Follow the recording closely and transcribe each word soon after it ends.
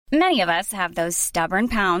Many of us have those stubborn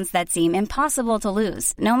pounds that seem impossible to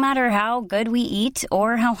lose, no matter how good we eat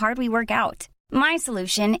or how hard we work out. My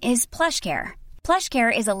solution is PlushCare.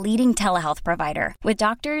 PlushCare is a leading telehealth provider with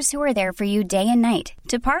doctors who are there for you day and night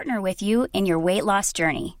to partner with you in your weight loss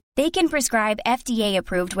journey. They can prescribe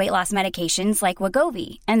FDA-approved weight loss medications like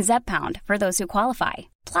Wegovy and Zepbound for those who qualify.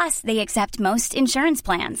 Plus, they accept most insurance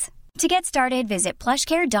plans. To get started, visit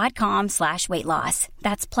plushcare.com/weightloss.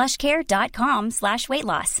 That's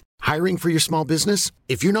plushcare.com/weightloss. Hiring for your small business?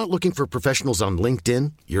 If you're not looking for professionals on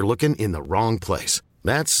LinkedIn, you're looking in the wrong place.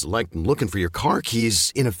 That's like looking for your car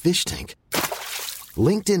keys in a fish tank.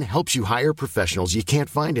 LinkedIn helps you hire professionals you can't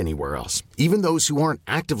find anywhere else, even those who aren't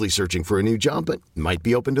actively searching for a new job but might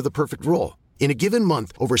be open to the perfect role. In a given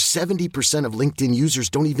month, over 70% of LinkedIn users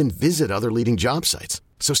don't even visit other leading job sites.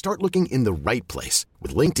 So start looking in the right place.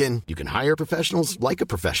 With LinkedIn, you can hire professionals like a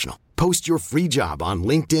professional. Post your free job on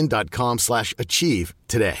linkedin.com/achieve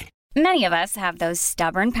today. Many of us have those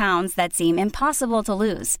stubborn pounds that seem impossible to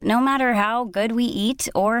lose, no matter how good we eat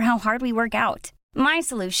or how hard we work out. My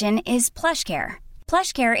solution is PlushCare.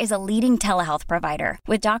 PlushCare is a leading telehealth provider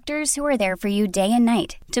with doctors who are there for you day and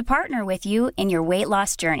night to partner with you in your weight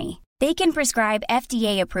loss journey. They can prescribe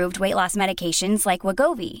FDA-approved weight loss medications like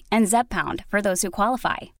Wegovy and Zepbound for those who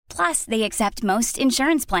qualify. Plus, they accept most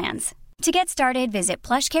insurance plans. To get started, visit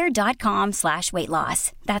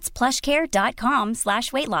plushcare.com/weightloss. That's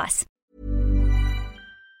plushcare.com/weightloss.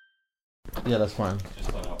 Yeah, that's fine.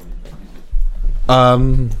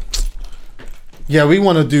 Yeah, we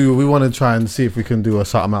want to try and see if we can do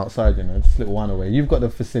something outside, you know, just a little one away. You've got the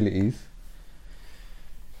facilities,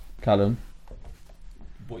 Callum.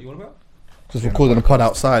 What you want about? Just recording a pod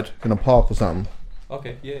outside in a park or something.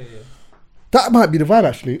 Okay, yeah. That might be the vibe,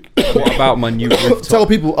 actually. What about my new rooftop? Tell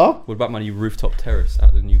people, What about my new rooftop terrace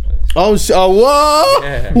at the new place? Oh, what?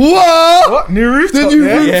 Yeah. What? New rooftop? The new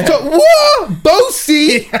rooftop? What?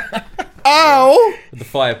 Bossy? Ow. With the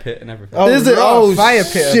fire pit and everything. Oh, Is it? right, Oh, fire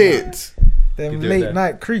pit. shit. Them do it late there.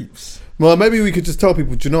 night creeps. Well, maybe we could just tell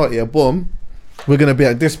people, do you know what, yeah, boom, we're going to be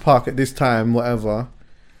at this park at this time, whatever.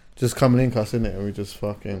 Just come link us, innit? And we just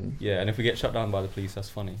fucking... Yeah, and if we get shut down by the police, that's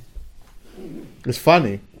funny. It's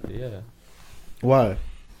funny. Yeah. Why?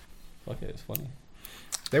 Fuck it, it's funny.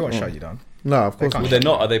 They won't shut you down. No, of course can't. not. Well, they're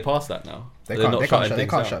not. Are they past that now? They They're can't. not They can't shutting shut. They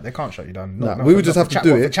things can't down? shut. They can't shut you down. Nah, No, we would just not have for to do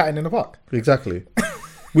for it. chatting in the park, Exactly.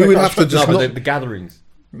 We would have to just No, not... but the gatherings.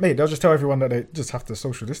 mate. They'll just tell everyone that they just have to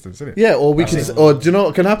social distance, innit? Yeah, or we can... Or do you know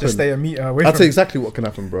what can happen? Just stay a meter away. I'll from tell you exactly what can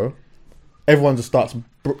happen, bro. Everyone just starts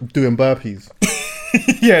doing burpees.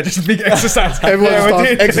 Yeah, just a big exercise. Everyone Yeah, starts we're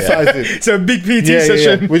doing- exercising. It's a big PT Yeah.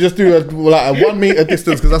 session. We just do a 1 meter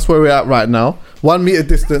distance because that's where we're at right now. 1 meter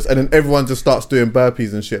distance, and then everyone just starts doing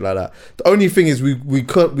burpees and shit like that. The only thing is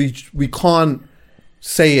we can't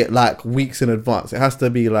say it like weeks in advance. It has to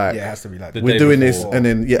be like, Yeah, it has to be like The we're day doing before. this, and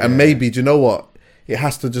then and maybe, do you know what? It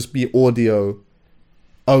has to just be audio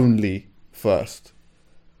only first.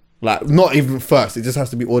 Like, not even first. It just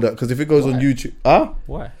has to be audio, because if it goes on YouTube,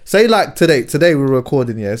 Why? say like today we're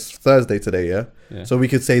recording. Yes, Thursday today. Yeah. Yeah. So we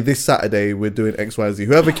could say this Saturday we're doing X, Y, Z.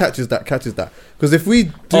 Whoever catches that. Because if we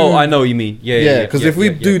do, Oh, I know what you mean. Yeah. because if we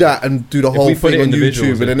do that and do the whole we put thing it on in the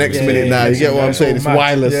YouTube, visuals, and the next yeah, minute yeah, now, yeah, you get what yeah, I'm it's saying? all It's mad.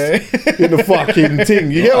 wireless Yeah. in the fucking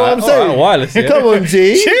thing. You get what I'm Alright, saying? wireless, yeah. Come on,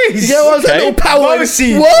 G. Jeez. You get what I'm saying? Okay. Little power.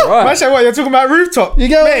 Bossy. What? Right. Man said, what, you're talking about rooftop? You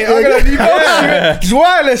get Mate, what I'm gonna be it's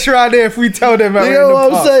wireless right there if we tell them that You we're know in the what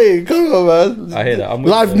I'm park. saying? Come on, man. I hear that. I'm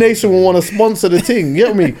with Live you. Nation will want to sponsor the thing. You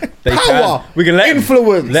get me? They Power. can. We can let 'em.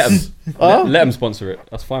 influence. Let them. Huh? Let them sponsor it.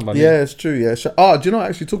 That's fine by me. Yeah, it's true. Yeah. Do you know,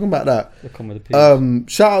 actually, talking about that? They'll come with a piece.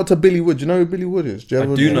 Shout out to Billy Wood. Do you know who Billy Wood is? I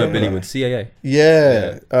do know Billy Wood. CAA.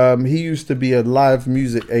 Yeah. He used to be a live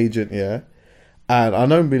music agent. Yeah. And I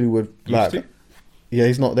know Billy Wood. Used to? Yeah,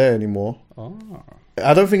 he's not there anymore. Oh.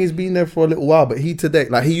 I don't think he's been there for a little while, but he used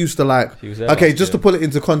to like. He was there Okay, last just to year. put it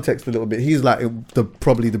into context a little bit, he's like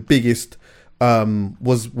probably the biggest.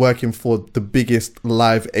 Was working for the biggest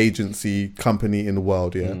live agency company in the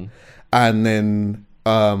world, yeah. And then,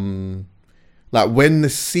 like when the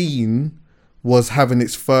scene was having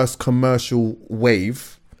its first commercial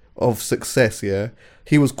wave of success, yeah,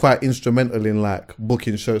 he was quite instrumental in like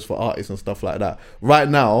booking shows for artists and stuff like that. Right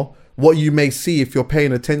now, what you may see if you're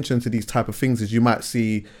paying attention to these type of things is you might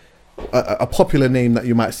see a popular name that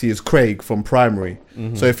you might see is Craig from Primary.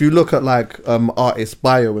 So if you look at like artist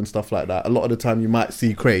bio and stuff like that, a lot of the time you might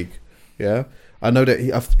see Craig. Yeah, I know that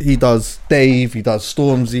he does Dave, he does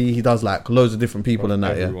Stormzy, he does like loads of different people and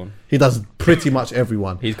that. Everyone. Yeah, he does pretty much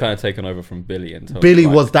everyone. He's kind of taken over from Billy. And Billy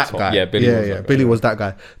was that guy. Yeah, Billy was that guy. Billy was that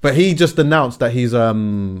guy. But he just announced that he's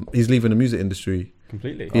leaving the music industry.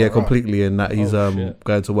 Completely. Yeah, completely. In that he's shit.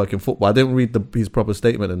 going to work in football. I didn't read his proper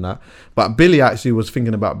statement in that, but Billy actually was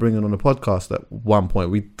thinking about bringing on a podcast at one point.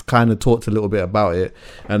 We kind of talked a little bit about it,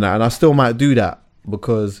 and I still might do that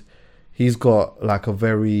because he's got like a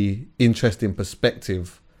very interesting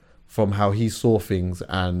perspective from how he saw things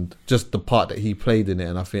and just the part that he played in it.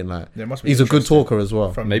 And I think like Yeah, it must be he's a good interesting talker as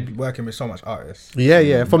well. From Maybe. working with so much artists.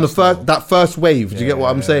 Yeah, from the must know. that first wave. Do you get what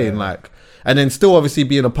I'm saying? Like, and then still obviously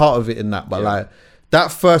being a part of it in that, but like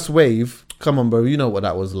that first wave. Come on, bro. You know what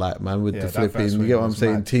that was like, man. With the that flipping, first you wave get what I'm was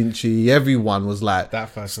saying? mad. Tinchy, everyone was like That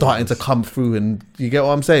first starting wave to was- come through, and you get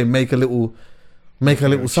what I'm saying? Make a little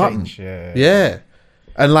something. change, yeah. Yeah.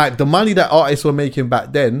 And like the money that artists were making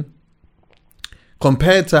back then,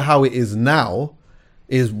 compared to how it is now,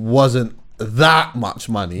 wasn't that much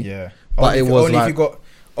money. Yeah, But it was like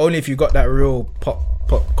only if you got that real pop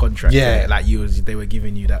contract. Yeah. like they were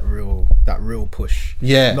giving you that real push.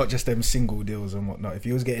 Yeah. not just them single deals and whatnot. If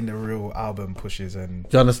you was getting the real album pushes and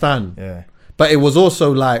Do you understand? yeah, But it was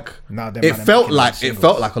also like Now them it man are felt making like those it singles.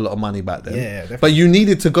 felt like a lot of money back then. Yeah, definitely. But you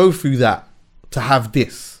needed to go through that to have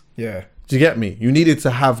this. yeah, Do you get me? You needed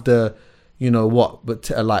to have the, you know what, but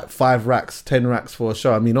like 5 racks, 10 racks for a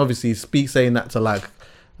show. I mean, obviously, saying that to like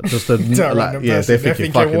just a a like, random yeah, person, they're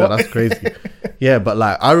thinking fucking what? that's crazy. Yeah, but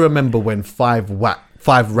like I remember when 5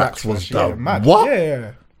 racks was the mad. what?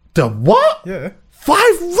 Yeah, The what? yeah. 5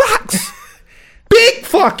 racks, big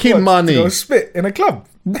fucking What, money. to go spit in a club.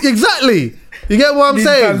 Exactly. You get what I'm These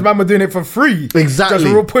saying? times, man, were doing it for free. Exactly.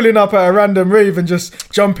 Just real pulling up at a random rave and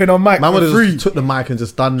just jumping on mic Man would for have free. just took the mic and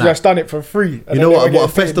just done that. Just done it for free. You know what a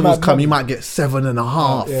festivals come, you might get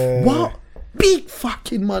 7.5. Yeah. What? Big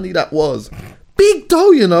fucking money that was. Big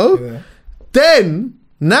dough, you know? Yeah. Then,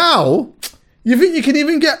 now, you think you can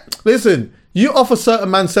even get... Listen, you offer certain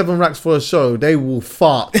man 7 racks for a show, they will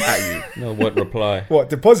fart at you. No, what reply? What,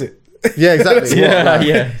 deposit? Yeah, exactly. Yeah,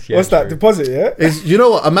 yeah. What's that, true. deposit, yeah? It's, you know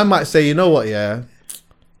what? A man might say, you know what, yeah?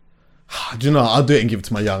 Do you know, I'll do it and give it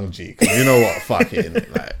to my young G. 'Cause you know what? Fuck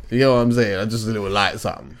it. Like, you know what I'm saying? I just a little light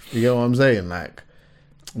something. You get what I'm saying? Like,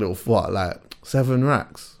 little what? Like, 7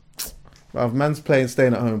 racks. Bruv, man's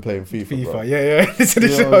staying at home playing FIFA, bro. FIFA, yeah. This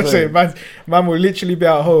is know what what I'm I'm saying. Man will literally be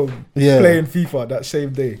at home playing FIFA that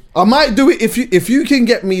same day. I might do it if you can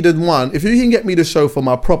get me the show for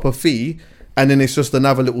my proper fee, and then it's just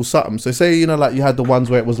another little something. So say, you know, like you had the ones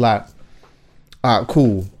where it was like, alright,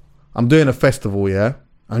 cool, I'm doing a festival, yeah,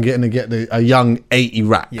 I'm getting to get a young 80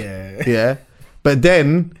 rack, Yeah. but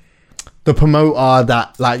then the promoter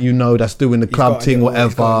that, like, you know, that's doing the club got a thing, little-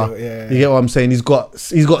 he's got a whatever, little- yeah. you get what I'm saying? He's got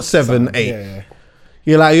 7, 8. Yeah.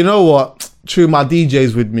 You're like, you know what? True, my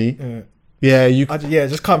DJ's with me. Yeah, you.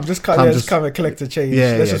 Just come and collect a change.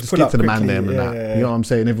 Yeah, Let's yeah, just just pull get up to the man quickly. them and Yeah, that. yeah. You know what I'm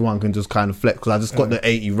saying? Everyone can just kind of flex because I just got the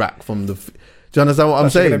 80 rack from the. Do you understand what I'm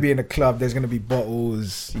Plus, you're saying? gonna be in a club. There's gonna be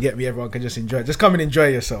bottles. You get me? Everyone can just enjoy it. Just come and enjoy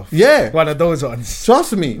yourself. Yeah. One of those ones.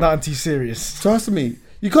 Trust me. Nothing too serious. Trust me.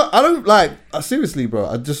 You can't. I don't like. Seriously,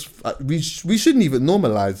 bro. We shouldn't even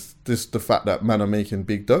normalize the fact that man are making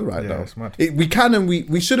big dough right Yeah, now. it's mad. We can and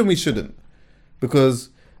we should and we shouldn't, because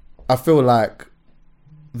I feel like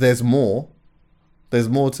there's more. There's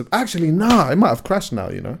more to. Actually, nah. It might have crashed now.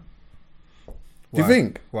 You know. Do you Why?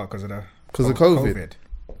 think? What? Because of the. 'Cause of COVID.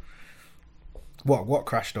 What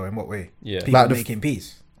crashed though? In what way? Yeah. People Like the- making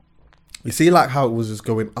peace. You see, like how it was just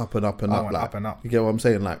going up and up and Oh, up, went like up and up. You get what I'm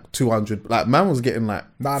saying? Like 200. Like man was getting like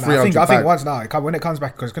Nah, 300 I think bags. once now when it comes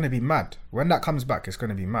back, because it's gonna be mad. When that comes back, it's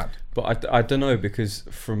gonna be mad. But I don't know, because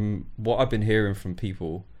from what I've been hearing from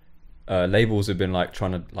people, labels have been like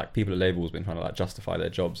trying to, like, people at labels have been trying to like justify their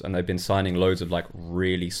jobs, and they've been signing loads of like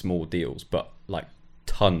really small deals, but like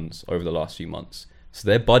tons over the last few months. So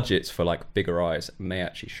their budgets for like bigger eyes may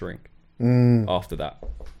actually shrink after that.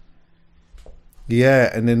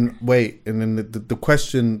 Yeah, and then the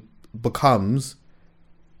question becomes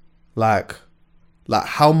like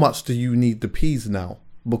how much do you need the peas now?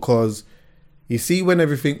 Because you see, when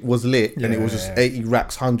everything was lit and it was just 80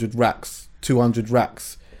 racks, 100 racks, 200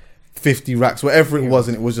 racks, 50 racks, whatever it was,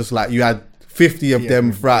 and it was just like you had 50 of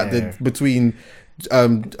them throughout between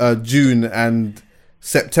June and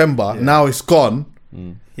September. Now it's gone.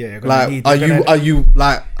 Yeah, you're gonna Like, need. are you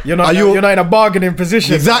like? You're not. Are You're not in a bargaining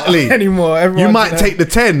position Exactly. anymore. You Everyone's might gonna- take the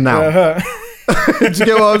 10 now. Do you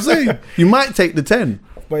get what I'm saying? You might take the 10.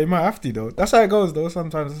 But you might have to though. That's how it goes though.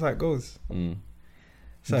 Sometimes that's how it goes.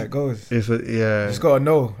 That's how it goes. It's yeah. You just gotta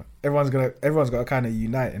know. Everyone's got to kind of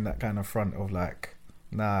unite in that kind of front of like,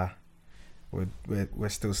 nah, we're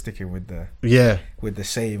still sticking with the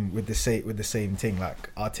same thing. Like,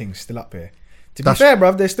 our thing's still up here. To be fair,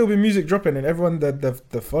 bruv, there's still been music dropping and everyone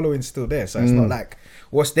the following's still there. So it's not like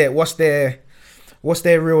what's their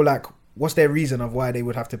real like what's their reason of why they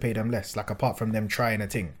would have to pay them less? Like, apart from them trying a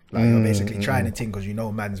thing. Like, you're basically trying a thing because you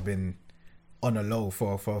know man's been on a low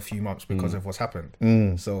for a few months because of what's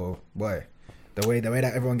happened. So, boy, the way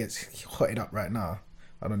that everyone gets hotted up right now,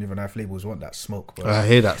 I don't even know if labels want that smoke. But I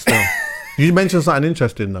hear that still. You mentioned something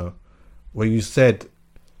interesting, though, where you said,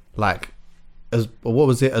 like, what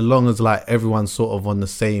was it? As long as, like, everyone's sort of on the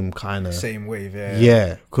same kind of... Same wave, yeah.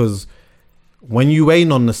 Yeah, because when you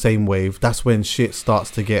ain't on the same wave, that's when shit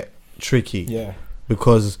starts to get tricky. Yeah.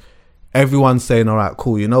 Because everyone's saying, all right,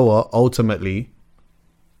 cool, you know what? Ultimately,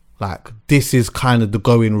 like, this is kind of the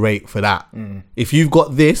going rate for that. If you've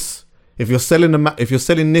got this, if you're selling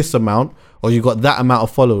this amount, or you got that amount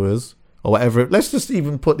of followers, or whatever, let's just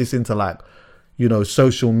even put this into, like, you know,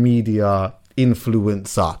 social media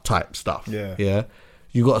influencer type stuff. Yeah.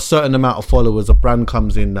 You got a certain amount of followers, a brand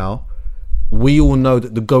comes in now. We all know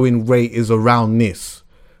that the going rate is around this.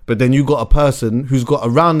 But then you got a person who's got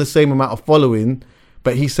around the same amount of following,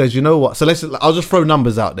 but he says, you know what? So I'll just throw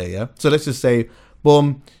numbers out there, yeah? So let's just say,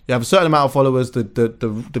 boom, you have a certain amount of followers,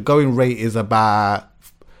 the going rate is about,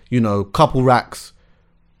 you know, couple racks.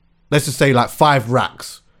 Let's just say like 5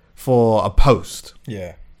 racks for a post.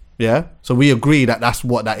 Yeah. Yeah. So we agree that that's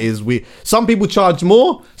what that is. Some people charge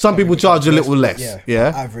more, some people charge a little less.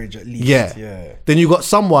 Yeah. Average at least. Yeah. Then you got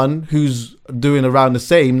someone who's doing around the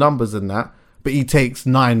same numbers than that, but he takes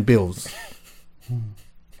 9 bills.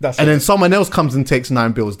 Then someone else comes and takes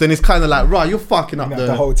 9 bills. Then it's kind of like, right, you're fucking up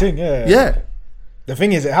the whole thing. Yeah. Yeah. The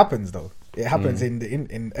thing is, it happens though. It happens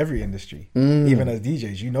in every industry. Even as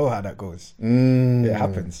DJs, you know how that goes. It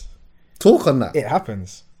happens. Talk on that. It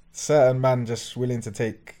happens. Certain man just willing to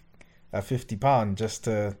take a £50 just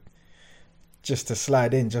to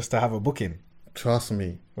slide in, just to have a booking. Trust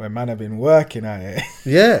me. When man have been working at it.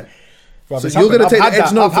 Yeah. So you're going to take the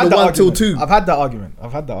edge note for the 1 till 2. I've had that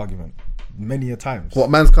argument many a times. What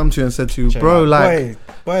man's come to you and said to you, bro, like,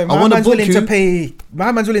 boy, my man's willing to pay.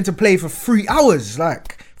 My man's willing to play for 3 hours,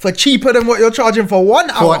 like, for cheaper than what you're charging for 1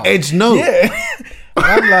 hour. For an edge note. Yeah.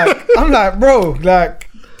 I'm like, bro, like,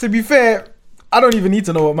 to be fair, I don't even need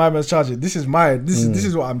to know what my man's charging. This is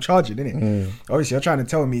what I'm charging, innit? Obviously, you're trying to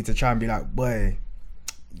tell me to try and be like, boy,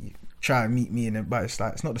 try and meet me in it, but it's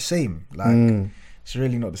like, it's not the same. Like, it's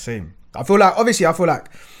really not the same. I feel like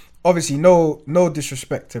obviously no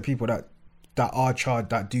disrespect to people that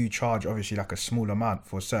do charge obviously like a small amount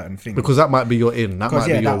for certain things, because that might be your in, that might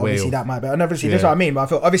be your way. Obviously that might be, and obviously that's what I mean. But I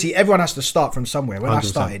feel obviously everyone has to start from somewhere. When 100%. I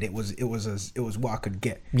started, it was what I could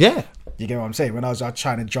get. Yeah, you get what I'm saying. When I was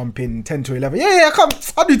trying to jump in 10 to 11,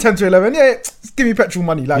 I'll do 10 to 11. Yeah, give me petrol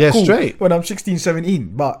money, like cool. Straight. When I'm 16,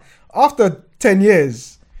 17, but after 10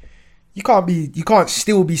 years. You can't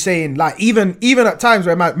still be saying, like, even at times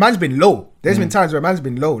where man's been low. There's been times where man's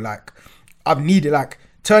been low. Like, I've needed, like,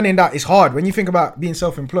 turning that is hard. When you think about being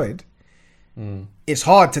self-employed, it's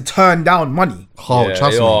hard to turn down money.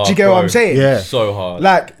 Trust me. Do you get what I'm saying? Yeah. So hard.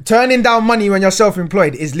 Like, turning down money when you're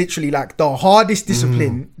self-employed is literally like the hardest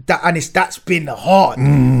discipline that's been hard.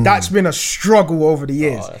 That's been a struggle over the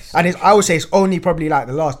years. I would say it's only probably like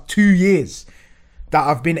the last 2 years that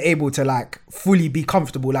I've been able to like fully be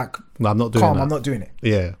comfortable, like, no, I'm not doing calm, that. I'm not doing it.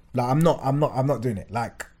 Yeah. Like I'm not doing it.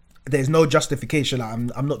 Like there's no justification. Like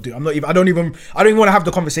I don't even want to have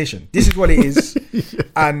the conversation. This is what it is.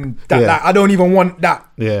 And that like I don't even want that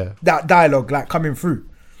that dialogue like coming through.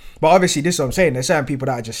 But obviously this is what I'm saying. There's certain people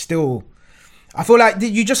that are just still, I feel like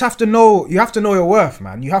you just have to know your worth,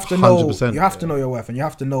 man. You have to know 100%. You have to know your worth, and you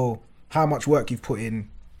have to know how much work you've put in.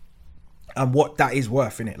 And what that is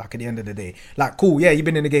worth in it, like at the end of the day, like cool, yeah, you've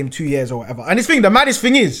been in the game 2 years or whatever. And the maddest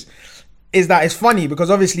thing is that it's funny because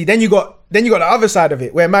obviously then you got the other side of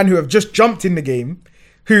it where men who have just jumped in the game,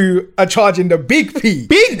 who are charging the big P,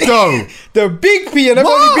 the big P, and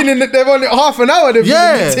they've only half an hour. They've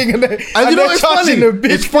been in the thing, and you know what's funny?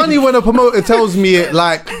 It's funny when a promoter tells me it,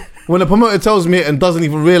 like. When a promoter tells me it and doesn't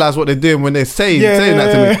even realise what they're doing when they're saying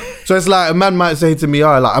that to me. So it's like a man might say to me,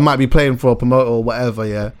 like I might be playing for a promoter or whatever,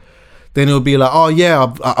 yeah. Then he'll be like, oh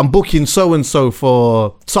yeah, I'm booking so-and-so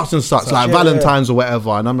for such and such, like Valentine's or whatever.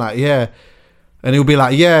 And I'm like, yeah. And he'll be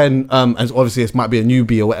like, yeah. And obviously it might be a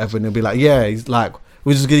newbie or whatever. And he'll be like, yeah, he's like,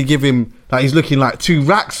 we're just going to give him, like he's looking like 2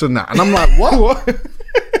 racks and that. And I'm like, what?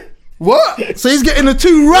 What? So he's getting the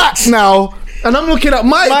 2 racks now. And I'm looking at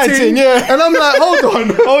my thing, and I'm like,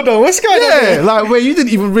 hold on, what's going on here? Like, wait, you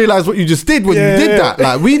didn't even realise what you just did when you did that.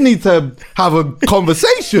 Like, we need to have a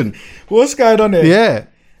conversation. What's going on here? Yeah.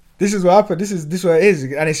 This is what happened. This is what it is,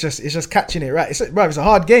 and it's just catching it right. It's a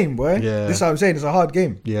hard game, boy. Yeah. This is what I'm saying. It's a hard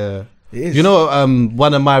game. Yeah, it is. You know,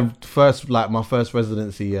 one of my first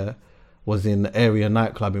residency was in the area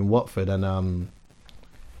nightclub in Watford, and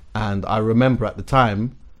I remember at the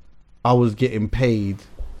time, I was getting paid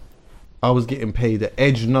at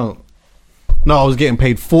Edge. No, I was getting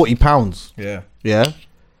paid £40. Yeah. Yeah.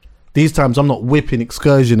 These times I'm not whipping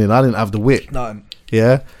excursioning. I didn't have the whip. Nothing.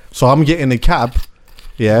 Yeah. So I'm getting a cab.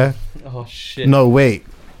 Yeah. Oh shit. No, wait.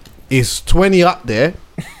 It's 20 up there,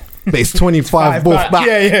 but it's 25 both back.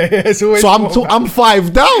 Yeah. It's always So I'm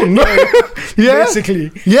 5 down. Yeah.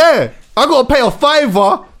 Basically. Yeah. I got to pay a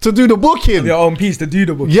 £5 to do the booking. Your own piece to do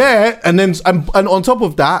the book. Yeah, and then and on top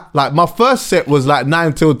of that, like my first set was like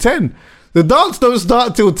 9 till 10. The dance don't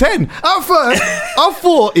start till 10. At first, I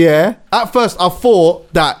thought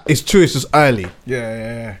that it's true, it's just early.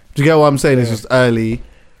 Yeah. Do you get what I'm saying? It's just early.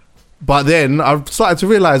 But then I started to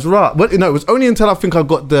realise, right, but it was only until I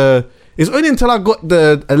got the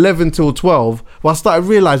 11 till 12 where I started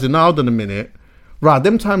realising, now hold on a minute. Right,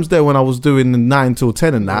 them times there when I was doing the 9 till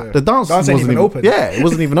 10 and that, the dance wasn't even open. Yeah, it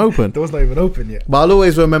wasn't even open. It was not even open yet. But I'll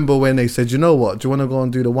always remember when they said, you know what, do you want to go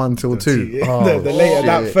and do the 1 till 2? Oh, the later,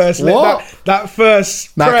 that first... What? That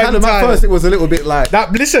first... Now, kind of at first it was a little bit like...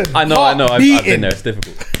 Listen, I know. I've been there. It's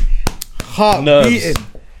difficult. Heart Nerves. beating.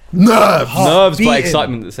 Nerves, but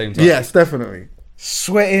excitement at the same time. Yes, definitely.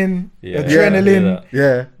 Sweating, Yeah. adrenaline,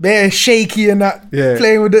 Yeah. they're shaky and that, Yeah.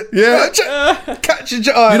 playing with it. Yeah. Catch your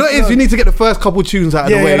You know what it is? You need to get the first couple tunes out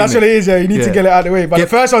of the way. Yeah, that's what it is. Yeah, you need to Yeah. get it out of the way. But the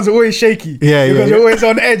first one's always shaky. Yeah, because yeah. you're always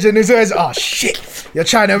on edge, and it's always shit. You're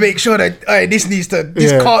trying to make sure that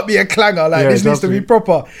this can't be a clanger. Like this needs to be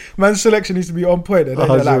proper. Man's selection needs to be on point. And then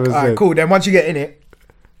you're like, all right, cool. Then once you get in it,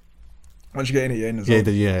 you're in the zone.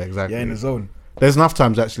 Yeah, exactly. You're in the zone. There's enough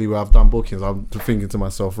times actually where I've done bookings. I'm thinking to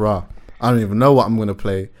myself, rah, I don't even know what I'm gonna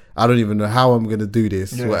play. I don't even know how I'm gonna do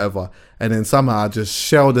this, whatever. And then somehow I just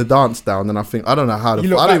shell the dance down, and I think I don't know how to.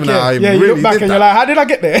 I don't even know how I you really look back did and that. you're like, how did I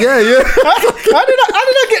get there? Yeah. How did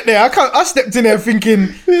I get there? I stepped in there thinking,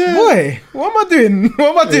 boy, what am I doing? What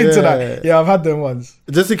am I doing tonight? Yeah, I've had them once.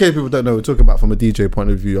 Just in case people don't know, we're talking about from a DJ point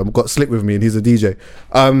of view. I've got Slick with me, and he's a DJ.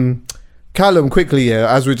 Callum, quickly,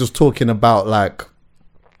 as we're just talking about like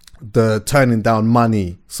the turning down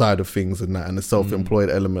money side of things and that, and the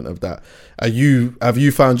self-employed element of that. Have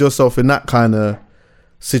you found yourself in that kind of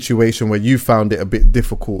situation where you found it a bit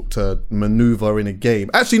difficult to maneuver in a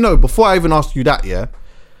game? Actually, no, before I even ask you that,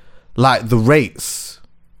 like the rates,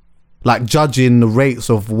 like judging the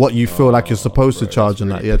rates of what you feel like you're supposed to charge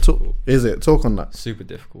and that. Talk on that. Super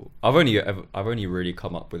difficult. I've only really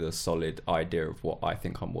come up with a solid idea of what I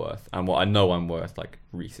think I'm worth and what I know I'm worth like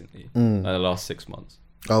recently, in the last 6 months.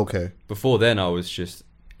 Okay. Before then, I was just,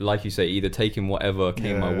 like you say, either taking whatever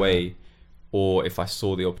came my way, or if I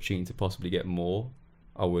saw the opportunity to possibly get more,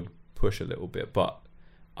 I would push a little bit. But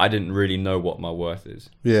I didn't really know what my worth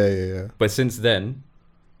is. Yeah. But since then,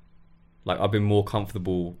 like I've been more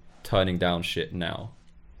comfortable turning down shit now.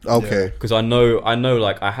 Okay. Because I know,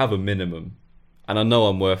 like I have a minimum, and I know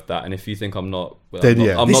I'm worth that. And if you think I'm not, well, then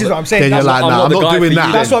this is what I'm saying. Then you're like, nah, I'm not doing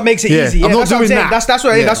that. That's what makes it easy. I'm not doing that. That's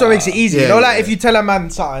what makes it easy. If you tell a man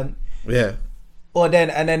something, or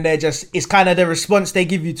then they're just, it's kind of the response they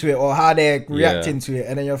give you to it or how they're reacting to it,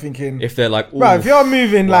 and then you're thinking, if they're like, right, if you're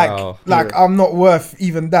moving like I'm not worth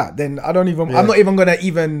even that, then I'm not even gonna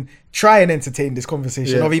even try and entertain this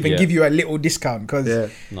conversation or even give you a little discount,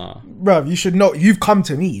 because bro, you should know you've come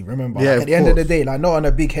to me, remember, at the end of the day, like not on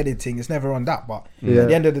a big-headed thing, it's never on that, but at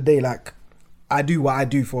the end of the day, like I do what I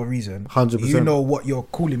do for a reason. 100%. You know what you're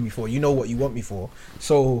calling me for, you know what you want me for,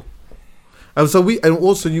 so. And so we got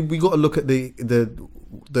to look at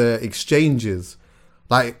the exchanges,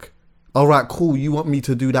 like, all right, cool, you want me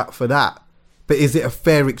to do that for that, but is it a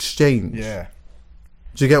fair exchange? Yeah.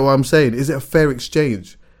 Do you get what I'm saying? Is it a fair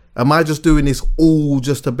exchange? Am I just doing this all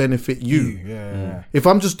just to benefit you? Yeah. If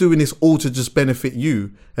I'm just doing this all to just benefit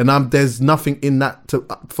you, and there's nothing in that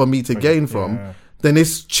for me to gain from, then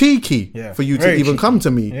it's cheeky for you to even come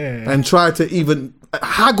to me and try to even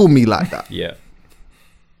haggle me like that. Yeah.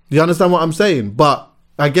 You understand what I'm saying? But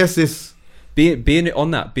I guess it's being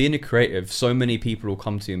a creative. So many people will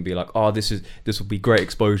come to you and be like, "Oh, this will be great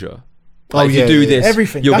exposure. Like, if you do this,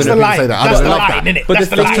 everything. You're that's gonna the line. say that. That's the love line, that. innit? But That's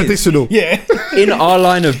the the thing line. traditional. Yeah. In our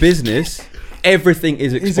line of business, everything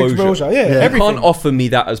is exposure. Yeah. You Everything. can't offer me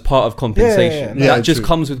that as part of compensation. Yeah. That just True.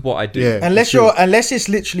 comes with what I do. Yeah. Unless it's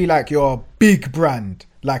literally like your big brand,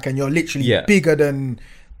 like, and you're literally bigger than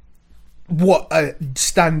what a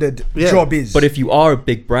standard job is. But if you are a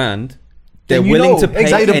big brand, they're then willing to pay.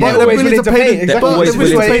 Exactly. anything. They're willing to pay. They're Exactly. always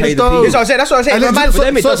willing to pay the fees. That's what I'm saying. And For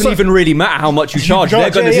them, it doesn't even really matter how much you charge. They're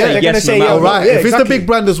going to say yes no matter All what. right. Yeah, if it's exactly. the big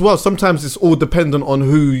brand as well, sometimes it's all dependent on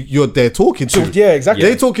who they're talking to. Yeah, exactly.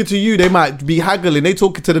 They talking to you, they might be haggling. They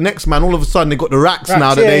talking to the next man. All of a sudden, they got the racks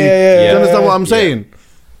now that yeah, you understand what I'm saying?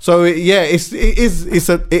 So it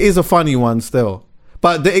is a funny one still.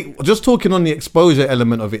 But just talking on the exposure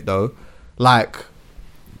element of it though, like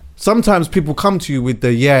sometimes people come to you with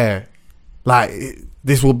this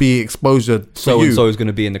will be exposure. So and so is going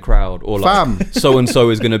to be in the crowd, or like so and so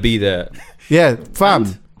is going to be there. Yeah,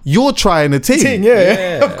 fam. You're trying a ting.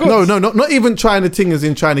 Yeah, of course. No, not even trying a ting as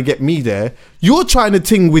in trying to get me there. You're trying a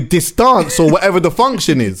ting with this dance or whatever the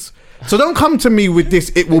function is. So don't come to me with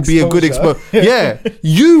this, it will be a good exposure. Yeah,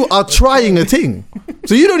 you are trying a ting.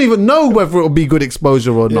 So you don't even know whether it will be good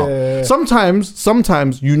exposure or not. Yeah.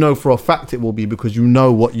 Sometimes you know for a fact it will be because you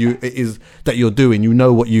know what it is that you're doing. You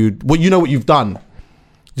know what you've done.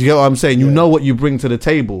 Do you get what I'm saying? You know what you bring to the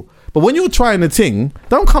table. But when you're trying a ting,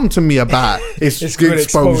 don't come to me about it's good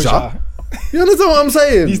exposure. You understand what I'm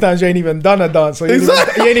saying? These times you ain't even done a dance, or you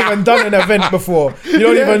ain't even done an event before. You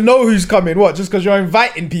don't even know who's coming. What? Just because you're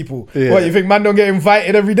inviting people? Yeah. What? You think man don't get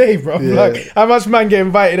invited every day, bro? Yeah. Like how much man get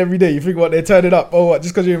invited every day? You think what? They turn it up? Oh, what?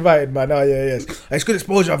 Just because you're invited, man? Oh yeah, yes. It's good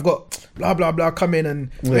exposure. I've got blah blah blah. Come in and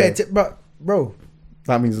bro.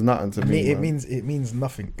 That means nothing to me. It means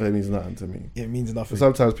nothing. It means nothing to me. It means nothing.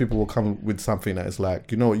 Sometimes people will come with something that is like,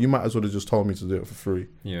 you know what, you might as well have just told me to do it for free.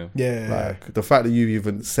 Yeah. Like the fact that you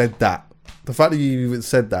even said that.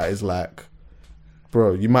 Is like,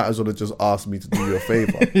 bro, you might as well have just asked me to do you a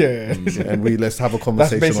favor. Yeah. And let's have a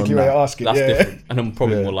conversation That's basically on what that. you're asking. That's different, and I'm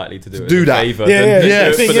probably more likely to do that. A favor than do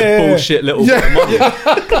it for the bullshit little bit of money.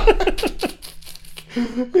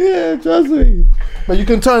 Yeah, trust me. But you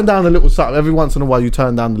can turn down a little something every once in a while. You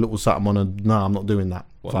turn down a little something on a I'm not doing that.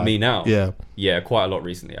 What, me now? Yeah, quite a lot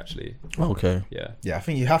recently actually. Okay. Yeah. I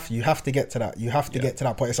think you have to get to that. You have to get to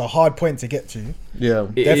that point. It's a hard point to get to. Yeah,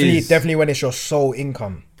 Definitely when it's your sole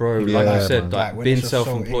income, bro. Like you said, like being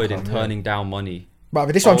self-employed and turning down money. But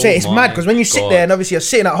this is what I'm saying. It's mad because when you sit there and obviously you're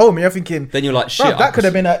sitting at home and you're thinking, then you're like, shit. That could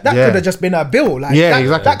have been could have just been a bill. Like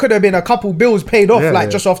exactly. That could have been a couple bills paid off,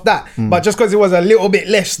 just off that. But just because it was a little bit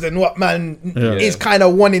less than what man is kind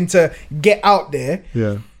of wanting to get out there,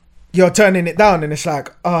 you're turning it down, and it's like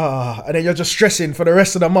and then you're just stressing for the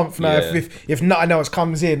rest of the month now if nothing else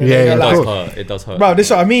comes in. And it does hurt. Bro, this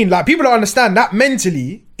is what I mean. Like people don't understand that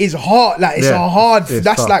mentally is hard. Like it's a hard.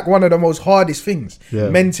 That's tough. Like one of the most hardest things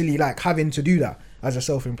mentally. Like having to do that as a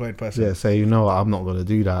self-employed person. Yeah, say, you know what, I'm not going to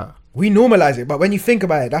do that. We normalize it, but when you think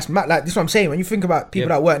about it, that's mad. Like this is what I'm saying. When you think about people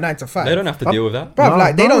that work 9 to 5, they don't have to deal with that,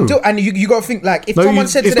 bro. They don't do. And you got to think like if someone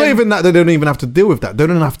said to them, it's not even that they don't even have to deal with that. They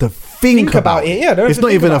don't have to think about it. Yeah, it's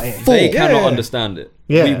not even a thought. They cannot understand it.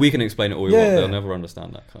 Yeah, we can explain it all we want. They'll never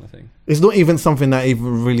understand that kind of thing. It's not even something that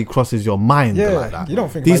even really crosses your mind like that. You don't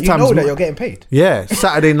think these times you know that you're getting paid. Yeah,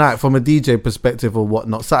 Saturday night from a DJ perspective or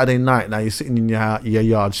whatnot. Saturday night now you're sitting in your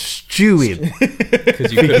yard stewing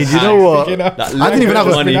because you know what? I didn't even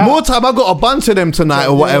have more time. I got a bunch of them tonight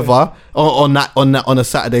or whatever on a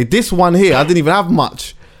Saturday. This one here, I didn't even have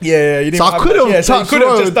much. Yeah, you didn't so I could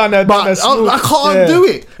have just done that, but I can't do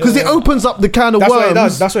it because it opens up the kind of That's worms. What it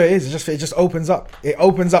does. That's what it is. It just opens up. It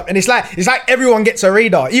opens up, and it's like everyone gets a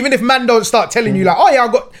radar. Even if man don't start telling you like, oh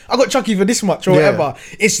yeah, I got Chucky for this much or whatever.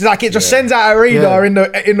 It's like it just sends out a radar in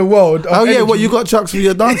the world. Oh yeah, what you got Chucks for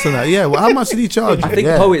your dance and that? Yeah, well, how much did he charge? I think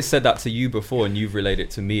Poet said that to you before, and you've relayed it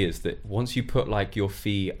to me. Is that once you put like your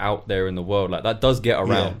fee out there in the world, like that does get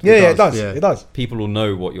around. It does. It does. People will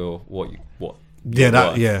know what.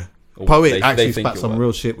 Poet actually spat some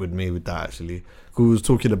real shit with me with that actually. We was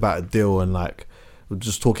talking about a deal and like we're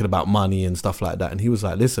just talking about money and stuff like that, and he was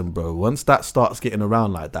like, "Listen, bro, once that starts getting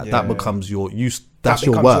around like that, that becomes your use. That's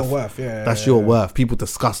your worth. That's your worth. People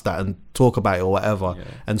discuss that and talk about it or whatever.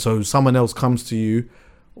 And so someone else comes to you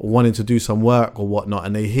wanting to do some work or whatnot,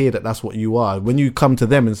 and they hear that that's what you are. When you come to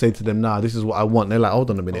them and say to them, "Nah, this is what I want," they're like, "Hold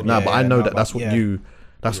on a minute, but I know that's what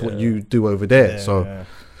you do over there."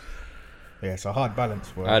 Yeah, it's a hard balance.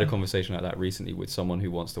 Bro. I had a conversation like that recently with someone who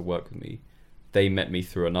wants to work with me. They met me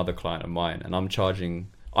through another client of mine, and I'm charging.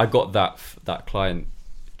 I got that client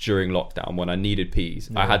during lockdown when I needed peas.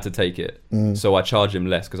 I had to take it, so I charged him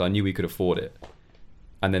less because I knew we could afford it.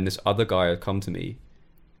 And then this other guy had come to me.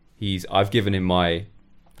 I've given him my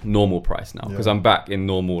normal price now because I'm back in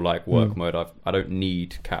normal like work mode. I don't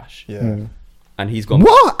need cash. And he's gone.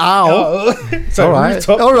 What? Ow! So all right,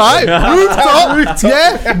 rooftop. Rooftop.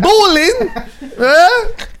 Yeah, balling.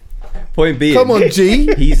 Point being, come on,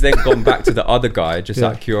 G. He's then gone back to the other guy just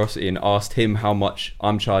out of curiosity and asked him how much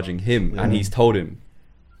I'm charging him, and he's told him.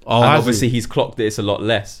 And obviously he's clocked that it's a lot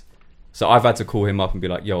less. So I've had to call him up and be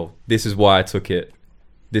like, "Yo, this is why I took it.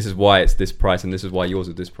 This is why it's this price, and this is why yours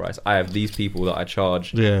is this price. I have these people that I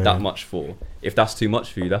charge that much for. If that's too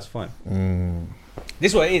much for you, that's fine."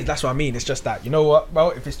 This is what it is. That's what I mean. It's just that, you know what, bro?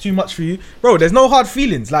 If it's too much for you, bro, there's no hard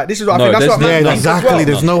feelings. Like this is what I think. That's what man thinks exactly. as well.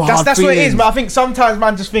 There's no hard feelings. That's what it is. But I think sometimes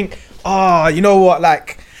man just think, you know what,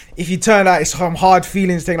 like, if you turn out it's some hard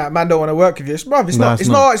feelings thing, like man don't want to work with you, it's not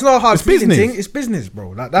a hard feeling thing. It's business, bro.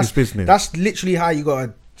 Like that's business. That's literally how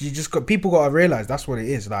people gotta realize that's what it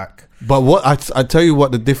is. Like, but what I tell you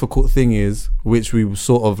what the difficult thing is, which we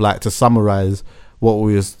sort of like to summarize what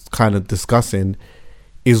we was kind of discussing,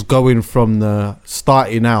 is going from the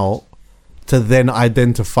starting out to then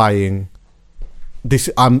identifying this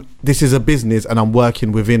is a business and I'm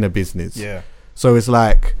working within a business. Yeah. So it's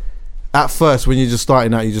like, at first, when you're just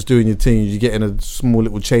starting out, you're just doing your thing, you're getting a small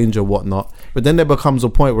little change or whatnot. But then there becomes a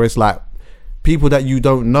point where it's like people that you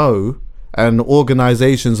don't know and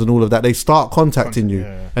organizations and all of that, they start contacting you.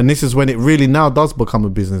 Yeah. And this is when it really now does become a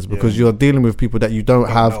business, because you're dealing with people that you don't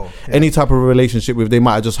have any type of relationship with. They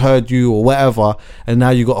might have just heard you or whatever. And now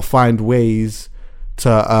you got to find ways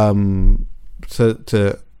to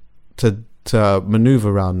maneuver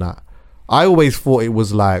around that. I always thought it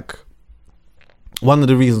was like, one of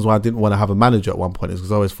the reasons why I didn't want to have a manager at one point is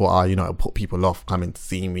because I always thought, it'll put people off coming to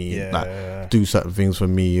see me, do certain things for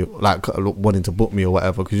me, like wanting to book me or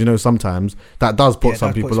whatever. Because sometimes that does put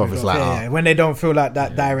some people off. It's like when they don't feel like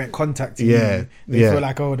that direct contact, they feel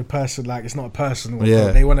like the person, like it's not a personal.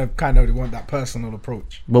 They want that personal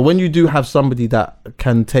approach. But when you do have somebody that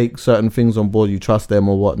can take certain things on board, you trust them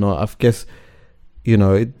or whatnot. I guess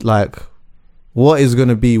it like. What is going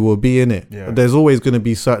to be will be in it. There's always going to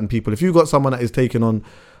be certain people. If you've got someone that is taking on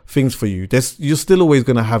things for you, you're still always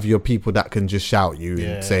going to have your people that can just shout you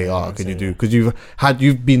and say, can you do? Because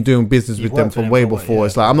you've been doing business with them from way before.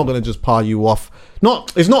 It's like, I'm not going to just par you off.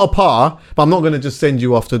 It's not a par, but I'm not going to just send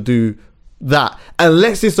you off to do that.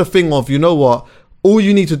 Unless it's a thing of, you know what? All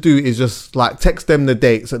you need to do is just like text them the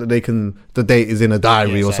date so that the date is in a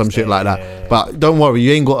diary or some shit like that. Yeah. But don't worry,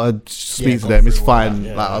 you ain't got to speak to them. It's fine.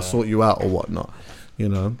 I'll sort you out or whatnot,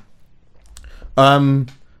 All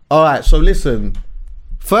right. So listen,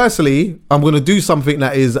 firstly, I'm going to do something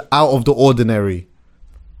that is out of the ordinary.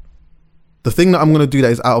 The thing that I'm going to do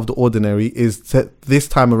that is out of the ordinary is this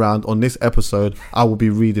time around on this episode, I will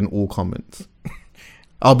be reading all comments.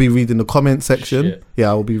 I'll be reading the comment section. Shit. Yeah,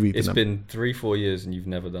 I'll be reading It's them. been 3-4 years and you've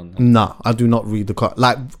never done that. Nah, I do not read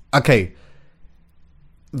the okay,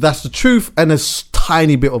 that's the truth and a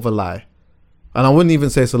tiny bit of a lie. And I wouldn't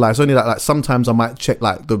even say it's a lie. It's only like sometimes I might check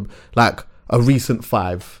like a recent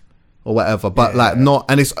 5 or whatever, but not,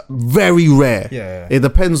 and it's very rare. Yeah. It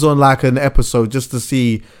depends on like an episode just to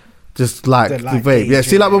see. Just like the vape.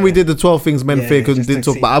 See, like when we did the 12 things men fear and didn't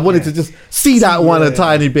talk about, I wanted to just see that one a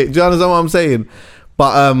tiny bit. Do you understand what I'm saying?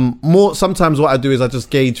 But sometimes what I do is I just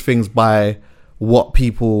gauge things by what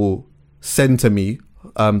people send to me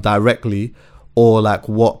directly, or like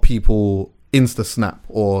what people Insta snap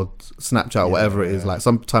or Snapchat or whatever it is. Like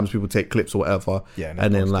sometimes people take clips or whatever,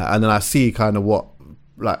 and then I see kind of what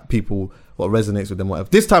like people, what resonates with them, whatever.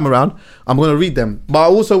 This time around, I'm gonna read them, but I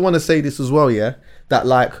also want to say this as well, that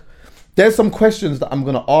like there's some questions that I'm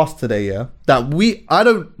gonna ask today, that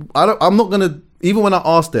I'm not gonna, even when I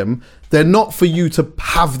ask them, they're not for you to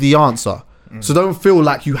have the answer. So don't feel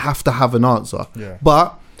like you have to have an answer.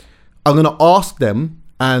 But I'm going to ask them,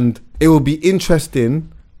 and it will be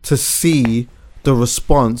interesting to see the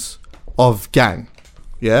response of gang.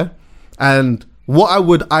 And what I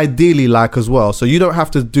would ideally like as well, so you don't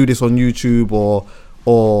have to do this on YouTube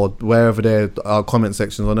or wherever there are comment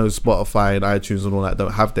sections. I know Spotify and iTunes and all that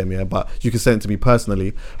don't have them, but you can send it to me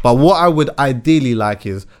personally. But what I would ideally like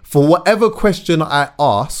is, for whatever question I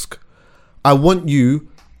ask, I want you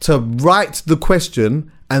to write the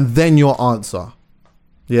question and then your answer.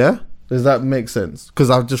 Does that make sense? Because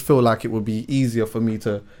I just feel like it would be easier for me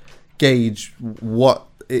to gauge what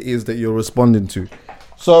it is that you're responding to.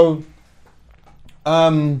 So I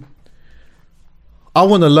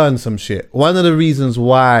want to learn some shit. One of the reasons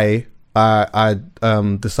why I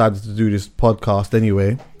decided to do this podcast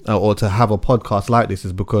anyway, or to have a podcast like this,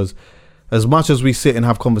 is because as much as we sit and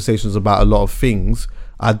have conversations about a lot of things,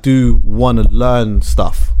 I do want to learn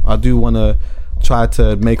stuff. I do want to try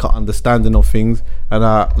to make an understanding of things. And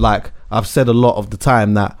I've said a lot of the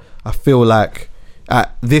time that I feel like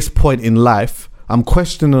at this point in life, I'm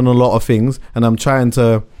questioning a lot of things and I'm trying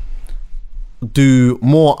to do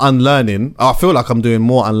more unlearning. I feel like I'm doing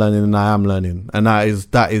more unlearning than I am learning. And that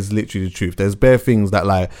is literally the truth. There's bare things that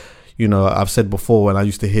I've said before when I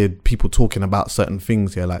used to hear people talking about certain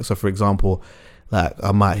things. So for example, like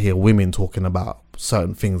I might hear women talking about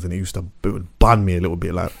certain things and it would bun me a little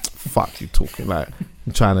bit, like, fuck you talking, like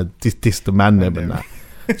I'm trying to diss the man them and that.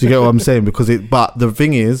 Do you get what I'm saying? But the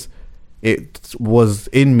thing is, it was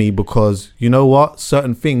in me because, you know what,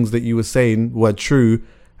 certain things that you were saying were true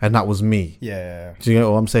and that was me. Do you get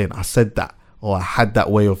what I'm saying? I said that, or I had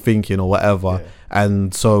that way of thinking or whatever.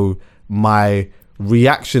 And so my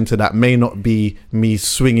reaction to that may not be me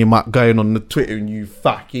swinging up, going on the Twitter and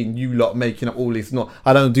you lot making up all this.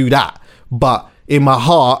 I don't do that, but in my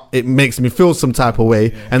heart it makes me feel some type of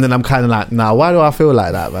way, and then I'm kind of like, nah, why do I feel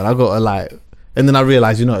like that, man? I gotta like, and then I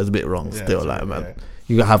realize, it's a bit wrong still, like, man,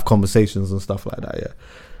 you gotta have conversations and stuff like that. Yeah,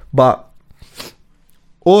 but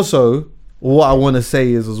also what I want to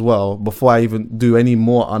say is as well, before I even do any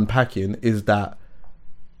more unpacking, is that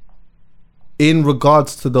in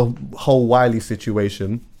regards to the whole Wiley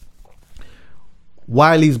situation,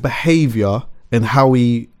 Wiley's behavior and how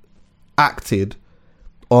he acted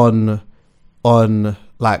on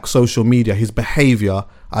like social media, his behavior,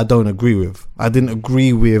 I don't agree with. I didn't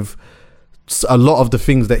agree with a lot of the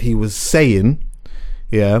things that he was saying,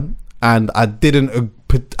 yeah, and I didn't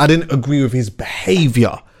agree with his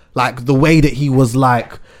behavior, like the way that he was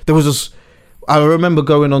like. There was just, I remember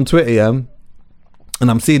going on Twitter, yeah, and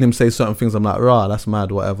I'm seeing him say certain things. I'm like, rah, that's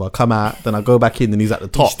mad, whatever. I come out, then I go back in and he's at the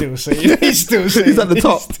top. He's still saying he's at the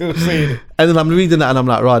top. He's still saying it. And then I'm reading that and I'm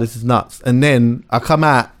like, rah, this is nuts. And then I come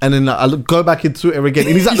out and then I go back into Twitter again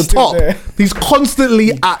and he's at the top. There. He's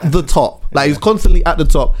constantly at the top. Like, he's constantly at the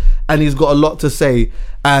top and he's got a lot to say.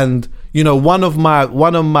 And, one of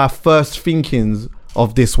my first thinkings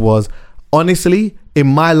of this was, honestly, in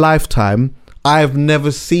my lifetime, I've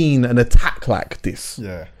never seen an attack like this.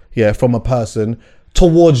 Yeah, from a person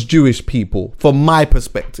towards Jewish people, from my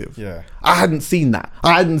perspective. Yeah, I hadn't seen that.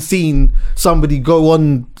 I hadn't seen somebody go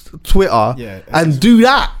on Twitter and do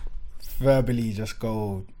that. Verbally just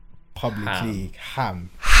go publicly ham,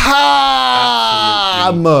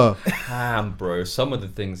 bro. Some of the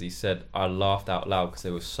things he said, I laughed out loud because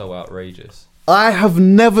they were so outrageous. I have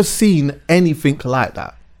never seen anything like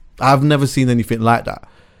that. I've never seen anything like that.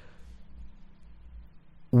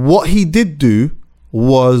 What he did do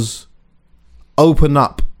was open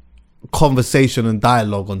up conversation and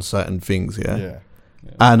dialogue on certain things, yeah.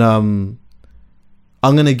 And I'm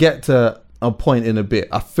gonna get to a point in a bit.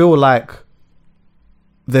 I feel like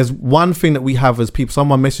there's one thing that we have as people.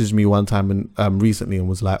 Someone messaged me one time and recently and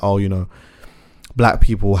was like, oh, black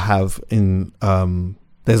people have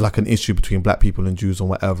there's like an issue between black people and Jews and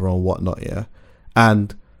whatever and whatnot, yeah.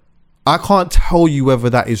 And I can't tell you whether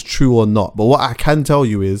that is true or not, but what I can tell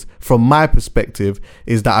you is, from my perspective,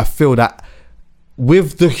 is that I feel that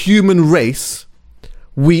with the human race,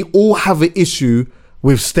 we all have an issue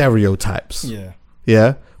with stereotypes.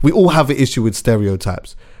 Yeah. We all have an issue with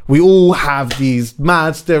stereotypes. We all have these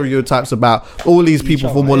mad stereotypes about all these people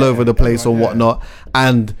from all over the place or whatnot.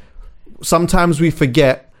 And sometimes we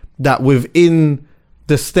forget that within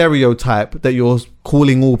the stereotype that you're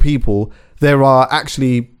calling all people, there are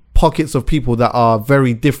actually pockets of people that are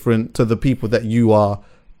very different to the people that you are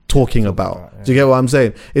talking about. Do you get what I'm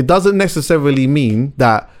saying? It doesn't necessarily mean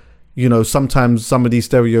that, sometimes some of these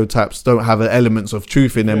stereotypes don't have elements of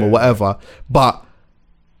truth in them or whatever, but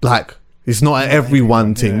like, it's not an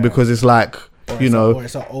everyone thing, because it's like, or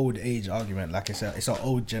it's an old age argument. Like it's an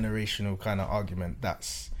old generational kind of argument.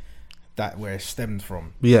 That's where it stemmed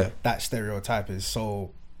from. Yeah. That stereotype is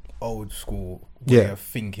so old school way of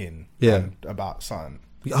thinking about something.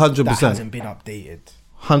 100%. That hasn't been updated.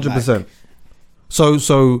 100%.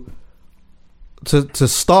 So to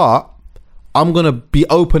start, I'm gonna be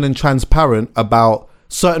open and transparent about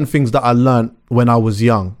certain things that I learned when I was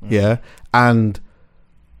young, and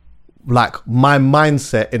like my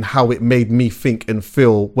mindset and how it made me think and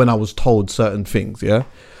feel when I was told certain things,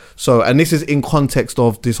 So, and this is in context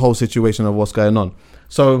of this whole situation of what's going on.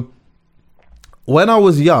 So, when I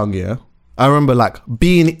was young, I remember like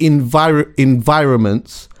being in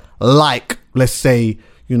environments like, let's say,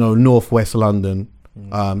 Northwest London,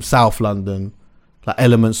 South London, like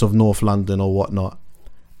elements of North London or whatnot.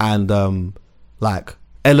 And like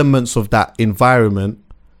elements of that environment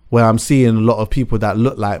where I'm seeing a lot of people that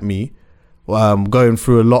look like me, going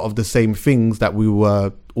through a lot of the same things that we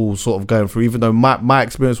were all sort of going through, even though my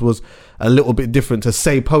experience was a little bit different to,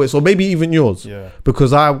 say, poets, or maybe even yours.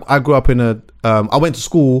 Because I grew up in I went to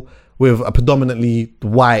school with a predominantly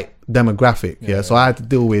white demographic, so I had to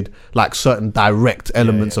deal with like certain direct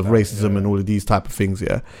elements of racism and all of these type of things,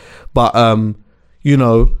 but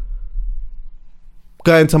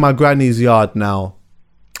going to my granny's yard now,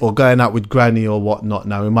 or going out with granny or whatnot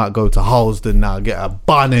now, we might go to Halsden now, get a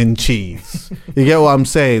bun and cheese. You get what I'm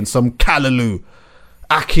saying? Some callaloo,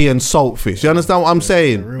 ackee and saltfish. You understand what I'm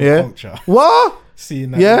saying? Real culture. What? Seeing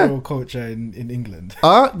that real culture in England.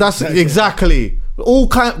 That's exactly. All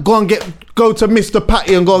go to Mr.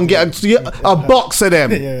 Patty and go and get a box of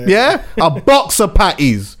them. A box of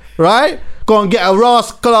patties, right? Go and get a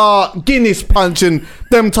Ross Clark Guinness punch and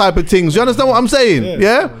them type of things. You understand what I'm saying?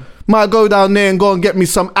 Yeah. Might go down there and go and get me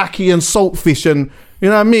some ackee and saltfish and, you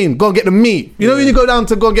know what I mean? Go and get the meat. You know when you go down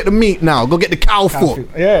to go and get the meat now, go get the cow foot.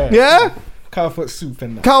 Yeah. Yeah? Cow foot soup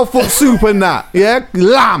and that. Cow foot soup and that, yeah?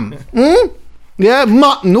 Lamb. Yeah?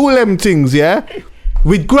 Mutton, all them things, yeah?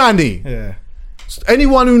 With granny. Yeah.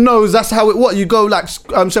 Anyone who knows, that's how it. What you go like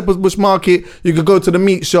Shepherd's Bush Market, you could go to the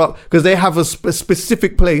meat shop because they have a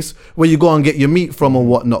specific place where you go and get your meat from and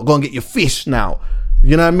whatnot. Go and get your fish now.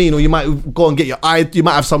 You know what I mean? Or you might go and get you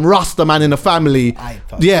might have some Rasta man in the family.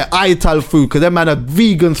 Aital food because them man are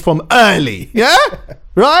vegans from early. Yeah,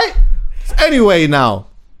 right. So anyway, now.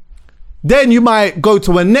 Then you might go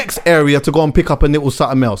to a next area to go and pick up a little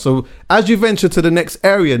something else. So as you venture to the next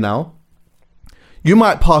area now, you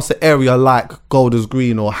might pass an area like Golders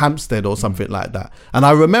Green or Hampstead or something like that. And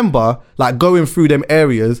I remember like going through them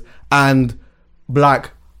areas and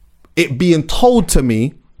like it being told to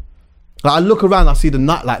me, like I look around, I see the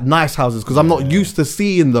nice houses because I'm not used to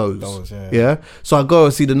seeing those. Yeah. So I go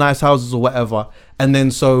and see the nice houses or whatever. And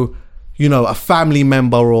then so, you know, a family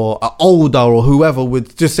member or an older or whoever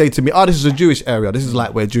would just say to me, oh, this is a Jewish area. This is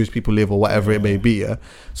like where Jewish people live or whatever it may be. Yeah.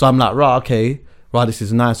 So I'm like, right, okay. Right, this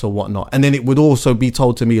is nice or whatnot. And then it would also be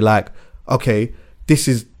told to me like, okay, this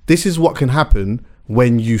is what can happen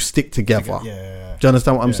when you stick together. Yeah. Do you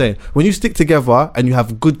understand what I'm saying? When you stick together and you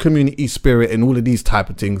have good community spirit and all of these type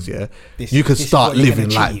of things, you can start living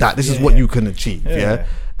like that. This is what you can achieve, yeah?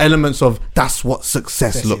 Elements of that's what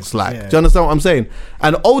success looks like. Do you understand what I'm saying?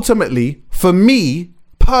 And ultimately, for me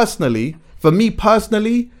personally,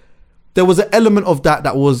 there was an element of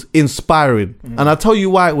that was inspiring. And I'll tell you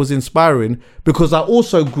why it was inspiring, because I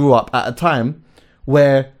also grew up at a time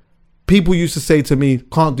where people used to say to me,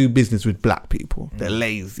 can't do business with black people. They're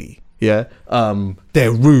lazy. Yeah.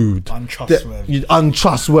 They're rude.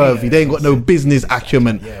 Untrustworthy. They ain't got no business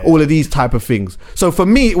acumen. All of these type of things. So for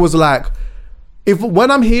me, it was like,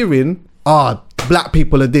 when I'm hearing, black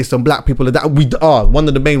people are this and black people are that, we are one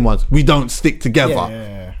of the main ones. We don't stick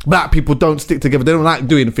together. Black people don't stick together. They don't like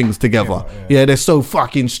doing things together. Yeah, they're so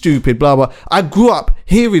fucking stupid, blah, blah. I grew up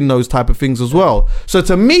hearing those type of things as well. So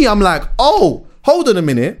to me, I'm like, oh, hold on a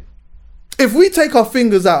minute. If we take our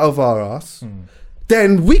fingers out of our ass,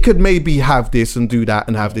 then we could maybe have this and do that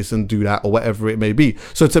and have this and do that or whatever it may be.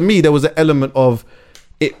 So to me, there was an element of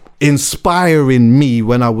it inspiring me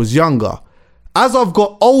when I was younger. As I've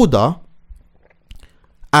got older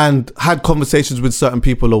and had conversations with certain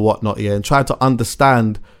people or whatnot, and tried to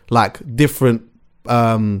understand like different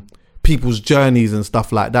people's journeys and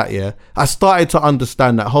stuff like that, I started to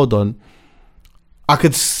understand that, hold on, I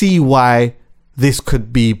could see why this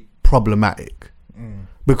could be problematic.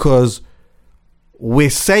 Because we're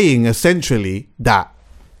saying essentially that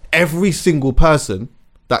every single person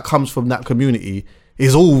that comes from that community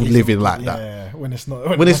is all living like that. When it's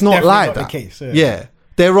not like that. The case,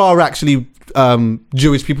 there are actually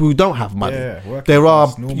Jewish people who don't have money. There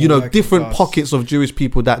are, different pockets of Jewish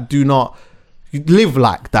people that do not live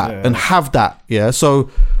like that and have that.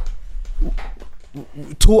 So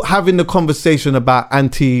having the conversation about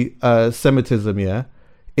anti-Semitism,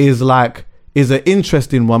 is an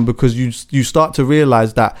interesting one, because you start to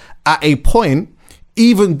realize that at a point,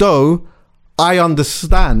 even though I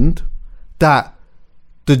understand that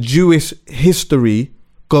the Jewish history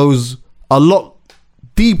goes a lot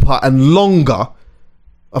deeper and longer,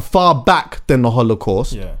 far back than the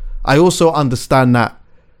Holocaust, I also understand that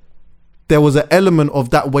there was an element of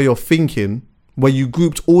that way of thinking where you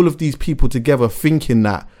grouped all of these people together thinking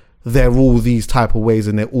that they're all these type of ways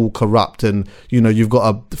and they're all corrupt, and you've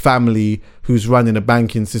got a family who's running a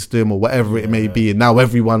banking system or whatever it may be, and now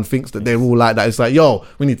everyone thinks that they're all like that. It's like, yo,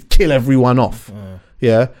 we need to kill everyone off.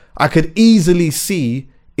 I could easily see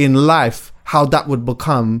in life how that would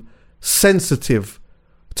become sensitive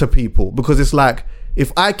to people, because it's like,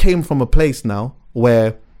 if I came from a place now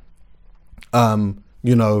where I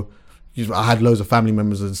had loads of family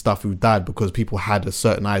members and stuff who died because people had a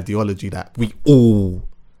certain ideology that we all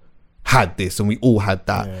had this and we all had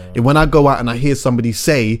that. And when I go out and I hear somebody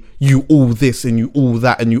say you all this and you all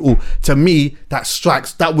that and you all, to me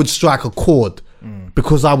that would strike a chord,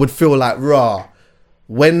 because I would feel like,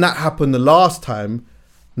 when that happened the last time,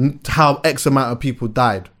 how X amount of people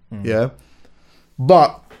died.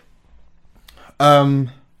 But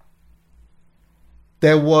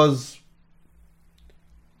there was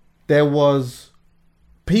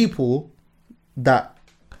people that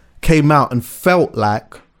came out and felt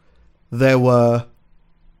like there were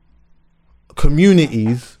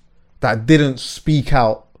communities that didn't speak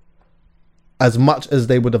out as much as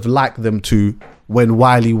they would have liked them to when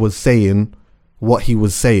Wiley was saying what he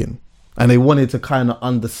was saying. And they wanted to kind of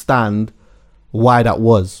understand why that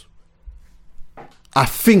was. I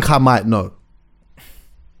think I might know.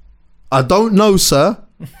 I don't know, sir.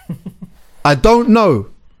 I don't know.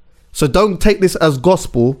 So don't take this as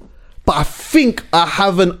gospel. But I think I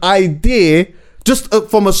have an idea, just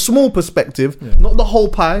from a small perspective, not the whole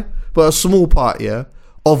pie, but a small part,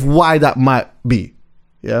 of why that might be.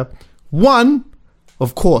 Yeah. One,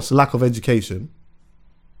 of course, lack of education.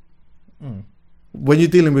 When you're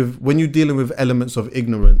dealing with elements of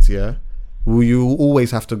ignorance, you always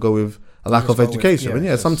have to go with a lack of education.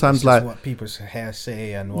 And sometimes like what people's hair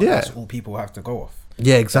say and what that's all people have to go off.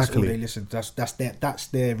 Yeah, exactly. That's all they listen. That's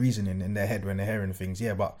their reasoning in their head when they're hearing things.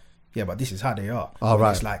 But this is how they are. All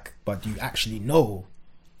right. It's like, but do you actually know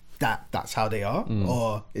that's how they are,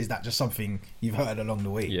 or is that just something you've heard along the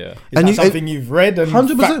way? Yeah. Is that something you've read and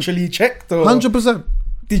 100%. Factually checked, or 100%?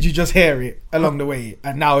 Did you just hear it along the way,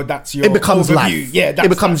 and now that's your? It becomes overview? life. Yeah, it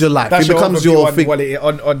becomes your life. It becomes your thing.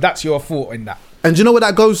 On that's your thought in that. And do you know what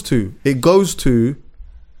that goes to? It goes to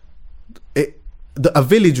a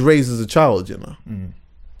village raises a child,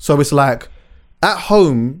 So it's like, at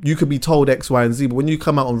home, you could be told X, Y, and Z, but when you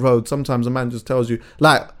come out on road, sometimes a man just tells you,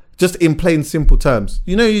 like, just in plain, simple terms.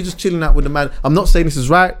 You're just chilling out with the man. I'm not saying this is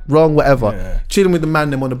right, wrong, whatever. Yeah. Chilling with the man,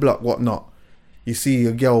 them on the block, whatnot. You see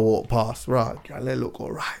a girl walk past, right? Girl, they look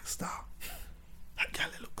all right, stuff. That girl,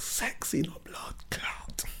 they look sexy, no blood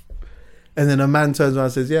clot. And then a man turns around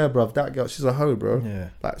and says, yeah, bruv, that girl, she's a hoe, bro. Yeah.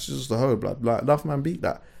 Like, she's just a hoe, blood. Like, enough man beat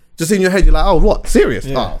that. Just in your head, you're like, oh, what? Serious?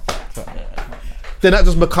 Yeah. Oh. Then that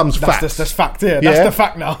just becomes fact. That's fact, yeah. That's the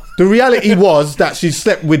fact now. The reality was that she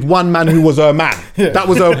slept with one man who was her man. Yeah. That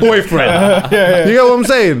was her boyfriend. You know what I'm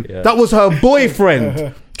saying? Yeah. That was her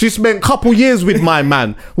boyfriend. She spent a couple years with my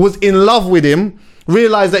man, was in love with him,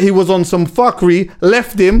 realised that he was on some fuckery,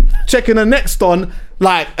 left him, checking her next on,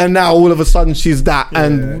 like, and now all of a sudden she's that,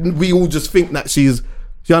 and we all just think that she's,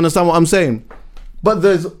 you understand what I'm saying? But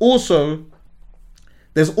there's also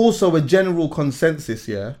a general consensus,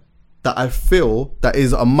 that I feel that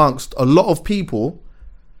is amongst a lot of people,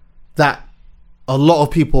 that a lot of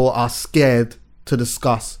people are scared to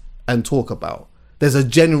discuss and talk about. There's a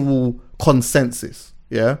general consensus,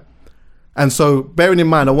 and so bearing in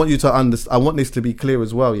mind, I want you to understand, I want this to be clear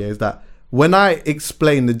as well, is that when I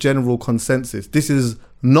explain the general consensus, this is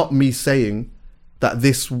not me saying that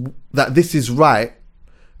this is right.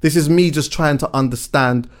 This is me just trying to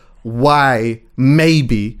understand why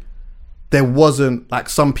maybe there wasn't, like,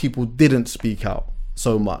 some people didn't speak out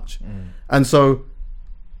so much. And so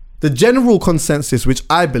the general consensus, which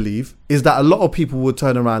I believe, is that a lot of people would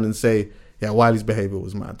turn around and say, yeah, Wiley's behavior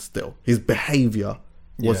was mad still. His behavior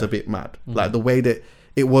was a bit mad. Like, the way that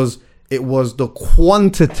it was the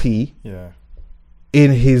quantity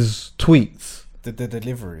in his tweets. The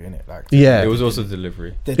delivery in it, like, it was also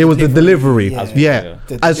delivery. It was the delivery, and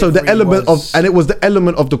so the element and it was the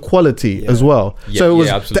element of the quality as well. So it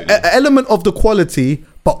was the element of the quality,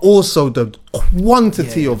 but also the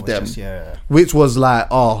quantity of them, which was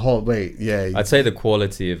like, I'd say the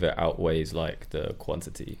quality of it outweighs like the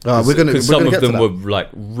quantity. Because some of them were like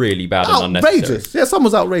really bad and unnecessary. Outrageous, some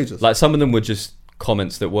was outrageous. Like, some of them were just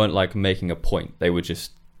comments that weren't like making a point; they were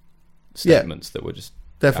just statements that were just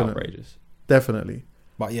outrageous. Definitely.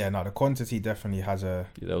 But the quantity definitely has there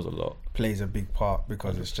was a lot. Plays a big part,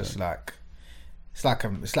 because 100%. It's just like, it's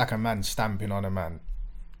like a man stamping on a man.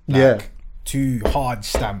 Like, 2 hard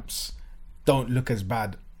stamps don't look as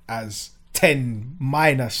bad as 10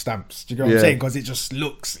 minor stamps. Do you get what I'm saying? Because it just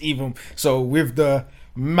looks even. So with the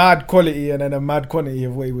mad quality and then a mad quantity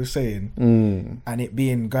of what he was saying, and it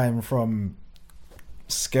being going from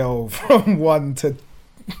scale from 1 to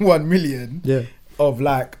 1 million. Of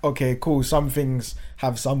like, okay, cool, some things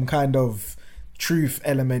have some kind of truth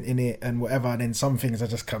element in it and whatever, and then some things are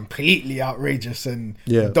just completely outrageous and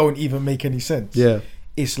don't even make any sense.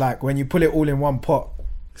 It's like, when you put it all in one pot,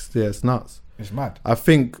 it's nuts. It's mad. I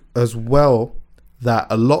think as well that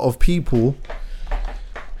a lot of people,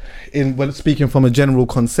 when speaking from a general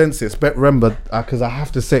consensus, but remember, because I have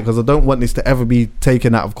to say, because I don't want this to ever be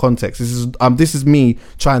taken out of context. This is me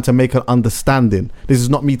trying to make an understanding. This is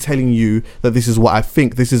not me telling you that this is what I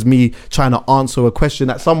think. This is me trying to answer a question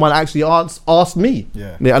that someone actually asked me.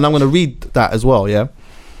 And I'm going to read that as well.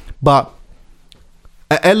 But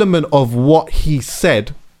an element of what he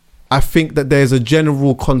said, I think that there's a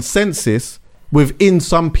general consensus within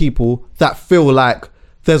some people that feel like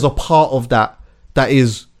there's a part of that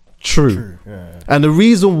is true. And the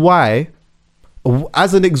reason why,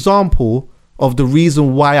 as an example of the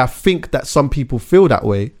reason why I think that some people feel that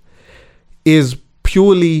way, is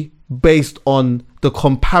purely based on the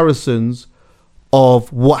comparisons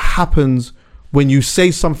of what happens when you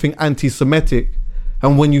say something anti-Semitic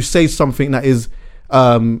and when you say something that is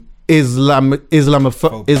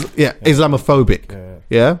Islamophobic,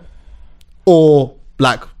 yeah, or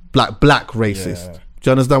black racist. Yeah. Do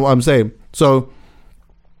you understand what I'm saying? So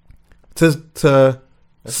to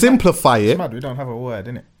simplify it, It's mad, we don't have a word,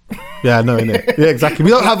 innit? yeah, no, innit? Yeah, exactly.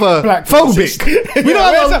 We don't have a Black phobic. racist. We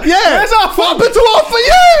don't have a Where's our phobic to offer?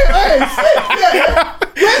 Yeah, hey, yeah.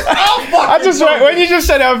 Where's our fucking when you just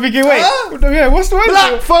said it, I'm thinking, wait, yeah, what's the word?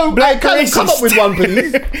 black phobic? Black Come racist. up with one,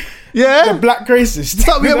 please. Yeah, The black racist.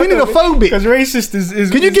 yeah, we need a phobic. Because racist is.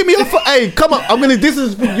 Can you give me a hey? Come on, this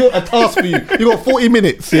is a task for you. You got 40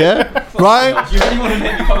 minutes, yeah, right? Do you really want to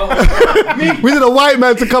make me come up with me? We need a white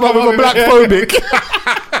man to come up with a black phobic.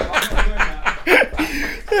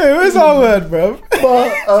 Yeah, where's our word, bro?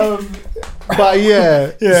 But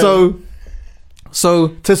yeah. So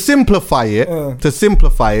to simplify it,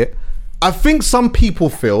 I think some people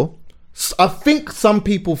feel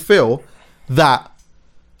that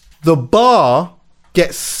the bar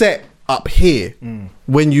gets set up here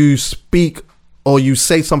when you speak or you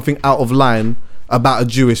say something out of line about a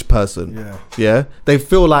Jewish person. Yeah. They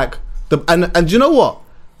feel like and you know what?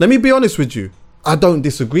 Let me be honest with you. I don't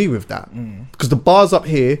disagree with that because the bar's up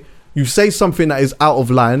here. You say something that is out of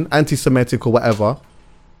line, anti-Semitic or whatever.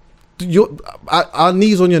 Our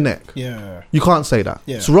knees on your neck. Yeah. You can't say that.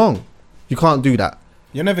 Yeah. It's wrong. You can't do that.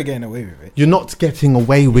 You're never getting away with it. You're not getting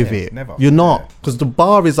away with it. Never. You're not, because the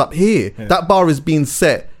bar is up here. Yeah. That bar is being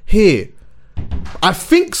set here. I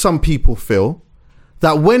think some people feel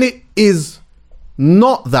that when it is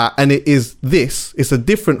not that and it is this, it's a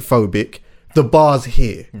different phobic, the bar's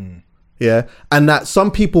here. Yeah. And that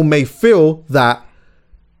some people may feel that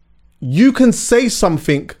you can say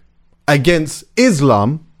something against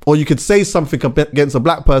Islam or you could say something against a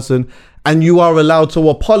black person and you are allowed to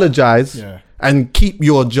apologize and keep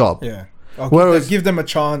your job. Yeah. Whereas give them a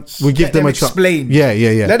chance. We give them a chance. Explain. Yeah.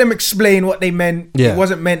 Let them explain what they meant. Yeah. It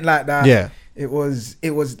wasn't meant like that. Yeah. It was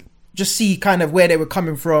just see kind of where they were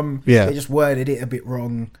coming from. Yeah. They just worded it a bit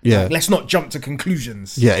wrong. Yeah. Like, let's not jump to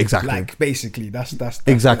conclusions. Yeah, exactly. Like basically that's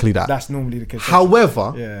exactly that. That's normally the case.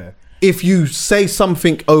 However, if you say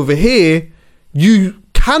something over here, you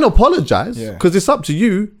can apologize because it's up to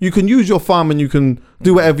you. You can use your thumb and you can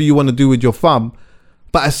do whatever you want to do with your thumb,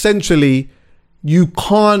 but essentially you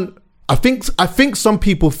can't. I think some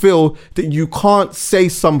people feel that you can't say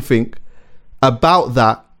something about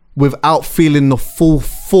that without feeling the full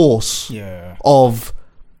force of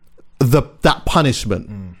that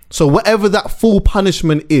punishment. So whatever that full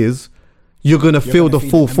punishment is, you're gonna feel the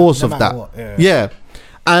full force of that. Yeah.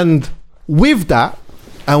 And with that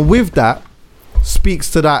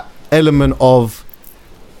speaks to that element of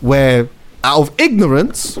where out of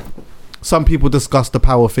ignorance, some people discuss the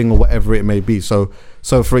power thing or whatever it may be. So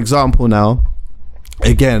for example now,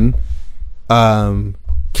 again,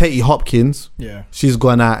 Katie Hopkins, she's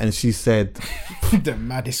gone out and she said the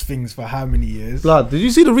maddest things for how many years? Blood, did you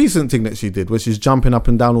see the recent thing that she did where she's jumping up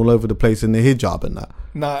and down all over the place in the hijab and that?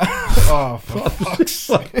 Nah. Oh, for fuck's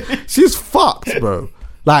sake. She's fucked, bro.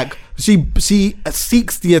 Like she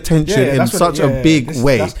seeks the attention in such a big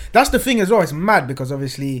way. That's the thing as well. It's mad because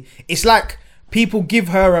obviously it's like people give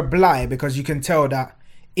her a bly because you can tell that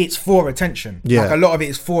it's for attention. Yeah. Like a lot of it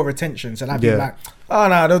is for attention. So I'd be like, oh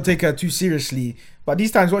no, don't take her too seriously. But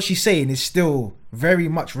these times what she's saying is still very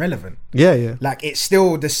much relevant. Yeah. Like it's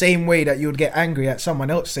still the same way that you would get angry at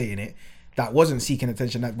someone else saying it that wasn't seeking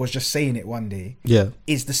attention, that was just saying it one day. Yeah.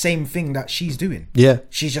 Is the same thing that she's doing. Yeah.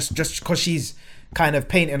 She's just because she's kind of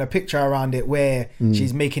painting a picture around it where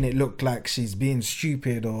she's making it look like she's being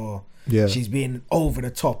stupid or she's being over the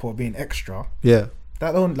top or being extra. Yeah.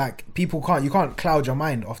 That don't, like, you can't cloud your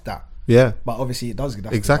mind off that. Yeah. But obviously it does.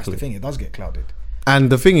 That's the thing. It does get clouded.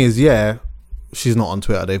 And the thing is, she's not on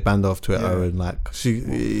Twitter. They've banned her off Twitter and like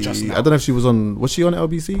I don't know if she was she on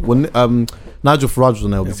LBC? Well, Nigel Farage was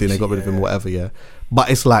on LBC and they got rid of him or whatever, But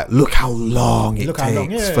it's like, look how long it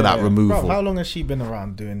takes for that removal. Bro, how long has she been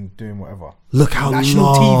around doing whatever? Look how national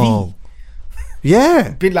long. TV.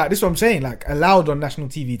 Yeah. Been like, this is what I'm saying, like allowed on national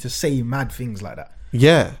TV to say mad things like that.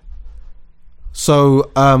 Yeah. So,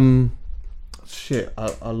 shit,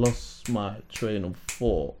 I lost my train of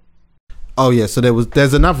thought. Oh yeah, so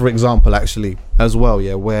there's another example actually as well,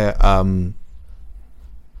 where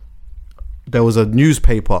there was a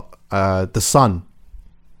newspaper, The Sun,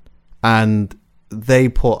 and they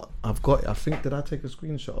put, I think, did I take a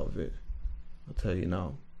screenshot of it? I'll tell you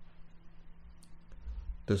now.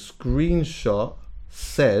 The screenshot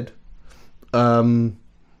said,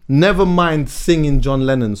 never mind singing John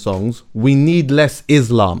Lennon songs, we need less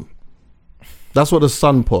Islam. That's what The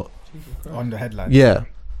Sun put. On the headline. Yeah.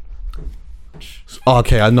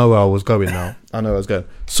 Okay, I know where I was going now.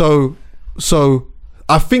 So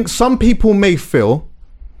I think some people may feel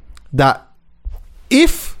that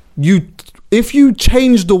if you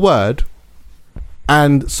change the word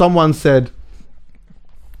and someone said,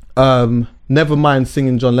 never mind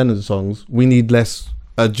singing John Lennon songs, we need less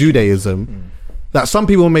Judaism, that some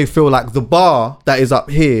people may feel like the bar that is up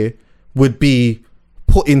here would be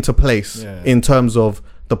put into place in terms of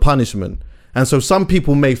the punishment. And so some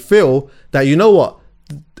people may feel that, you know what,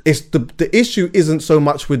 it's the issue isn't so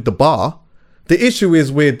much with the bar. The issue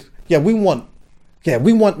is with, we want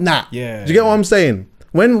that. Yeah. Do you get what I'm saying?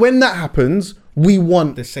 When that happens, we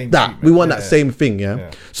want the same that. treatment. We want that same thing,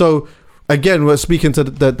 yeah? So again, we're speaking to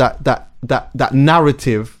that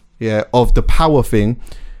narrative, of the power thing.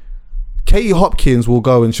 Katie Hopkins will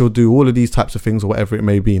go and she'll do all of these types of things or whatever it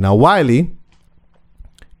may be. Now, Wiley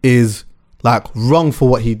is like wrong for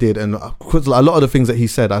what he did, and a lot of the things that he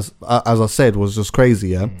said, as I said, was just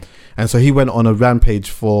crazy, and so he went on a rampage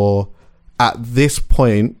for, at this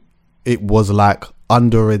point, it was like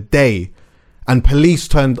under a day, and police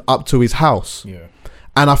turned up to his house,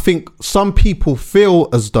 and I think some people feel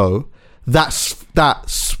as though that's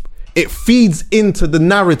it feeds into the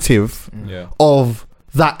narrative of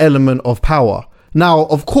that element of power. Now,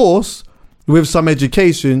 of course, with some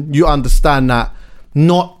education, you understand that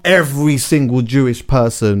not every single Jewish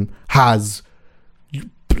person has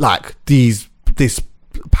like this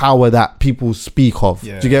power that people speak of. Do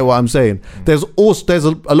you get what I'm saying? There's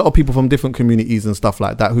a lot of people from different communities and stuff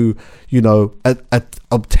like that who,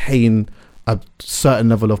 obtain a certain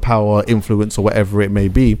level of power, influence, or whatever it may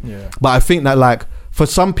be. But I think that, like, for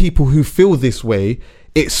some people who feel this way,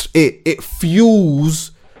 it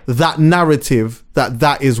fuels that narrative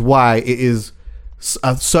that is why it is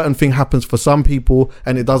a certain thing happens for some people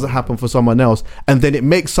and it doesn't happen for someone else, and then it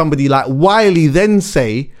makes somebody like Wiley then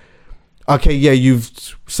say, okay, you've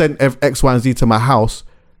sent X, Y, and Z to my house,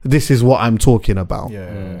 this is what I'm talking about.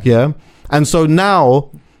 And so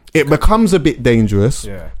now it becomes a bit dangerous,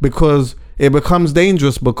 because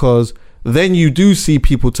then you do see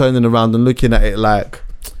people turning around and looking at it like,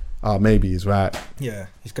 oh, maybe he's right. Yeah,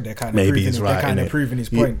 they're kind of maybe he's right. They're kind of proving his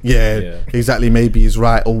point. Exactly. Maybe he's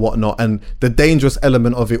right or whatnot. And the dangerous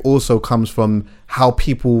element of it also comes from how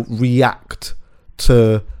people react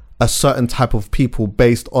to a certain type of people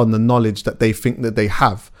based on the knowledge that they think that they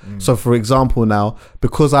have. So, for example, now,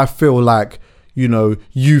 because I feel like,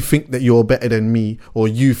 you think that you're better than me, or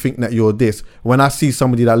you think that you're this, when I see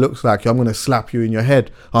somebody that looks like you, I'm going to slap you in your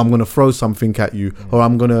head, or I'm going to throw something at you, or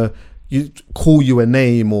I'm going to call you a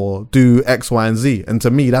name or do X, Y, and Z. And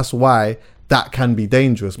to me, that's why that can be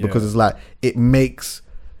dangerous, because it's like it makes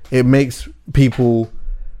people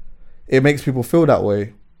feel that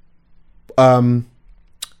way.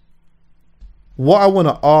 What I want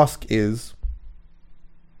to ask is,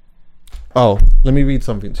 let me read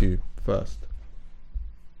something to you first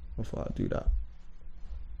before I do that.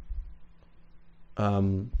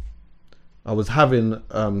 I was having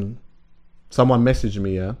someone message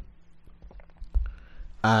me,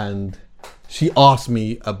 and she asked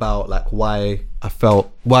me about like why I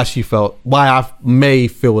may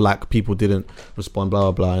feel like people didn't respond,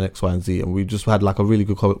 blah blah blah, and X, Y, and Z, and we just had like a really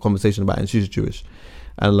good conversation about it. And she's Jewish,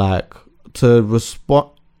 and like to respond,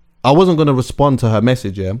 I wasn't going to respond to her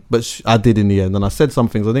message, but I did in the end, and I said some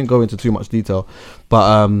things. I didn't go into too much detail,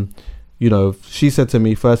 but she said to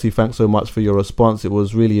me, firstly, thanks so much for your response. It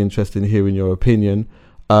was really interesting hearing your opinion.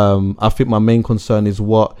 I think my main concern is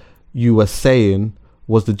what you were saying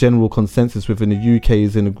was the general consensus within the UK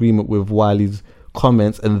is in agreement with Wiley's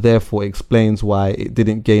comments, and therefore explains why it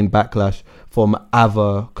didn't gain backlash from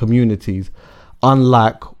other communities.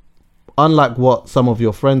 Unlike what some of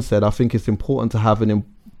your friends said, I think it's important to have an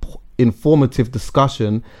informative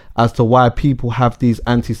discussion as to why people have these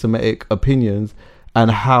anti-Semitic opinions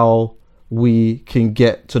and how we can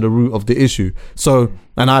get to the root of the issue. So,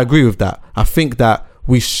 and I agree with that. I think that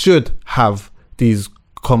we should have these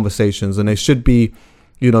conversations, and there should be,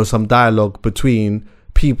 some dialogue between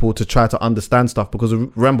people to try to understand stuff. Because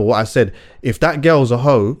remember what I said, if that girl's a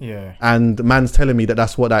hoe and the man's telling me that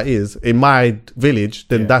that's what that is in my village,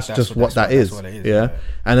 then that's just what that is.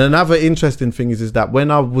 And another interesting thing is that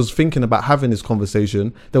when I was thinking about having this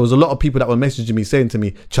conversation, there was a lot of people that were messaging me saying to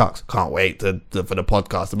me, Chucks, can't wait for the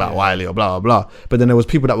podcast about Wiley or blah blah blah. But then there was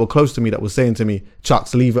people that were close to me that were saying to me,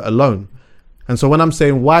 Chucks, leave it alone. And so when I'm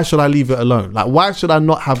saying, why should I leave it alone? Like, why should I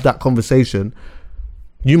not have that conversation?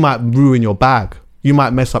 You might ruin your bag. You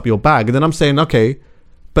might mess up your bag. And then I'm saying, okay,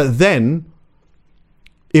 but then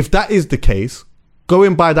if that is the case,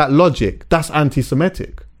 going by that logic, that's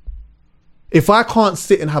anti-Semitic. If I can't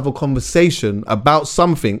sit and have a conversation about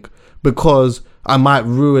something because I might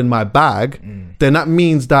ruin my bag, then that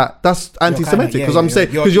means that that's anti-Semitic. Because I'm saying,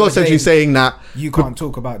 because you're essentially saying that you can't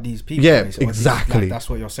talk about these people. Yeah, exactly. That's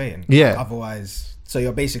what you're saying. Yeah. Otherwise, so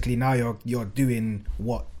you're basically now you're doing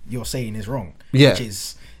what you're saying is wrong. Yeah. Which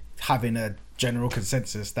is having a general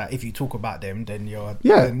consensus that if you talk about them, then you're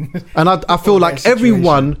and I feel like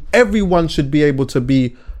everyone should be able to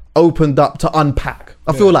be opened up to unpack.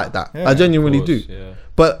 I feel like that. I genuinely do. Yeah.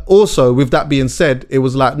 But also, with that being said, it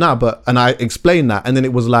was like, and I explained that, and then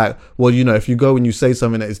it was like, well, you know, if you go and you say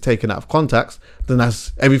something that is taken out of context, then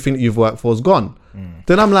that's everything that you've worked for is gone.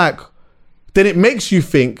 Then I'm like, then it makes you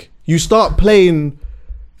think, you start playing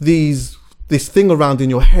this thing around in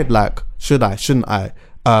your head, like, should I, shouldn't I?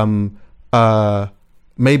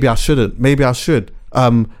 Maybe I shouldn't, maybe I should.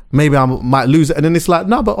 Maybe I might lose it, and then it's like,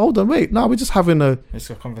 no, but hold on, wait, no, we're just having it's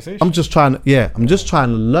a conversation. I'm just trying to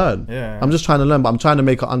learn. Yeah. I'm just trying to learn, but I'm trying to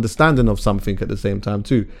make an understanding of something at the same time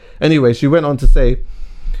too. Anyway, she went on to say,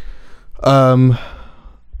 and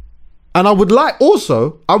I would like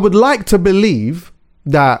to believe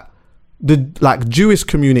that the Jewish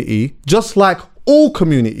community, just like all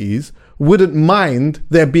communities, wouldn't mind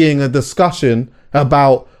there being a discussion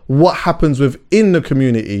about what happens within the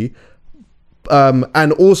community.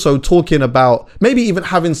 And also talking about maybe even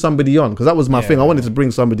having somebody on, because that was my thing. I wanted to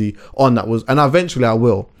bring somebody on and eventually I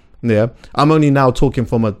will. Yeah, I'm only now talking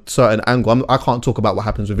from a certain angle. I can't talk about what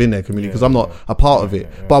happens within their community because I'm not a part of it.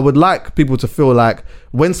 But I would like people to feel like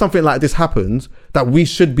when something like this happens, that we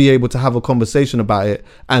should be able to have a conversation about it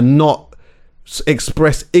and not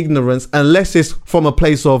express ignorance unless it's from a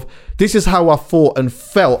place of, this is how I thought and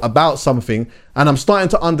felt about something, and I'm starting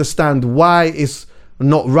to understand why it's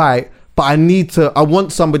not right. But I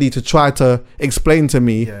want somebody to try to explain to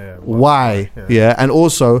me why. And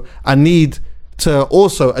also I need to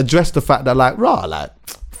also address the fact that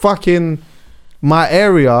fucking my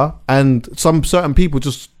area and some certain people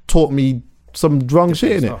just taught me some wrong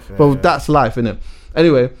shit in it. That's life, innit?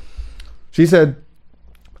 Anyway, she said,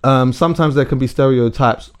 sometimes there can be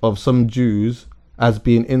stereotypes of some Jews as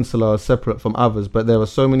being insular or separate from others, but there are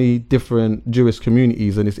so many different Jewish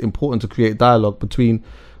communities, and it's important to create dialogue between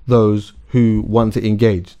those who want to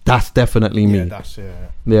engage. That's definitely me.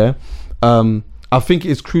 I think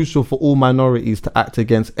it's crucial for all minorities to act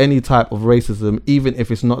against any type of racism, even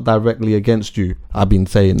if it's not directly against you. I've been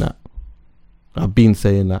saying that.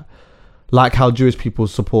 Like how Jewish people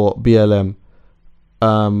support BLM.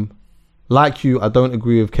 Like you, I don't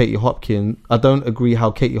agree with Katie Hopkins. I don't agree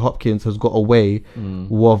how Katie Hopkins has got away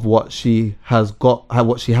with what she has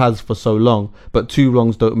for so long. But two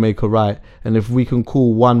wrongs don't make a right. And if we can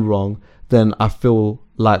call one wrong, then I feel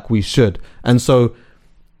like we should. And so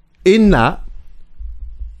in that,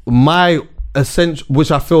 my essential,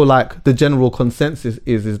 which I feel like the general consensus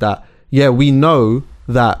is that, we know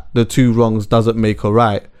that the two wrongs doesn't make a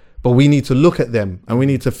right, but we need to look at them and we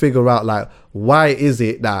need to figure out why is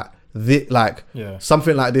it that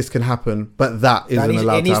something like this can happen, but that isn't allowed to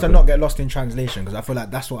happen. It needs to not get lost in translation, because I feel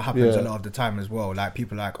like that's what happens a lot of the time as well. Like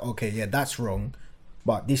people are like, okay, that's wrong,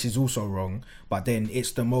 but this is also wrong. But then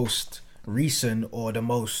it's the most recent or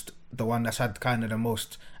the one that's had kind of the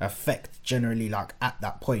most effect generally, at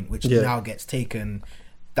that point, which now gets taken.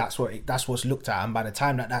 That's what's looked at, and by the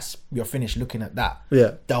time you're finished looking at that,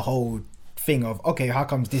 the whole thing of, okay, how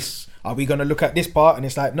comes this, are we going to look at this part? And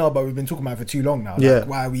it's like, no, but we've been talking about it for too long now.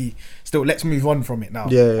 Why are we still, let's move on from it now.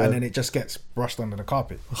 And then it just gets brushed under the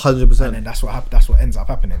carpet. 100%. And then that's what ends up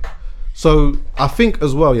happening. So I think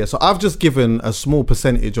as well, so I've just given a small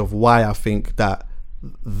percentage of why I think that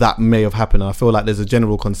may have happened. And I feel like there's a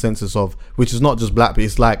general consensus of, which is not just black, but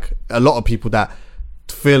it's like a lot of people that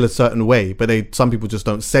feel a certain way, but some people just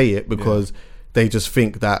don't say it because they just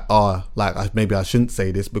think that, maybe I shouldn't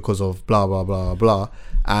say this because of blah, blah, blah, blah.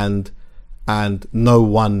 And no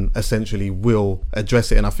one essentially will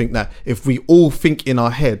address it. And I think that if we all think in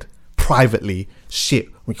our head privately, shit,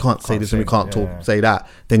 we can't say this and we can't say that,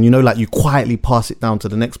 then you quietly pass it down to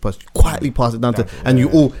the next person, and you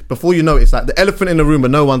all, before you know it's like the elephant in the room,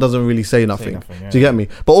 but no one doesn't really say nothing. Do you get me?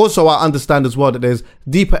 But also I understand as well that there's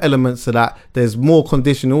deeper elements to that. There's more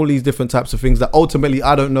conditioning, all these different types of things that ultimately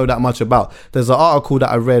I don't know that much about. There's an article that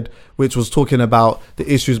I read which was talking about the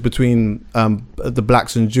issues between the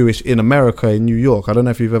blacks and Jewish in America, in New York. I don't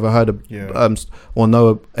know if you've ever heard of or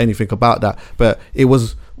know anything about that, but it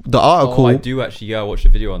was the article. I do actually. I watched a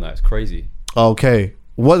video on that. It's crazy. Okay,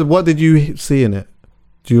 what did you see in it?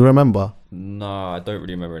 Do you remember? No, I don't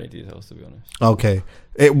really remember any details, to be honest. Okay,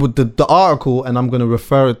 it would the article, and I'm going to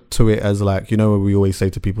refer to it as where we always say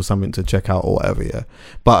to people something to check out or whatever.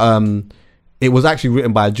 But it was actually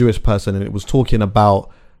written by a Jewish person, and it was talking about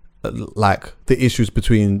like the issues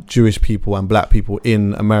between Jewish people and black people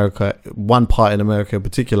in America, one part in America in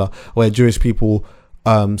particular, where Jewish people,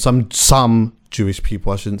 some Jewish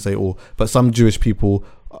people, I shouldn't say all, but some Jewish people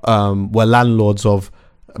were landlords of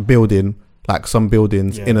a building, like some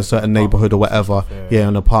buildings in a certain neighborhood or whatever,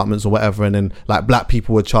 in apartments or whatever, and then like black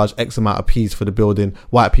people were charged X amount of P's for the building,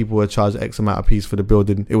 white people were charged X amount of P's for the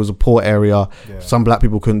building. It was a poor area. Some black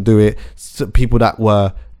people couldn't do it. People that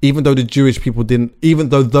were, even though those Jewish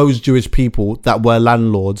people that were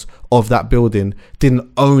landlords of that building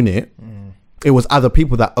didn't own it, it was other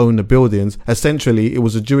people that owned the buildings. Essentially, it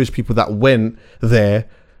was the Jewish people that went there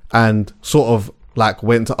and sort of like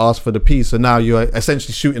went to ask for the peace. So now you're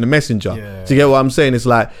essentially shooting a messenger. Do you get what I'm saying? It's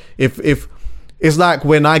like if it's like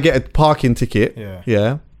when I get a parking ticket,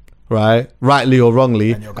 right, rightly or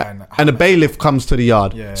wrongly, and the bailiff comes to the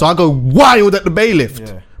yard. So I go wild at the bailiff.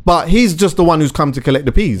 But he's just the one who's come to collect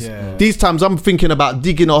the peas. These times I'm thinking about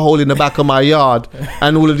digging a hole in the back of my yard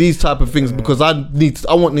and all of these type of things because I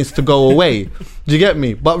want this to go away. Do you get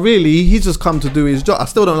me? But really, he's just come to do his job. I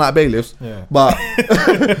still don't like bailiffs. But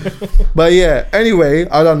but yeah, anyway,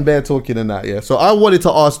 I done bare talking and that, So I wanted to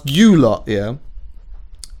ask you lot,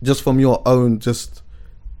 just from your own just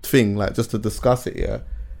thing, like just to discuss it,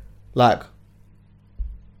 like,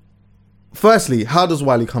 firstly, how does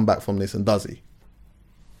Wiley come back from this, and does he?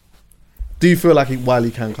 Do you feel like Wiley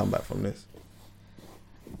can come back from this?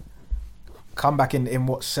 Come back in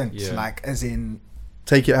what sense? Like, as in...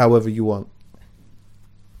 Take it however you want.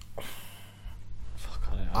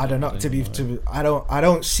 I don't know. I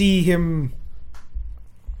don't see him...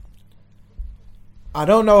 I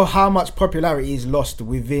don't know how much popularity is lost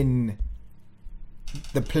within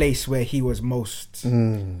the place where he was most...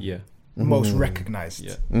 most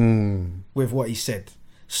recognised with what he said.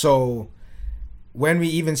 So... when we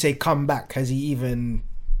even say come back, has he even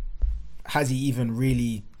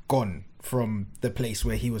really gone from the place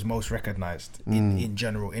where he was most recognized in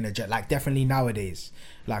general, like definitely nowadays?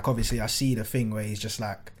 Like obviously I see the thing where he's just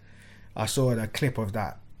like, I saw the clip of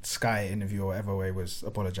that Sky interview or whatever where he was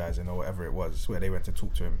apologizing or whatever it was, where they went to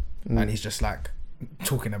talk to him, and he's just like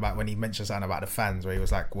talking about when he mentioned something about the fans, where he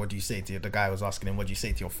was like, what do you say to the guy was asking him, what do you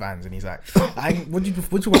say to your fans, and he's like, what do you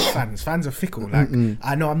want fans are fickle, like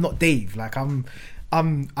I know I'm not Dave, like I'm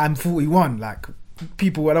 41, like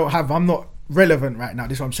people I'm not relevant right now.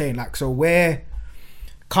 This is what I'm saying. Like, so where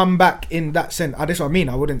come back in that sense, this is what I mean.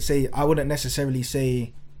 I wouldn't necessarily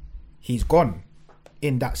say he's gone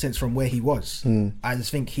in that sense from where he was. I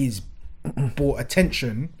just think he's brought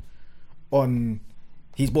attention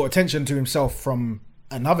to himself from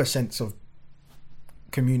another sense of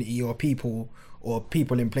community or people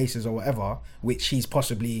in places or whatever, which he's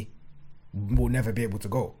possibly will never be able to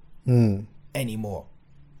go anymore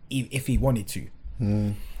if he wanted to.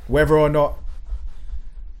 Whether or not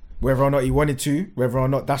he wanted to, whether or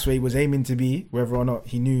not that's where he was aiming to be, whether or not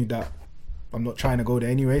he knew that I'm not trying to go there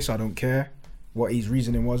anyway, so I don't care what his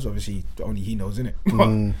reasoning was. Obviously only he knows, innit?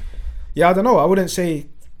 But yeah, I don't know. I wouldn't say,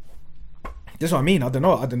 this is what I mean. I don't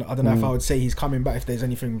know if I would say he's coming back, if there's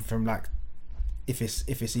anything from like, if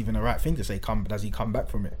it's even a right thing to say does he come back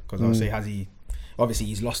from it? Because I would say, has he, obviously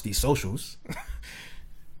he's lost his socials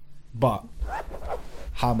but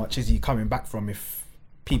how much is he coming back from if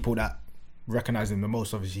people that recognize him the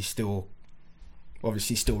most obviously still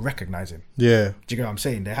recognize him? Do you get what I'm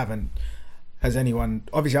saying? Has anyone,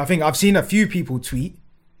 obviously I think I've seen a few people tweet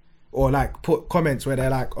or like put comments where they're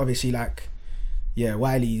like, obviously like, yeah,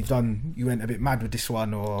 Wiley, you went a bit mad with this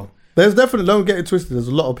one, or... There's definitely, don't get it twisted, there's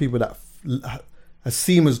a lot of people that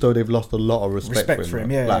seem as though they've lost a lot of respect for him,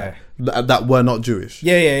 that were not Jewish. Do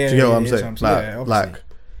you get what I'm saying? Like,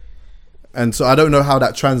 and so I don't know how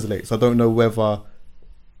that translates. I don't know,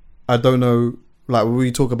 like when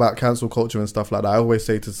we talk about cancel culture and stuff like that, I always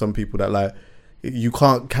say to some people that like, you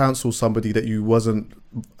can't cancel somebody that you wasn't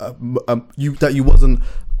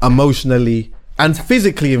emotionally and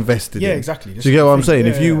physically invested in. Exactly. Do you get what I'm saying?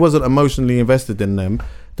 If you wasn't emotionally invested in them,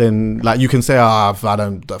 then like you can say, I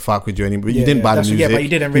don't fuck with you anymore. But you didn't buy the music. But you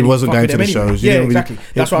didn't really. You wasn't going to the shows. Exactly.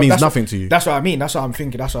 It means nothing to you. That's what I mean. That's what I'm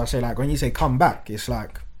thinking. That's what I say. Like when you say come back, it's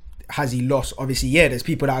like, has he lost? Obviously, there's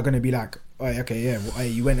people that are going to be like, oh, okay,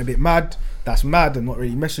 you went a bit mad. That's mad. I'm not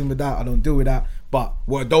really messing with that. I don't deal with that. But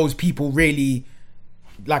were those people really,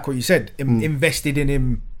 like what you said, invested in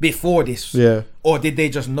him before this? Or did they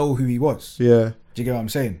just know who he was? Do you get what I'm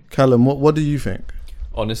saying? Callum, what do you think?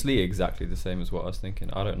 Honestly, exactly the same as what I was thinking.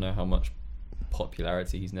 I don't know how much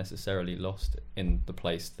popularity he's necessarily lost in the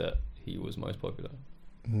place that he was most popular.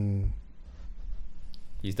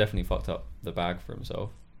 He's definitely fucked up the bag for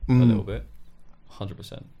himself a little bit,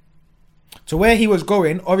 100%. So where he was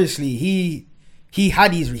going, obviously he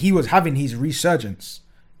he was having his resurgence.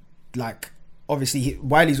 Like, obviously,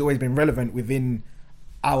 Wiley's always been relevant within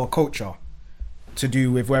our culture, to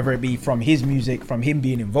do with whether it be from his music, from him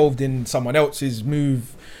being involved in someone else's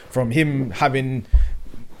move, from him having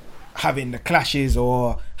the clashes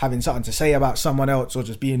or having something to say about someone else, or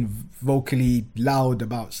just being vocally loud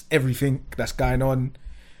about everything that's going on.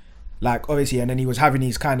 Like, obviously, and then he was having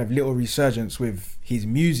his kind of little resurgence with his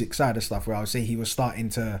music side of stuff, where I would say he was starting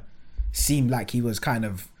to seem like he was kind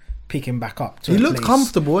of picking back up to he looked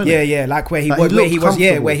comfortable, innit? Yeah, like where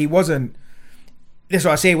he wasn't. That's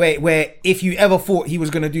what I say. Where if you ever thought he was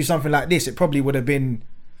going to do something like this, it probably would have been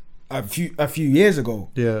a few years ago.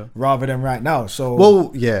 Yeah. Rather than right now. So.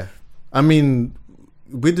 Well, yeah. I mean,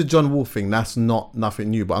 with the John Wall thing, that's nothing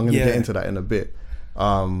new. But I'm going to get into that in a bit.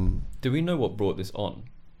 Do we know what brought this on?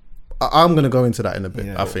 I'm going to go into that in a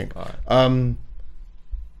bit. I think. Right.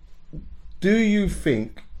 Do you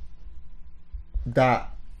think that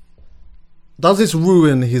does this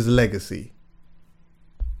ruin his legacy?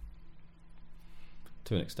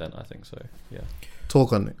 To an extent, I think so. Yeah.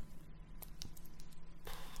 Talk on it.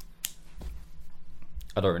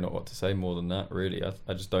 I don't really know what to say more than that. Really,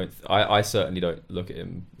 I just don't. I certainly don't look at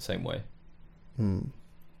him the same way.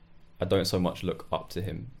 I don't so much look up to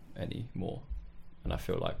him anymore, and I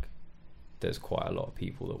feel like there's quite a lot of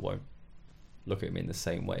people that won't look at him in the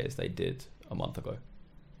same way as they did a month ago.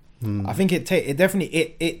 I think it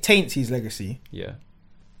definitely taints his legacy. Yeah.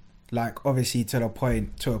 Like, obviously, to a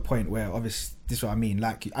point where, obviously, this is what I mean.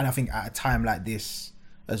 Like, and I think at a time like this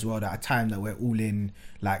as well, at a time that we're all in,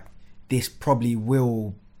 like, this probably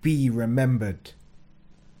will be remembered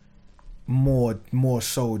more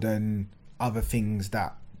so than other things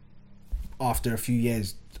that after a few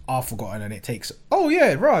years are forgotten, and it takes, oh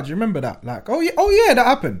yeah, Raj, remember that? Like, oh yeah, that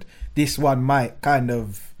happened. This one might kind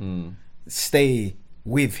of stay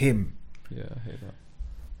with him. Yeah, I hear that.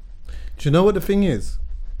 Do you know what the thing is?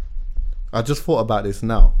 I just thought about this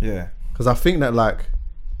now. Yeah. Because I think that, like,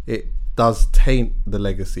 it does taint the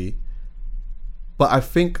legacy. But I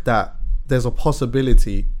think that there's a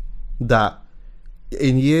possibility that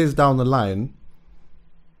in years down the line,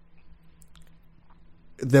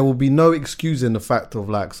 there will be no excusing the fact of,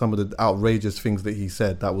 like, some of the outrageous things that he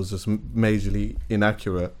said that was just majorly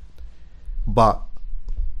inaccurate. But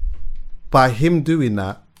by him doing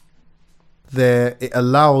that, it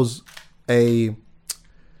allows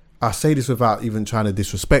I say this without even trying to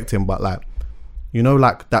disrespect him, but, like, you know,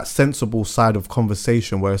 like that sensible side of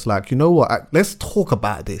conversation where it's like, you know what, let's talk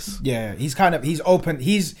about this. Yeah, he's open.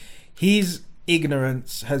 His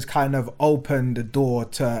ignorance has kind of opened the door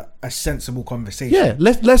to a sensible conversation. Yeah,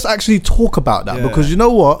 let's actually talk about that, because you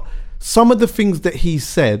know what, some of the things that he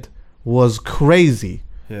said was crazy.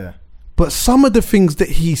 Yeah, but some of the things that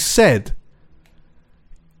he said,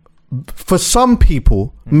 for some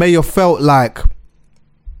people, may have felt like,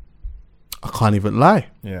 I can't even lie.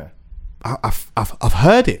 Yeah. I've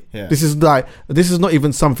heard it. Yeah. This is not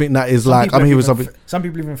even something that is like I'm hearing something. Some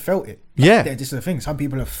people even felt it. Yeah. This is the thing. Some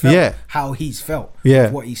people have felt how he's felt. Yeah.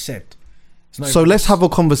 What he said. So let's have a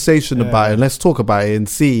conversation about it. And let's talk about it and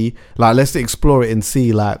see. Like, let's explore it and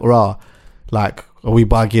see. Like, like, are we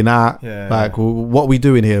bugging out? Yeah. Like, what are we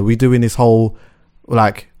doing here? Are we doing this whole,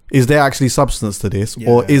 like, is there actually substance to this,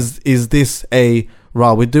 or is this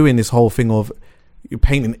we're doing this whole thing of you're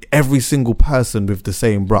painting every single person with the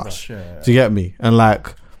same brush. Do you get me? And,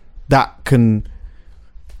 like, that can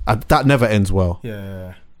that never ends well.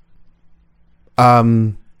 Yeah.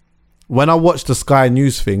 When I watched the Sky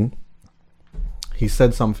News thing, he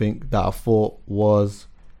said something that I thought was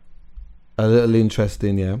a little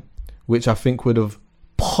interesting, yeah, which I think would have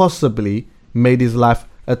possibly made his life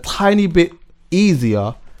a tiny bit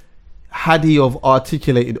easier had he have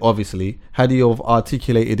articulated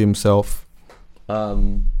himself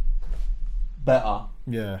better.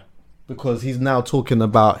 Yeah. Because he's now talking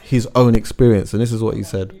about his own experience, and this is what he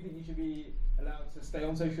said. Do you think you should be allowed to stay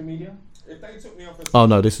on social media? If they took me off Oh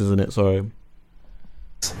no, this isn't it, sorry.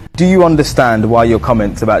 Do you understand why your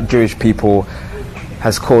comments about Jewish people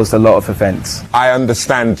has caused a lot of offence? I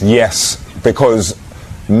understand, yes, because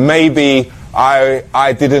maybe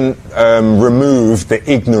I didn't remove the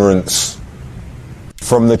ignorance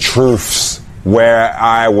from the truths where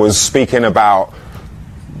I was speaking about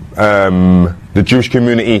the Jewish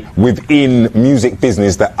community within music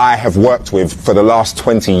business that I have worked with for the last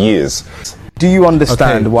 20 years. Do you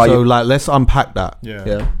understand why? So, like, let's unpack that.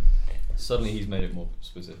 Yeah. Suddenly he's made it more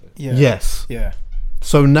specific. Yeah. Yes. Yeah.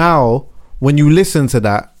 So now, when you listen to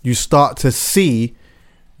that, you start to see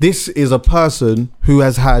this is a person who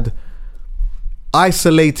has had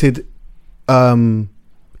isolated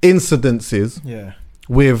incidences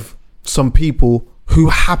with some people who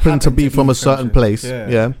happen to be from a certain place,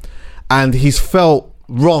 and he's felt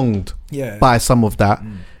wronged by some of that,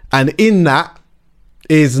 and in that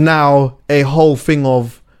is now a whole thing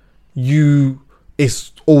of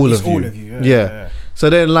it's all of you. So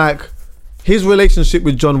then, like, his relationship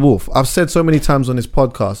with John Wolf, I've said so many times on this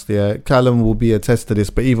podcast, Callum will be attest to this,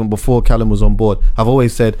 but even before Callum was on board, I've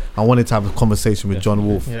always said I wanted to have a conversation with John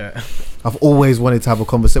Wolf. I've always wanted to have a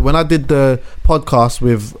conversation. When I did the podcast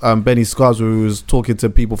with Benny Scars, where he was talking to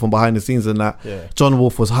people from behind the scenes and that, John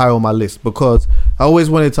Wolf was high on my list, because I always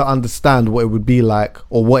wanted to understand what it would be like,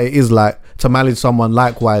 or what it is like, to manage someone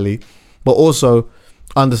like Wiley, but also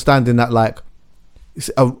understanding that, like,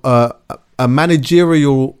 a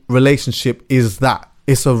managerial relationship is that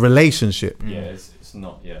it's a relationship. It's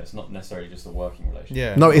not necessarily just a working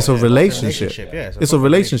relationship. It's a relationship. It's a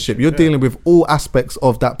relationship. You're dealing with all aspects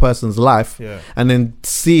of that person's life, and then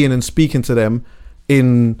seeing and speaking to them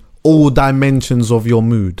in all dimensions of your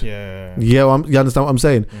mood. You understand what I'm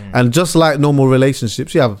saying? And just like normal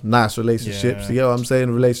relationships, you have nice relationships. You know what I'm saying?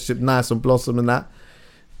 Relationship nice and blossom and that.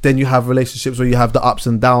 Then you have relationships where you have the ups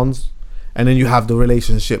and downs. And then you have the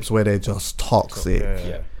relationships where they're just toxic.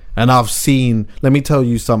 And I've seen, let me tell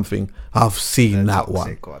you something, I've seen that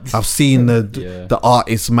one. I've seen the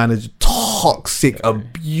artist manager, toxic,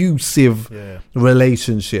 abusive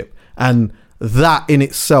relationship. And that in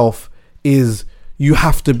itself is, you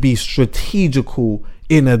have to be strategical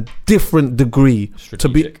in a different degree. To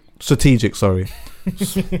be strategic, sorry.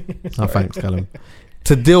 Oh, thanks, Callum.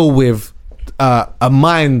 To deal with a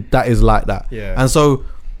mind that is like that. And so,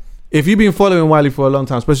 if you've been following Wiley for a long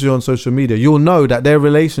time, especially on social media, you'll know that their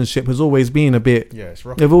relationship has always been a bit... it's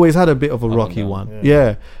rocky. They've always had a bit of a rocky one.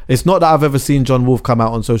 It's not that I've ever seen John Wolf come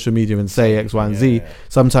out on social media and say X, Y, and Z.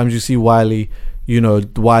 Sometimes you see Wiley,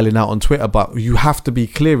 wiling out on Twitter, but you have to be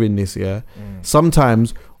clear in this,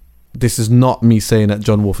 Sometimes, this is not me saying that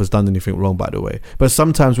John Wolf has done anything wrong, by the way, but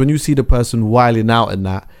sometimes when you see the person wiling out and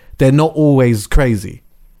that, they're not always crazy.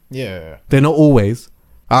 They're not always...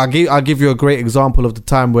 I'll give you a great example of the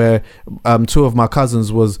time where two of my cousins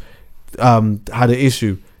had an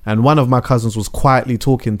issue, and one of my cousins was quietly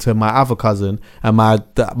talking to my other cousin, and my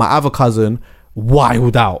other cousin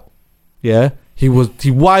wiled out. He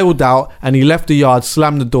wiled out, and he left the yard,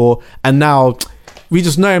 slammed the door, and now we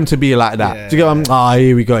just know him to be like that. Do you get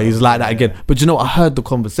here we go, he's like that again. But you know, I heard the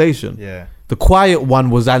conversation. The quiet one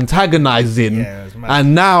was antagonizing,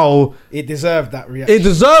 and now it deserved that reaction. It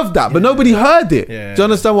deserved that, but nobody heard it. Do you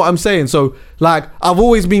understand what I'm saying? So, like, I've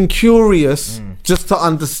always been curious just to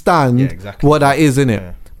understand what that is,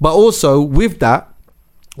 innit? But also with that,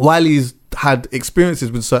 Wiley's had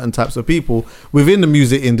experiences with certain types of people within the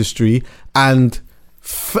music industry, and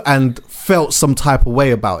felt some type of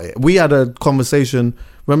way about it. We had a conversation.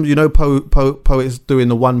 Remember, Poets doing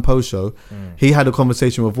the One Poe show. He had a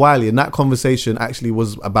conversation with Wiley, and that conversation actually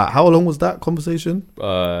was about, how long was that conversation?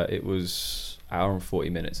 It was an hour and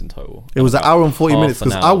 40 minutes in total. It was an hour and 40 minutes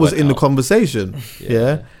because I was in the conversation.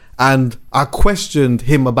 And I questioned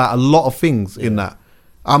him about a lot of things in that.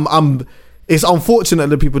 It's unfortunate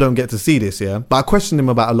that people don't get to see this, but I questioned him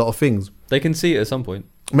about a lot of things. They can see it at some point.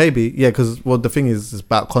 Maybe, because the thing is, it's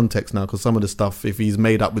about context now, because some of the stuff, if he's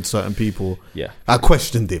made up with certain people, I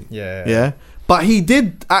questioned him. But he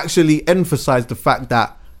did actually emphasize the fact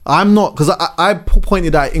that I'm not, because I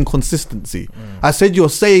pointed out inconsistency. I said, you're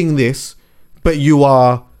saying this, but you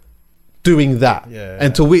are doing that.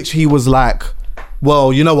 And to which he was like,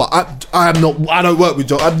 well, you know what, I don't work with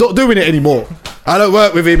John, I'm not doing it anymore. I don't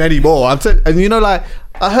work with him anymore. And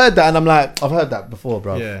I heard that, and I'm like, I've heard that before,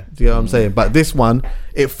 bro. Do you know what I'm saying? But this one,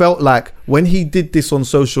 it felt like when he did this on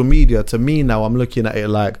social media, to me now, I'm looking at it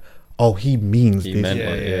like, oh, he means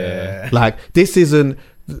this. Like, this isn't,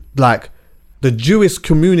 like, the Jewish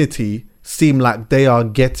community seem like they are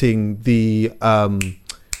getting the,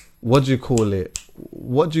 what do you call it?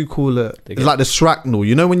 It's like the shrapnel.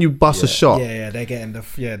 You know when you bust a shot? They're getting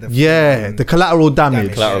the collateral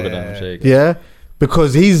damage.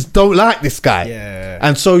 Because he's don't like this guy.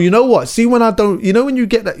 And so, you know what? See, when I don't, when you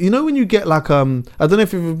get that, when you get like, I don't know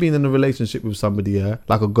if you've ever been in a relationship with somebody,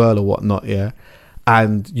 like a girl or whatnot,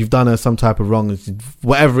 and you've done her some type of wrong,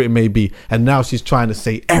 whatever it may be, and now she's trying to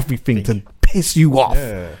say everything to piss you off.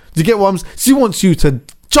 Do you get what I'm saying? She wants you to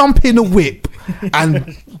jump in a whip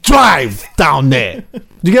and drive down there. Do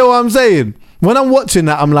you get what I'm saying? When I'm watching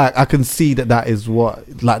that, I'm like, I can see that is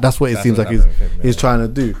what, like, that's what it seems like he's trying to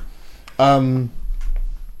do.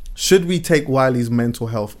 Should we take Wiley's mental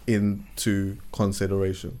health into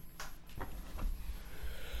consideration?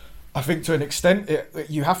 I think to an extent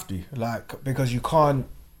you have to, like, because you can't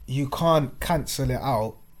cancel it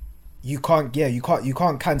out you can't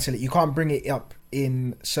cancel it. You can't bring it up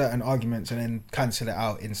in certain arguments and then cancel it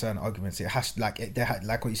out in certain arguments. It has like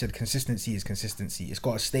what you said, consistency is consistency. It's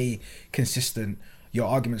got to stay consistent. Your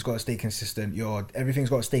argument's got to stay consistent. Everything's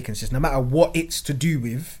got to stay consistent. No matter what it's to do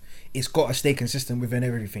with, it's got to stay consistent within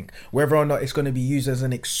everything. Whether or not it's going to be used as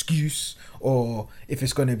an excuse, or if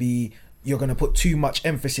it's going to be, you're going to put too much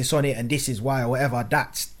emphasis on it and this is why or whatever,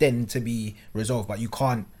 that's then to be resolved. But you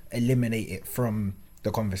can't eliminate it from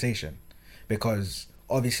the conversation, because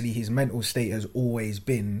obviously his mental state has always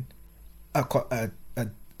been a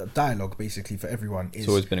dialogue basically for everyone. It's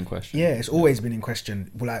always been in question. Yeah, it's always been in question.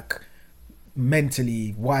 Like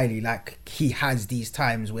mentally, Wiley, like he has these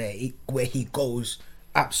times where he goes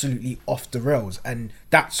absolutely off the rails, and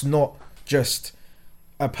that's not just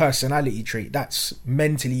a personality trait. That's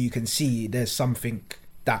mentally, you can see there's something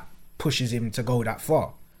that pushes him to go that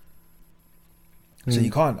far. So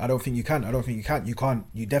you can't. I don't think you can.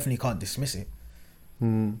 You definitely can't dismiss it.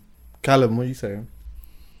 Callum, what are you saying?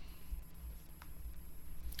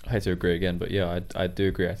 I hate to agree again, but yeah, I do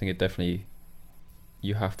agree. I think it definitely,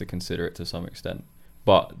 you have to consider it to some extent.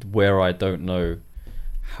 But where I don't know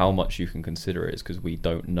how much you can consider it is because we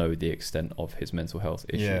don't know the extent of his mental health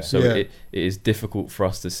issues. Yeah. So it is difficult for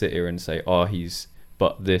us to sit here and say, oh, he's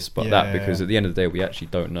but this, but that, because at the end of the day, we actually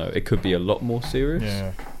don't know. It could be a lot more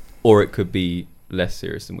serious, or it could be less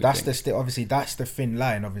serious than we think. Obviously that's the thin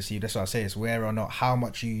line. Obviously, that's what I say, is where or not how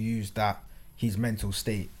much you use that his mental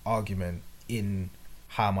state argument in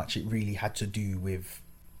how much it really had to do with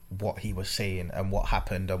what he was saying and what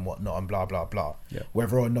happened and what not and blah blah blah.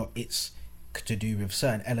 Whether or not it's to do with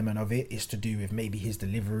certain element of it, it's to do with maybe his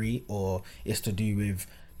delivery, or it's to do with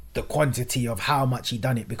the quantity of how much he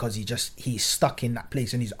done it, because he's stuck in that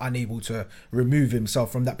place and he's unable to remove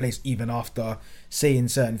himself from that place even after saying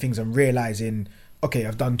certain things and realizing, okay,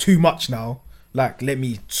 I've done too much now, like let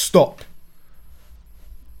me stop.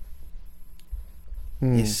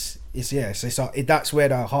 That's where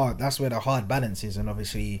the hard balance is. And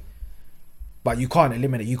obviously, but you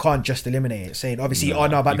can't just eliminate it, saying obviously,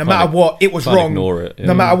 but no matter what, it was wrong. Ignore it,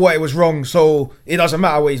 no matter what, it was wrong. So it doesn't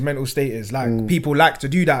matter what his mental state is. Like people like to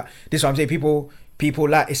do that. This is what I'm saying. People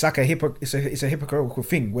like, it's like it's a hypocritical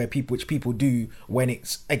thing where people do when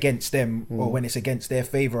it's against them or when it's against their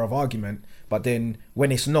favor of argument. But then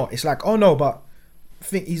when it's not, it's like, oh no, but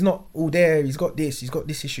he's not all there. He's got this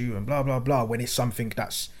issue and blah blah blah. When it's something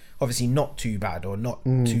that's obviously not too bad or not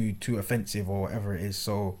too offensive or whatever it is.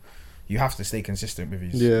 So you have to stay consistent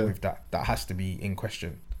with that. That has to be in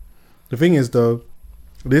question. The thing is, though,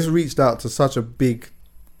 this reached out to such a big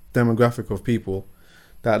demographic of people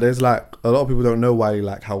that there's like a lot of people don't know Wiley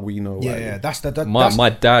like how we know Wiley. Yeah, that's my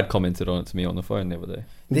dad commented on it to me on the phone the other day.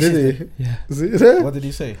 Did he? Yeah. What did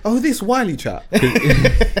he say? Oh, this Wiley chat.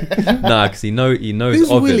 Nah, because he knows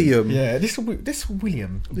this of William. him. Yeah, this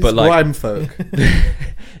William. But like, grime folk.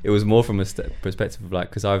 It was more from a perspective of like,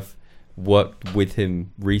 because I've worked with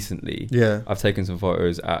him recently. Yeah, I've taken some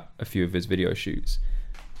photos at a few of his video shoots.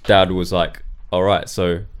 Dad was like, "All right,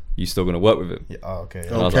 so you still gonna work with him?" Yeah, okay.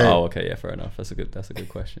 And I was like, "Oh, okay, yeah, fair enough. That's a good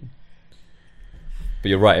question." But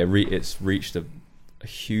you're right. It's reached a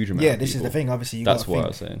huge amount. Yeah, of this people. is the thing. Obviously, that's what I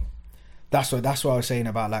was saying. That's what I was saying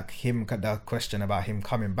about like him. The question about him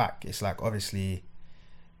coming back. It's like obviously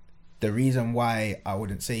the reason why I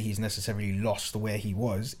wouldn't say he's necessarily lost where he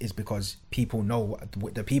was is because people know,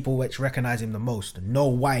 the people which recognize him the most know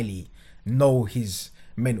Wiley, know his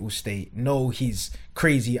mental state, know his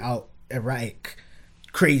crazy erratic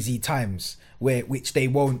crazy times which they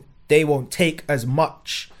won't take as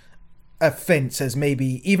much offense as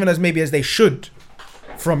maybe as they should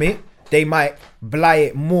from it. They might belie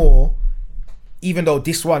it more, even though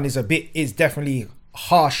this one is definitely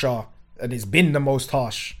harsher and it's been the most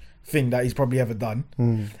harsh thing that he's probably ever done,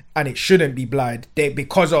 and it shouldn't be blind.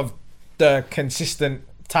 Because of the consistent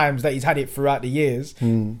times that he's had it throughout the years,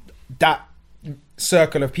 that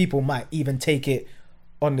circle of people might even take it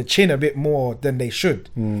on the chin a bit more than they should.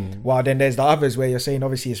 While then there's the others where you're saying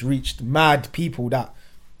obviously it's reached mad people that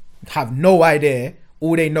have no idea.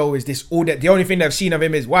 All they know is this. The only thing they've seen of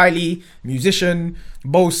him is Wiley, musician,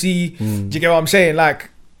 bossy. Do you get what I'm saying?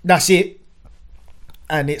 Like, that's it.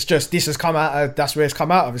 And it's just, this has come out of, that's where it's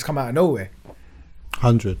come out of. It's come out of nowhere.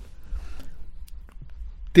 100.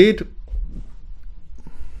 Did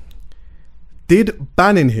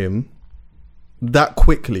banning him that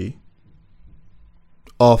quickly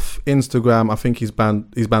off Instagram, I think he's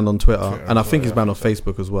banned on Twitter and I think he's banned on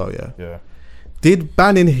Facebook as well, yeah. Did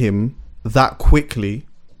banning him that quickly,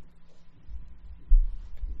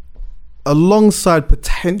 alongside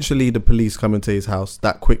potentially the police coming to his house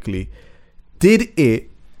that quickly, did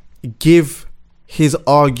it give his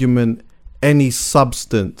argument any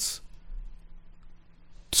substance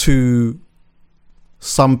to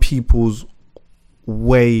some people's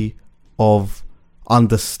way of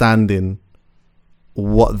understanding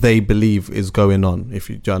what they believe is going on, if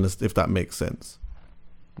that makes sense?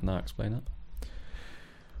 No, explain that.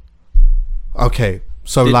 Okay,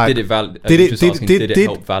 so did it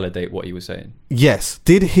help validate what he was saying? Yes.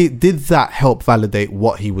 Did that help validate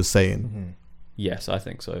what he was saying? Mm-hmm. Yes, I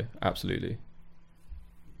think so. Absolutely.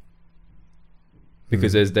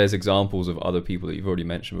 Because there's examples of other people that you've already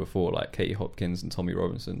mentioned before, like Katie Hopkins and Tommy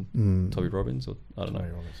Robinson. Tommy Robbins, or I don't know.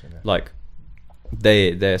 Robinson, yeah. Like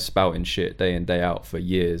they're spouting shit day in, day out for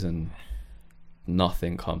years, and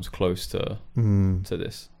nothing comes close to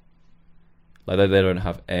this. Like they don't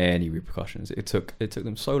have any repercussions. It took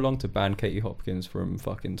them so long to ban Katie Hopkins from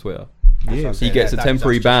fucking Twitter. Yeah, he gets a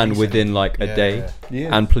temporary ban within like a day,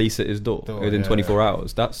 and police at his door within 24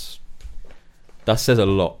 hours. That says a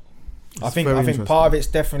lot. I think part of it's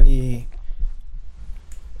definitely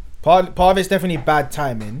bad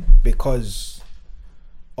timing, because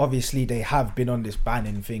obviously they have been on this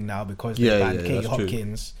banning thing now because they banned Katie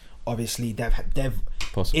Hopkins. True. Obviously they've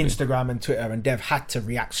Possibly. Instagram and Twitter, and they've had to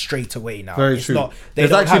react straight away now. Very true.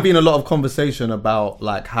 There's actually been a lot of conversation about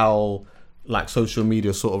like how like social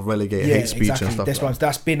media sort of relegate hate speech and stuff.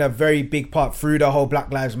 That's been a very big part through the whole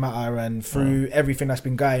Black Lives Matter and through everything that's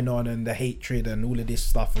been going on, and the hatred and all of this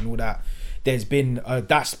stuff and all that. There's been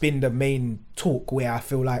that's been the main talk, where I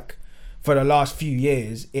feel like for the last few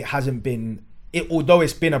years it hasn't been. Although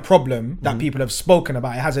it's been a problem that people have spoken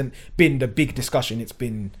about, it hasn't been the big discussion. It's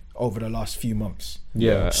been over the last few months.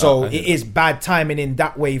 Yeah. So it is bad timing in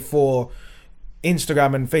that way for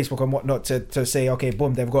Instagram and Facebook and whatnot to say, okay,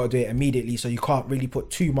 boom, they've got to do it immediately. So you can't really put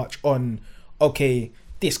too much on, okay,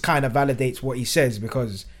 this kind of validates what he says,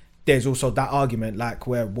 because there's also that argument like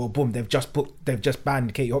where, well, boom, they've just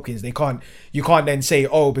banned Katie Hopkins. You can't then say,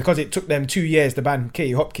 oh, because it took them 2 years to ban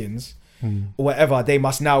Katie Hopkins, or whatever, they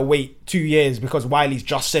must now wait 2 years because Wiley's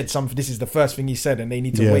just said something. This is the first thing he said, and they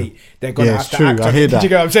need to wait. They're gonna have to act on it. Did you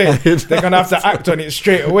get what I'm saying? They're gonna have to act on it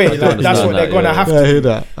straight away. Like, that's what they're gonna have to. I hear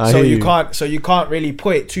that. So you can't really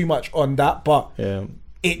put it too much on that. But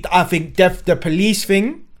I think the police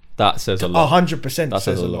thing, that says a lot. 100% that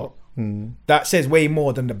says a lot. That says way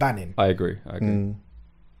more than the banning. I agree.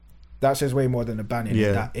 That says way more than the banning.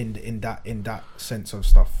 In that sense of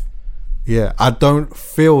stuff. Yeah, I don't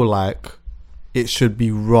feel like it should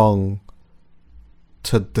be wrong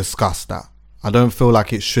to discuss that. I don't feel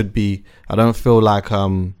like it should be. I don't feel like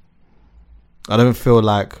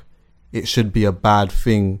it should be a bad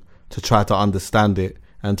thing to try to understand it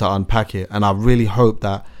and to unpack it. And I really hope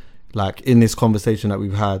that, like, in this conversation that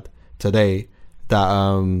we've had today,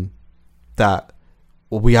 that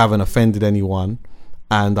we haven't offended anyone.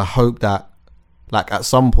 And I hope that, like, at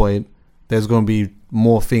some point there's going to be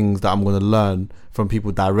more things that I'm going to learn from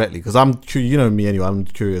people directly, because you know me anyway, I'm a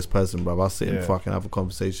curious person, bro. I'll sit and fucking have a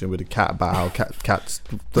conversation with a cat about how cats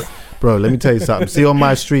bro, let me tell you something. See, on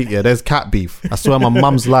my street, there's cat beef. I swear on my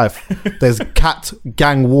mum's life, there's cat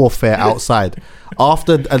gang warfare outside.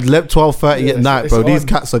 After 12:30 at night, bro, these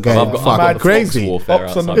cats are going fucking crazy.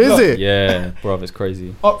 Is it? Yeah, bro, it's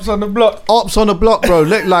crazy. Ops on the block, bro.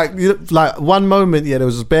 Look, like one moment, there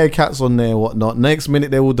was just bare cats on there and whatnot. Next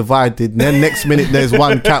minute, they're all divided. Then next minute, there's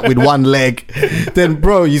one cat with one leg. Then,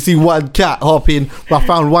 bro, you see one cat hopping. I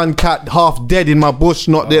found one cat half dead in my bush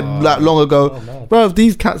not that long ago. Bro,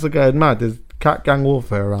 these cats are going mad. There's cat gang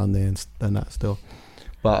warfare around there and that still.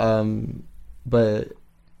 But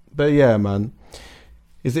yeah, man.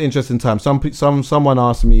 It's an interesting time. Someone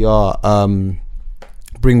asked me,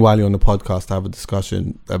 bring Wiley on the podcast to have a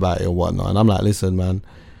discussion about it or whatnot. And I'm like, listen, man,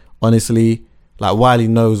 honestly, like, Wiley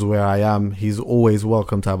knows where I am. He's always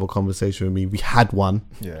welcome to have a conversation with me. We had one.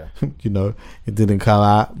 Yeah. You know, it didn't come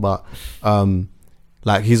out, but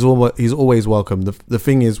like, he's always welcome. The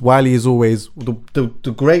thing is, Wiley is always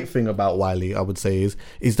the great thing about Wiley, I would say,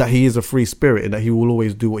 is that he is a free spirit, and that he will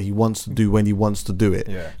always do what he wants to do when he wants to do it.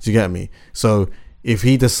 Yeah. Do you get me? So if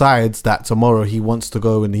he decides that tomorrow he wants to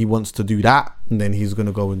go and he wants to do that, and then he's going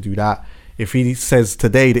to go and do that. If he says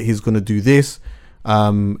today that he's going to do this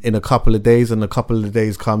in a couple of days, and a couple of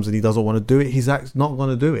days comes and he doesn't want to do it, he's not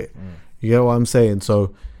going to do it. You get what I'm saying?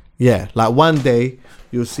 So yeah, like, one day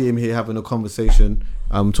you'll see him here having a conversation,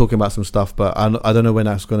 talking about some stuff, but I don't know when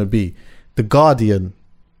that's going to be. The Guardian.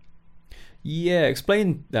 Yeah,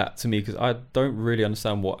 explain that to me, because I don't really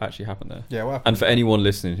understand what actually happened there. Yeah, what happened? And for anyone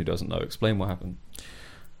listening who doesn't know, explain what happened.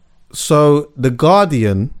 So The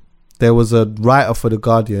Guardian, there was a writer for The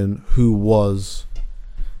Guardian who was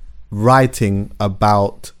writing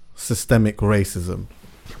about systemic racism.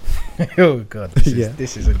 Oh God,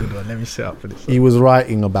 this is a good one. Let me set up for this. He was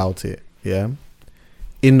writing about it, yeah,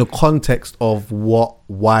 in the context of what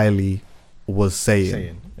Wiley was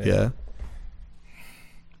saying. Yeah.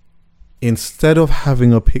 Instead of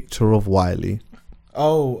having a picture of Wiley,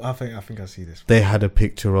 I think I see this. They had a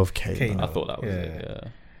picture of Kano. I thought that was it. Yeah,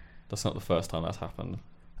 that's not the first time that's happened.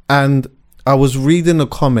 And I was reading the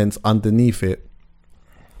comments underneath it.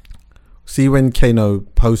 See, when Kano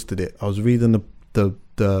posted it, I was reading the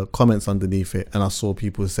comments underneath it, and I saw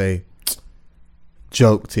people say,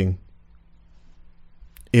 "Joke thing."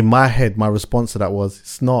 In my head, my response to that was,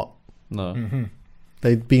 "It's not." No,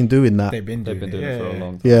 they've been doing that. They've been doing it for a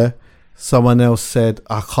long time. Yeah. Someone else said,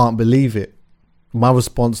 "I can't believe it." My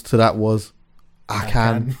response to that was, "I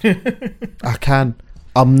can. I can.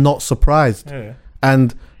 I'm not surprised." Yeah.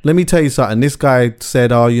 And let me tell you something. This guy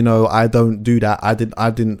said, "Oh, I don't do that. I didn't.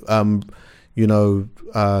 I don't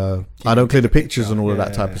clear the pictures and all of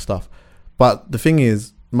that type of stuff." But the thing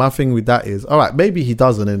is, my thing with that is, all right, maybe he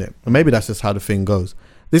doesn't, innit? And maybe that's just how the thing goes.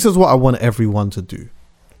 This is what I want everyone to do.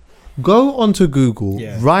 Go onto Google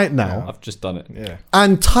right now. I've just done it. Yeah.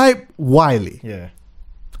 And type Wiley. Yeah.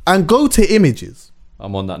 And go to images.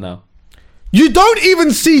 I'm on that now. You don't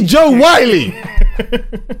even see Joe Wiley.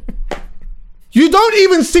 You don't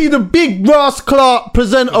even see the big Ross Clark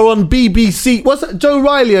presenter on BBC. What's that? Joe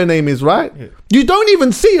Riley, her name is, right? Yeah. You don't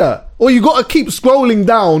even see her. Or you got to keep scrolling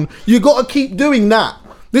down. You got to keep doing that.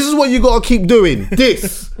 This is what you got to keep doing.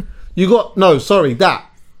 This. That.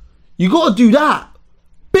 You got to do that.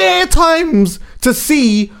 Bare times to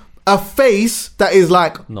see a face that is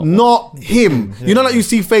like not him. Yeah. You know, like you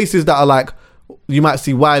see faces that are like, you might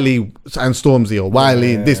see Wiley and Stormzy, or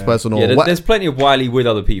Wiley and this person, or there's plenty of Wiley with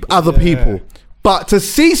other people. People. But to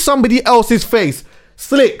see somebody else's face,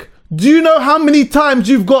 Slick, do you know how many times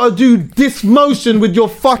you've got to do this motion with your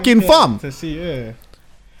fucking thumb? To see,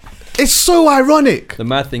 It's so ironic. The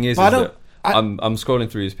mad thing is that I'm scrolling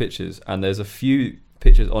through his pictures, and there's a few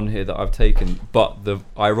pictures on here that I've taken, but the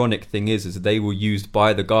ironic thing is they were used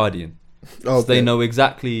by The Guardian. Okay. So they know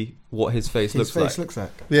exactly what his face looks like.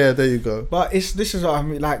 Yeah, there you go. But this is what I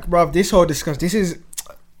mean, like, bruv, this whole discussion, this is,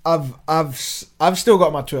 I've still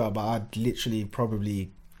got my Twitter, but I'd literally probably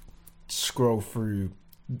scroll through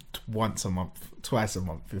once a month, twice a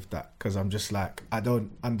month, if that, because I'm just like, I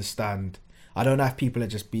don't understand. I don't know if people are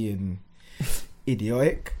just being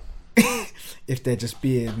idiotic, if they're just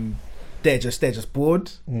being, they're just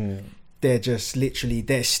bored. They're just literally,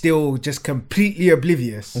 they're still just completely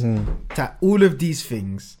oblivious that all of these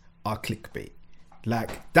things are clickbait.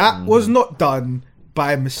 Like, that was not done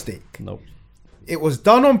by mistake. Nope. It was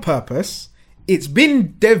done on purpose. They've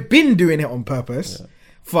been doing it on purpose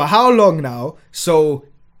for how long now? So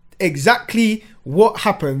exactly what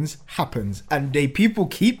happens. And people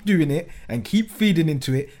keep doing it and keep feeding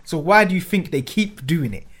into it. So why do you think they keep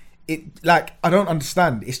doing it? I don't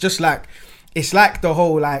understand. It's just like, it's like the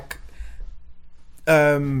whole like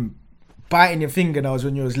biting your fingernails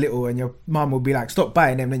when you was little, and your mum would be like, stop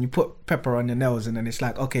biting them, then you put pepper on your nails, and then it's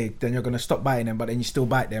like, okay, then you're gonna stop biting them, but then you still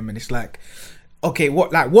bite them, and it's like, okay,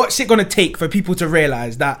 what's it gonna take for people to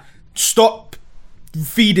realize that stop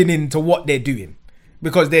feeding into what they're doing,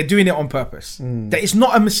 because they're doing it on purpose, that it's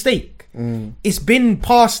not a mistake. It's been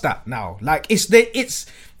past that now. Like, I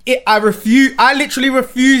literally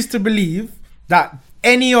refuse to believe that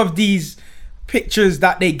any of these pictures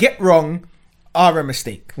that they get wrong are a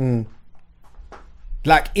mistake.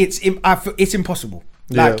 Like, it's impossible.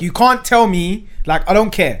 Like, you can't tell me, like, I don't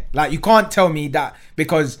care. Like, you can't tell me that,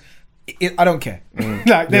 because I don't care.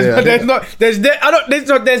 Like,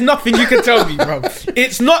 there's nothing you can tell me, bro.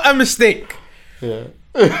 It's not a mistake.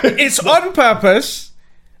 It's on purpose,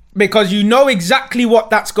 because you know exactly what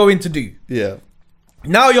that's going to do. Yeah.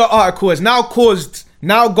 Now your article has now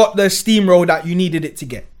got the steamroll that you needed it to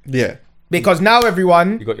get. Yeah. Because now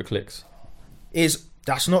everyone, you got your clicks.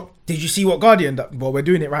 Did you see what Guardian? Well, we're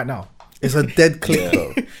doing it right now. It's a dead click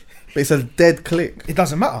though. It's a dead click. It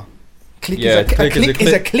doesn't matter. A click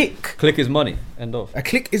is a click. Click is money. End of. A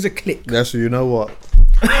click is a click. Yeah, so you know what?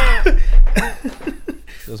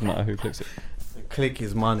 Doesn't matter who clicks it. A click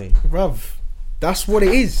is money. Bruv, that's what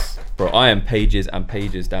it is. Bro, I am pages and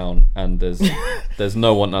pages down, and there's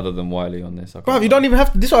no one other than Wiley on this. Bruv, you don't even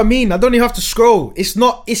have to, this is what I mean. I don't even have to scroll.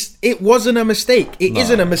 It wasn't a mistake. It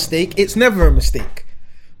isn't a mistake. It's never a mistake.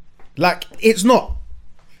 Like, it's not.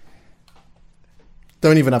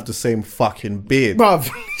 Don't even have the same fucking beard. Bruv,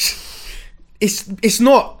 it's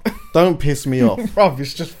not. Don't piss me off. Bruv,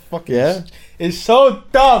 it's just fucking... Yeah? It's so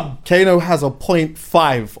dumb. Kano has a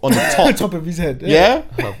 0.5 on the top of his head. Yeah?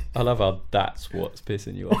 I love how that's what's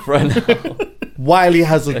pissing you off right now. Wiley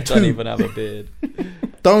has a 2. Don't even have a beard.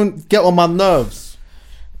 Don't get on my nerves.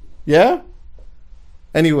 Yeah?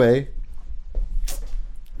 Anyway,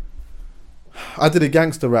 I did a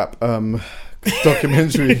gangster rap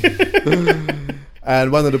documentary.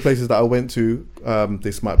 And one of the places that I went to,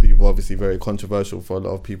 this might be obviously very controversial for a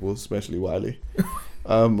lot of people, especially Wiley.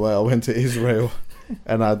 Where I went to Israel,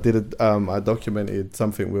 and I did I documented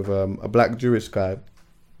something with a black Jewish guy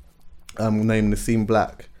named Nassim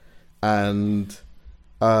Black. And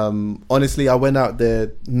honestly, I went out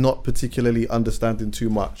there not particularly understanding too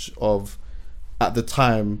much of, at the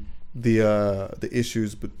time, the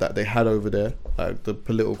issues that they had over there, like the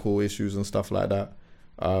political issues and stuff like that.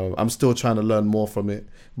 I'm still trying to learn more from it,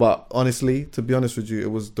 but honestly, to be honest with you,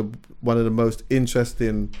 it was one of the most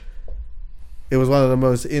interesting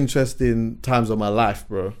times of my life,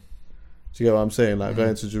 bro. Do you get what I'm saying? Like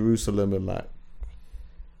going to Jerusalem and like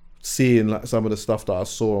seeing like some of the stuff that I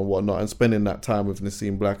saw and whatnot, and spending that time with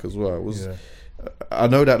Nassim Black as well. It was. Yeah. I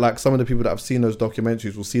know that like some of the people that have seen those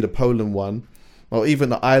documentaries will see the Poland one, or even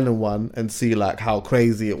the island one, and see like how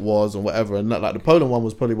crazy it was and whatever. And like the Poland one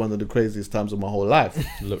was probably one of the craziest times of my whole life.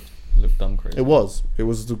 Looked dumb crazy. It was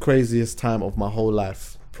the craziest time of my whole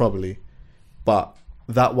life, probably. But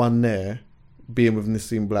that one there, being with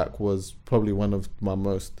Nassim Black, was probably one of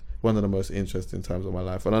the most interesting times of my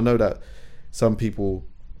life. And I know that some people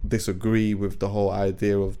disagree with the whole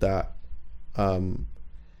idea of that.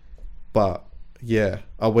 But yeah,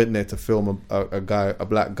 I went there to film a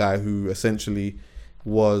black guy who essentially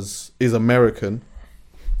is American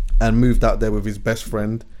and moved out there with his best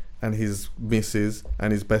friend and his missus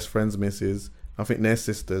and his best friend's missus. I think they're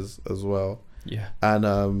sisters as well. Yeah.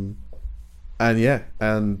 And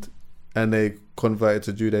they converted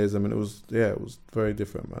to Judaism, and it was very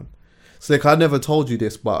different, man. Slick, I never told you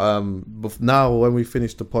this, but now when we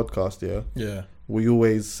finish the podcast, we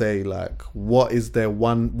always say like, what is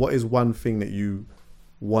one thing that you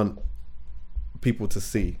want people to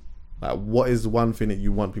see? Like, what is one thing that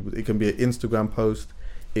you want people? It can be an Instagram post,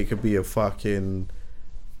 it could be a brand,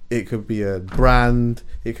 it could be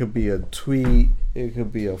a tweet, it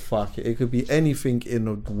could be it could be anything in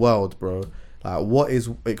the world, bro. Like,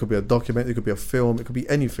 it could be a document, it could be a film, it could be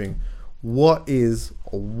anything. What is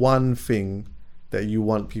one thing that you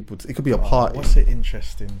want people to... It could be a party. What's it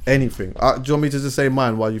interesting? Anything. Do you want me to just say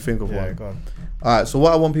mine while you think of one? Yeah, go on. Alright, so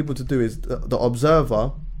what I want people to do is... The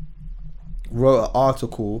Observer wrote an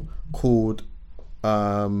article called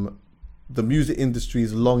The Music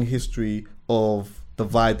Industry's Long History of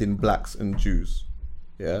Dividing Blacks and Jews.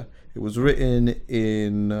 Yeah? It was written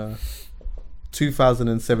in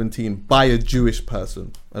 2017 by a Jewish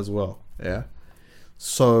person as well. Yeah?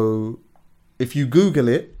 So... if you Google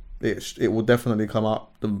it will definitely come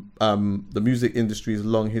up. The music industry's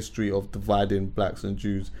long history of dividing blacks and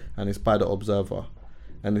Jews, and it's by the Observer,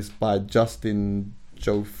 and it's by Justin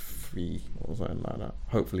Joffrey or something like that.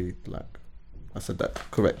 Hopefully, like I said that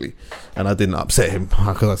correctly, and I didn't upset him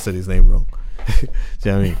because I said his name wrong. Do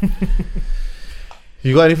you know what I mean?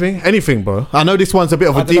 You got anything, bro? I know this one's a bit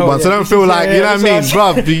of a deep one, so don't feel like, you know what I mean,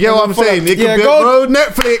 bro? Do you get what I'm saying? It could be, bro,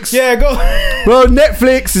 Netflix. Yeah, go. Bro,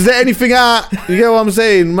 Netflix, is there anything out? You get what I'm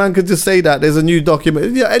saying? Man could just say that. There's a new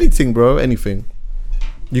document. Yeah, anything, bro, anything.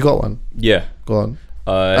 You got one? Yeah. Go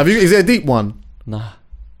on. Is it a deep one? Nah.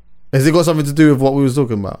 Has it got something to do with what we was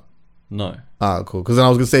talking about? No. Ah, cool. Because then I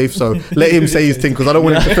was going to say, so let him say his thing, because I don't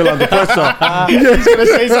want him to feel under pressure. He's going to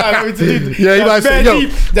say something to do. Yeah, he might say, yo,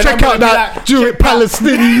 check out that Jewish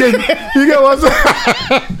Palestinian. You get what I'm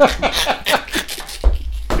saying?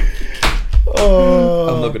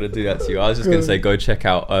 I'm not going to do that to you. I was just going to say, go check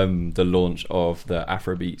out the launch of the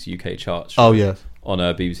Afrobeats UK chart. Oh, yeah. On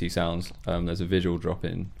BBC Sounds. There's a visual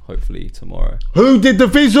dropping, hopefully, tomorrow. Who did the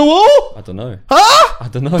visual? I don't know. Huh? I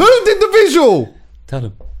don't know. Who did the visual? Tell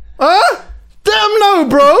him. Huh? Damn no,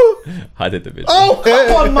 bro. I did the visual. Oh,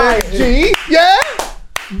 come on, my G. Yeah?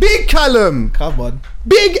 Big Callum. Come on.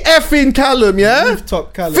 Big effing Callum, yeah?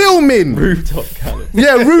 Rooftop Callum. Filming. Rooftop Callum.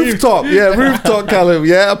 Yeah, rooftop. Yeah, rooftop Callum.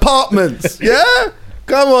 Yeah, apartments. Yeah?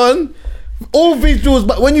 Come on. All visuals,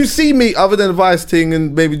 but when you see me, other than Vice Ting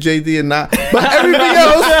and maybe JD and that, but everything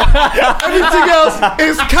else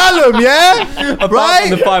is Callum, yeah? Apart from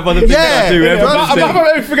the 5 other things I do. Apart from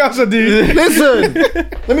everything else I do. Listen,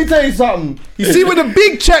 let me tell you something. You see when the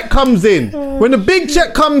big check comes in,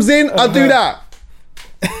 I do that.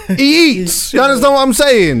 He eats. You understand what I'm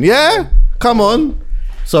saying? Yeah? Come on.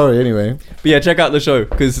 Sorry, anyway. But yeah, check out the show,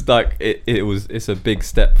 because like it's a big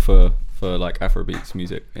step for like Afrobeats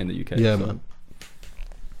music in the UK. Yeah, so. Man.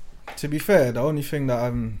 To be fair, the only thing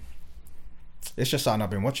that it's just something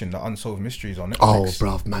I've been watching, the Unsolved Mysteries on Netflix. Oh,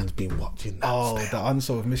 bruv, man's been watching that. Oh, the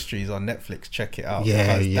Unsolved Mysteries on Netflix. Check it out.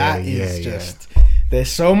 Yeah, that is just There's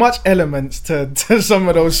so much elements to some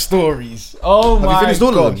of those stories. Oh Have you my finished all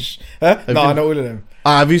of them? gosh. Huh? No, not all of them.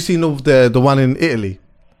 Have you seen the one in Italy?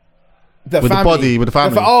 With the body, with the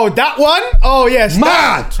family. Oh, that one? Oh, yes.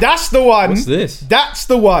 Mad! That's the one. What's this? That's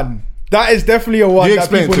the one. That is definitely a one You that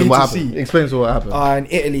explain people to him need what to happened. see. Explain to what happened.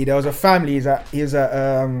 In Italy, there was a family. He's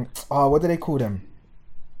a what do they call them?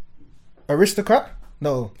 Aristocrat?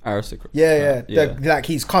 No. Aristocrat. Yeah. Like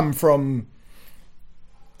he's come from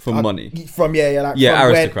money. From like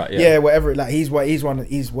aristocrat. Whatever. Like he's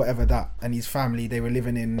whatever that, and his family, they were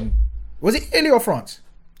living in. Was it Italy or France?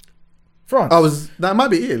 France. That might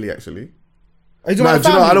be Italy actually. Are you No, talking do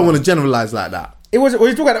you know? about I don't family want to generalize like that. It was. Were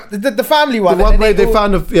you talking about the family one? The one where they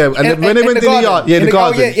found and then when they went in the yard, in the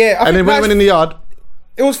garden, and then when they went in the yard,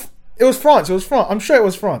 it was France. It was France. I'm sure it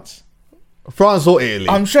was France. France or Italy.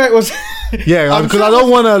 I'm sure it was. Yeah, because I don't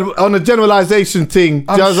want to on a generalization thing.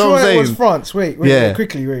 I'm Just sure what I'm saying. it was France. Wait,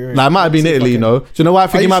 quickly. Like, it might have been Italy, you know. Do you know why I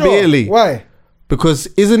think it might be Italy? Why? Because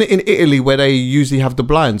isn't it in Italy where they usually have the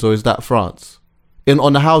blinds, or is that France?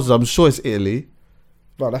 On the houses, I'm sure it's Italy.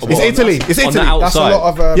 Well, that's It's Italy. It's On the Italy. That's a outside.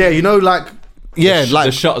 lot of. Yeah, you know, like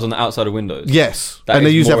the shutters on the outside of windows. yes, That and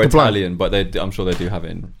is they usually more have the blind. Italian, but I'm sure they do have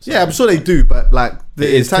it in. Yeah, I'm sure they do, but like the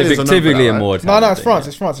It is Italians are known for typically that, a right? more Italian No, it's thing, France. yeah.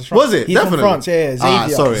 It's France. It's France. Was it? He's Definitely. from France. Yeah,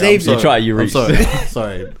 Xavier. Sorry, Xavier. You try, you I'm reach.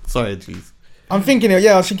 sorry, jeez. I'm thinking.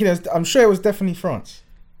 Yeah, I was thinking. I'm sure it was definitely France.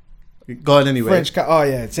 Go on anyway. French. Oh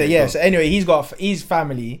yeah. So yeah. So anyway, he's got his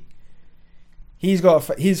family. He's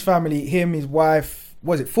got his family. Him, his wife.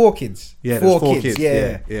 Was it 4 kids? Yeah, there's 4 kids.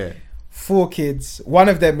 Yeah. 4 kids. One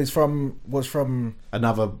of them was from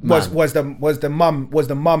Another man. was the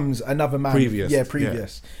mum's another man. Previous.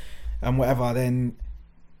 Previous. And whatever. Then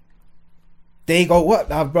they go, what,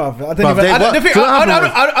 bruv? I don't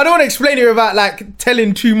want to explain it without like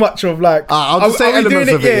telling too much of like. I'll just say are we elements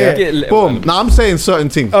doing of it. Yeah. Boom. Now I'm saying certain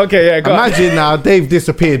things. Okay, yeah. Go on. Imagine now they've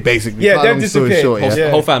disappeared basically. Yeah, Cut they've long story disappeared. Short,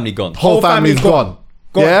 yeah. Whole family gone. Whole family's gone.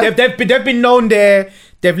 Yeah? They've been known there.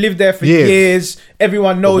 They've lived there for years.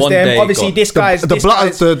 Everyone knows one them. day Obviously, gone.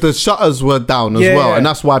 the shutters were down as well, and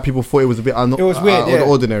that's why people thought it was a bit It was weird, out of the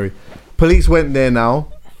ordinary. Police went there now.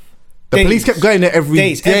 The police kept going there every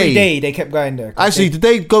day. Every day they kept going there. Actually, did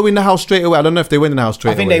they go in the house straight away? I don't know if they went in the house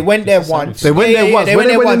straight away. I think they went there once. They went there once. They When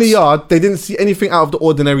they went in once. the yard, they didn't see anything out of the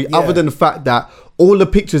ordinary other than the fact that all the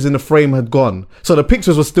pictures in the frame had gone. So the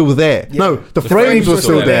pictures were still there. Yeah. No, the frames were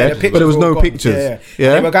still there, The but there was were no gone. pictures.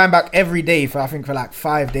 Yeah. They were going back every day for like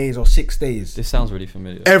 5 days or 6 days. This sounds really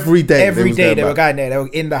familiar. Every day. Every day they were back. going there. They were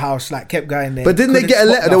in the house, like kept going there. But didn't they Couldn't get a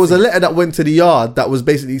spot letter? There was a nothing. letter that went to the yard that was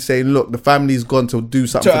basically saying, look, the family's gone to do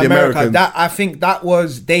something to for the America. Americans. That I think that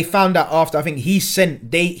was they found out after. I think he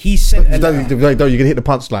sent a letter. You're going to hit the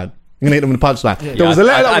punchline. You're going to hit them with the punchline. There was a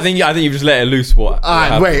letter. I think you've just let it loose. What?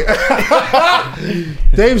 Wait.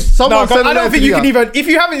 Dave, someone sent a I letter don't think to you the can yard. even. If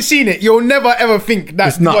you haven't seen it, you'll never ever think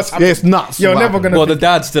that's It's nuts. what's happening. Yeah, it's nuts. You're what never happened. gonna. Well, the think,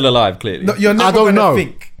 dad's still alive, clearly. no, you're never I don't gonna know.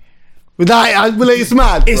 think. It's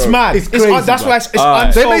mad. It's bro. mad. It's crazy. That's bro. why it's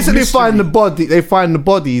Alright. They unsolved basically mystery. find the body. They find the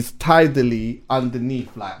bodies tidally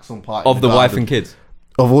underneath, like some part Of in the wife garden. and kids.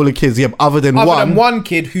 Of all the kids, yeah. Other than one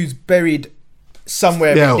kid who's buried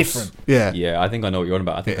somewhere a bit else. different. Yeah. Yeah, I think I know what you're on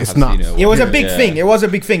about. I think It's I have nuts. seen it. It was a big Yeah. thing. It was a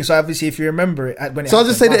big thing. So obviously, if you remember it when it So I'll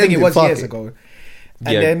just happened, say the I think it ending, was fuck years it. ago.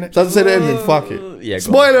 And Yeah. then So I'll just say the ending. Fuck it. Yeah, go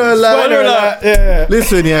Spoiler on. alert. spoiler alert. Yeah.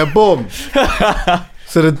 Listen, yeah, boom.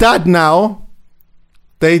 So the dad now,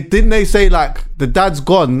 they say like the dad's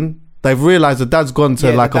gone. They've realised the dad's gone to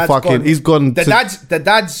Yeah, like the a dad's fucking. gone. He's gone. The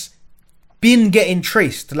dad's been getting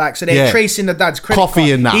traced. Like so, they're Yeah. tracing the dad's credit Coffee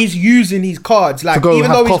card. and that. He's using his cards. Like go even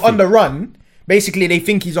have though he's coffee. on the run, basically they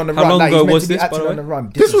think he's on the How run. long like, ago he's meant was to be this, by acting the on the way?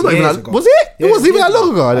 run. This was not even years that. ago. Was it? It wasn't even years that long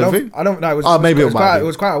ago. I don't don't- think. I don't know. It was. Oh, maybe it was it might quite. be. It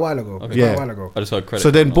was quite a while ago. Okay. Yeah. Quite a while ago. I just heard credit.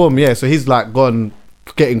 So then, card. boom, yeah. So he's like gone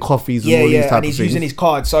getting coffees and Yeah, all these yeah, type and of he's things. using his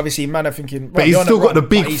cards. So obviously, man, are thinking. But right, he's you're on still the got the run,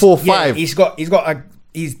 big but he's- 4-5. Yeah, he's got a.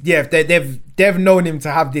 They've known him to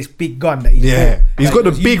have this big gun that he's Yeah, bought, he's that got he the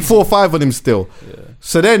was big using. 4-5 on him still.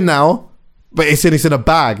 So then now, but it's in a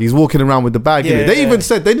bag. He's walking around with the bag. Yeah, innit? They yeah. even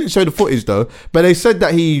said they didn't show the footage though, but they said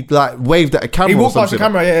that he like waved at a camera. He or walked past the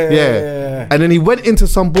something. camera, yeah. And then he went into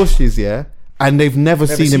some bushes, yeah, and they've never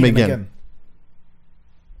seen him again.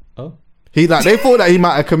 Oh. He they thought that he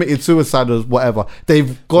might have committed suicide or whatever.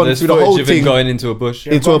 They've gone There's through the footage whole of him thing going into a bush.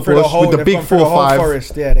 They've into gone a through bush with the they've big gone through the whole 4-5.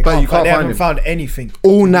 forest. Yeah, they but you can't they find haven't him. found anything.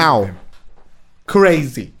 All now,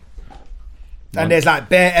 crazy. And there's like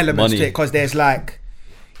bare elements Money. to it because there's like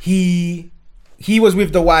he was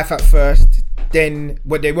with the wife at first. Then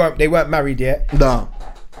when they weren't married yet. No.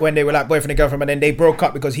 When they were like boyfriend and girlfriend, and then they broke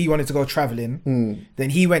up because he wanted to go traveling. Then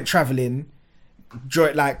he went traveling,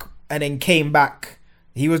 and then came back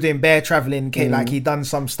He was doing bare traveling, like he done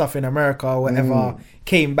some stuff in America or whatever,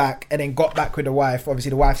 came back and then got back with the wife. Obviously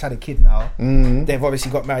the wife's had a kid now. They've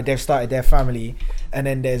obviously got married, they've started their family, and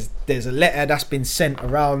then there's a letter that's been sent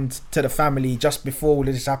around to the family just before all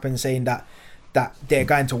of this happened, saying that they're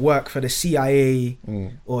going to work for the CIA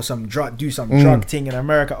or some drug thing in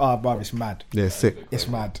America. Oh, bro, it's mad. Yeah, sick. It's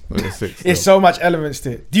mad. It's sick. It's so much elements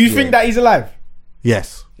to it. Do you think that he's alive?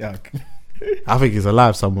 Yes. Yeah. I think he's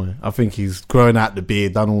alive somewhere. I think he's grown out the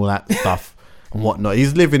beard, done all that stuff and whatnot.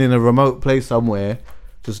 He's living in a remote place somewhere,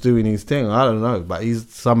 just doing his thing. I don't know, but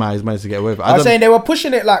he's managed to get away with it. I was saying they were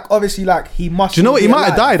pushing it like, obviously, like he must. Do you know what? He might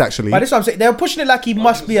have alive. died actually. But this is what I'm saying. They were pushing it like he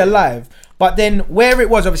must be alive. But then where it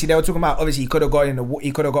was, obviously they were talking about. Obviously he could have got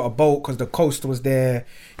he could have got a boat because the coast was there.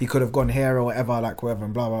 He could have gone here or whatever, like wherever,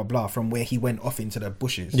 and blah blah blah, from where he went off into the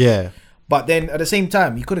bushes. Yeah. But then at the same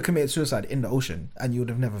time, he could have committed suicide in the ocean, and they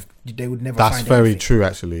would never. That's find very anything. true,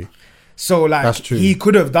 actually. So like, that's true. He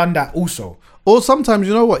could have done that also. Or sometimes,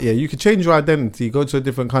 you know what? Yeah, you could change your identity, go to a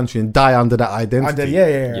different country, and die under that identity.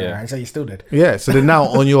 Yeah. Right, so you still did. Yeah. So then now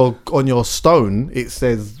on your stone it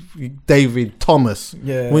says David Thomas.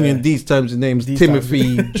 Yeah. When in these terms, his name's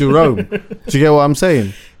Timothy Jerome. Do you get what I'm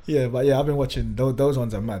saying? Yeah, but yeah, I've been watching those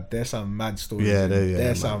ones are mad. There's some mad stories. Yeah,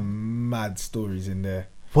 there's some mad stories in there.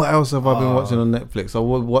 What else have I been watching on Netflix? I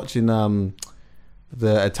was watching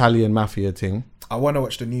the Italian mafia thing. I want to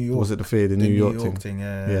watch the New York. Was it the New York thing?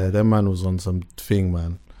 Yeah, that man was on some thing,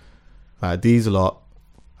 man. Like these lot.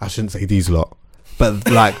 I shouldn't say these lot, but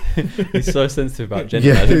like he's so sensitive about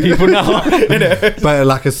generalizing people now. But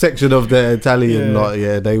like a section of the Italian lot,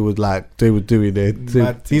 they would doing their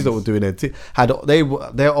these lot were doing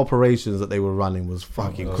their operations that they were running was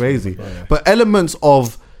fucking crazy. But elements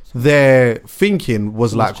of their thinking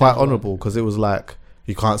was like quite honourable, because it was like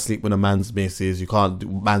you can't sleep with a man's missus, you can't do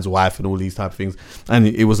man's wife, and all these type of things. And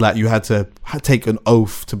it was like you had to take an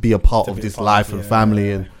oath to be a part of this life and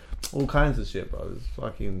family and all kinds of shit, bro. It's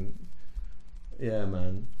fucking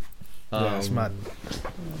man. It's mad.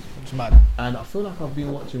 It's mad. And I feel like I've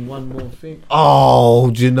been watching one more thing.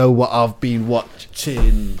 Oh, do you know what I've been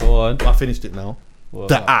watching? Go on. I finished it now. What?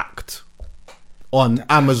 The Act on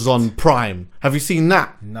Amazon Prime. Have you seen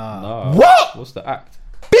that? Nah. What? What's The Act?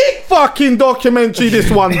 Big fucking documentary, this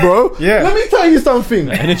one, bro. Yeah. Let me tell you something.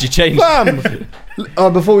 Energy change. Fam.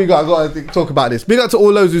 Before we go, I gotta talk about this. Big up to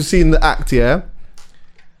all those who've seen The Act, yeah?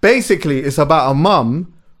 Basically, it's about a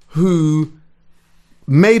mum who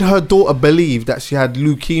made her daughter believe that she had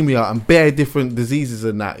leukemia and bare different diseases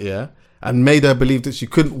and that, yeah? And made her believe that she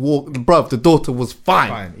couldn't walk. Bruv, the daughter was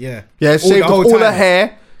fine. Yeah. Yeah, shaved off all time. her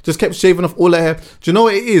hair. Just kept shaving off all her hair. Do you know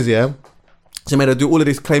what it is, yeah? She made her do all of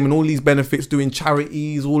this, claiming all these benefits, doing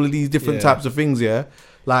charities, all of these different types of things, yeah?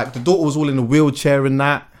 Like, the daughter was all in a wheelchair and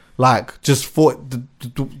that. Like, just thought,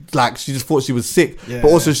 she just thought she was sick. Yeah,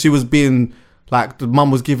 but also she was being, like, the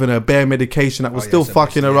mum was giving her bare medication that was still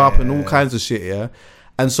fucking her up and all kinds of shit, yeah?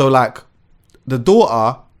 And so, like, the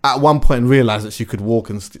daughter, at one point, realised that she could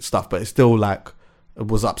walk and stuff, but it's still, like, it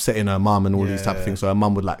was upsetting her mum and all these type of things. So her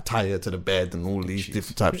mum would, like, tie her to the bed and all these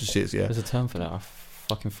different types of shits, yeah? There's a term for that. I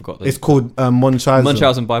fucking forgot that. It's called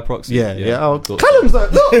Munchausen by proxy. Yeah. Oh, Callum's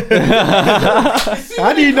like, look.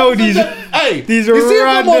 How do you know these? Hey, these are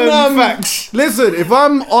random facts. Listen, if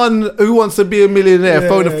I'm on Who Wants to Be a Millionaire,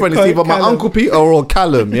 phone a friend, it's either my Uncle Peter or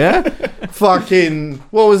Callum, yeah? Fucking,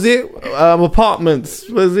 what was it? Apartments,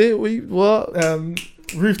 was it? What?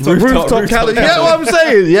 Rooftop Callum. You know what I'm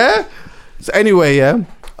saying, yeah? So anyway, yeah.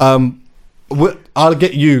 I'll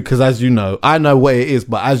get you, because as you know, I know what it is,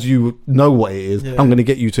 but as you know what it is, I'm going to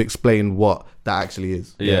get you to explain what that actually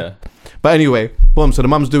is. Yeah. But anyway, boom, so the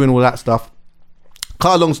mum's doing all that stuff.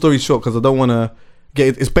 Cut a long story short, because I don't want to get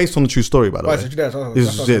it. It's based on a true story, by the way. This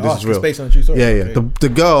is real. It's based on a true story. Yeah. Okay. The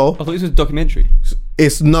girl. I thought this was a documentary.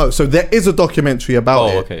 So there is a documentary about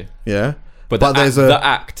it. Oh, okay. Yeah. But the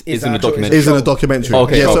act isn't a documentary. Isn't a documentary.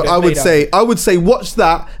 Okay. Yeah. So I would say watch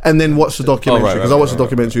that and then watch the documentary, because I watched the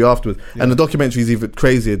documentary afterwards, and the documentary is even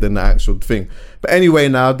crazier than the actual thing. But anyway,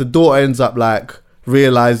 now the daughter ends up like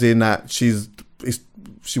realizing that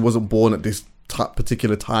she wasn't born at this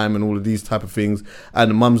particular time and all of these type of things,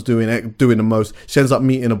 and the mum's doing the most. She ends up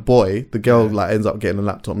meeting a boy. The girl like ends up getting a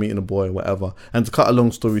laptop, meeting a boy, or whatever. And to cut a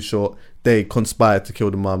long story short, they conspire to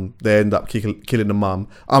kill the mum. They end up killing the mum.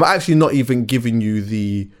 I'm actually not even giving you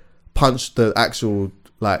the actual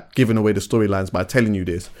like giving away the storylines by telling you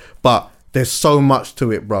this, but there's so much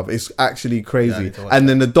to it, bruv. It's actually crazy. And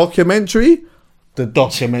then the documentary.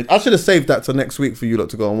 I should have saved that till next week for you lot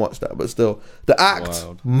to go and watch that. But still, The Act,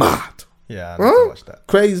 mad. Yeah, I need to watch that.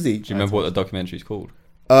 Crazy. Do you remember what the documentary is called?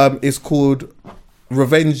 It's called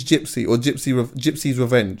Revenge Gypsy, or Gypsy's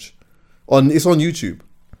Revenge, It's on YouTube.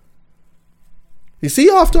 You see,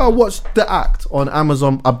 after I watched The Act on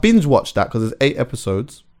Amazon, I binge watched that because there's 8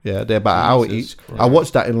 episodes. Yeah, they're about an hour each. Christ. I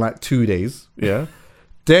watched that in like 2 days. Yeah.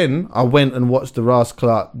 Then I went and watched the Ras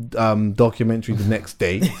Clark documentary the next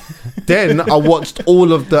day. Then I watched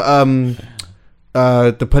all of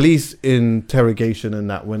the police interrogation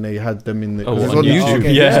and that when they had them in the on YouTube.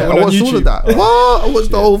 Okay. Yeah, I watched all of that. What? I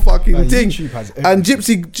watched the whole fucking thing. And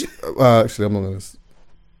Gypsy, actually, I'm not gonna.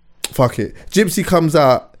 Fuck it. Gypsy comes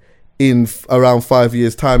out in around 5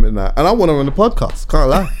 years' time and that, and I want her on the podcast. Can't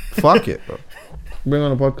lie. Fuck it, bro. Bring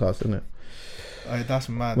on the podcast, isn't it? That's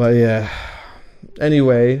mad. But yeah.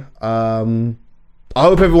 Anyway, I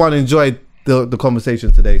hope everyone enjoyed the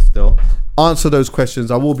conversation today. Still, answer those questions.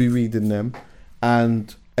 I will be reading them.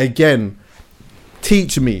 And again,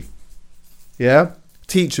 teach me. Yeah?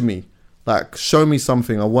 Teach me. Like, show me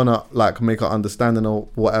something. I want to, like, make an understanding or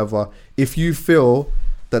whatever. If you feel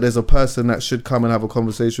that there's a person that should come and have a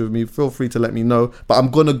conversation with me, feel free to let me know. But I'm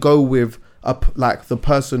going to go with, the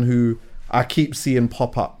person who I keep seeing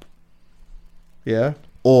pop up. Yeah?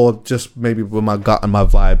 Or just maybe with my gut and my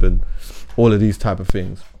vibe and all of these type of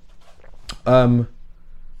things.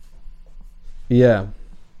 Yeah.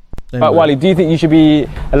 Anyway. But Wally, do you think you should be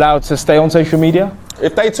allowed to stay on social media?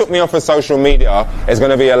 If they took me off of social media, there's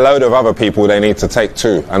going to be a load of other people they need to take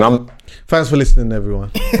too. And Thanks for listening,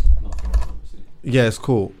 everyone. Yeah, it's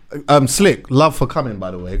cool. Slick, love for coming,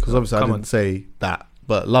 by the way, because obviously I didn't say that.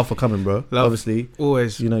 But love for coming, bro. Love, obviously.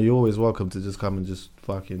 Always. You know, you're always welcome to just come and just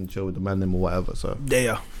fucking chill with the man them or whatever. So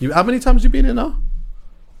yeah. How many times you been in now?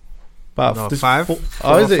 About 5.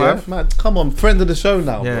 Oh, is it? Yeah? Man, come on, friend of the show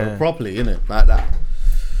now, bro. Properly, innit? Like that.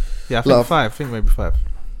 Yeah, I think love. 5. I think maybe 5.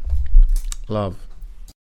 Love.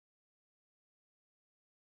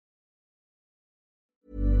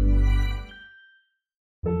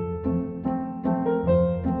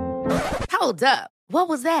 Hold up. What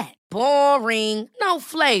was that? Boring. No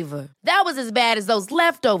flavor. That was as bad as those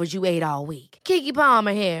leftovers you ate all week. Keke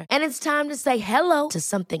Palmer here. And it's time to say hello to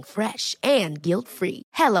something fresh and guilt-free.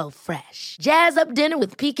 Hello Fresh. Jazz up dinner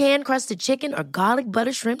with pecan-crusted chicken or garlic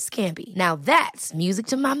butter shrimp scampi. Now that's music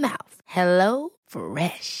to my mouth. Hello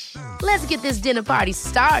Fresh. Let's get this dinner party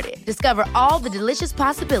started. Discover all the delicious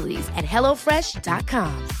possibilities at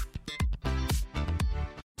HelloFresh.com.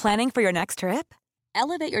 Planning for your next trip?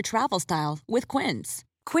 Elevate your travel style with Quince.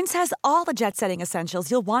 Quince has all the jet-setting essentials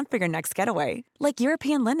you'll want for your next getaway, like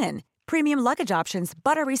European linen, premium luggage options,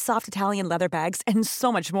 buttery soft Italian leather bags, and so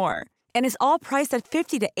much more. And is all priced at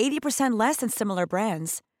 50 to 80% less than similar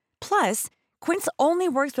brands. Plus, Quince only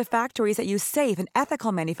works with factories that use safe and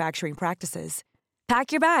ethical manufacturing practices.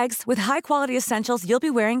 Pack your bags with high-quality essentials you'll be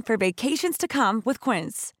wearing for vacations to come with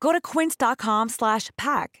Quince. Go to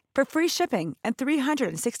quince.com/pack for free shipping and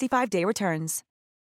 365-day returns.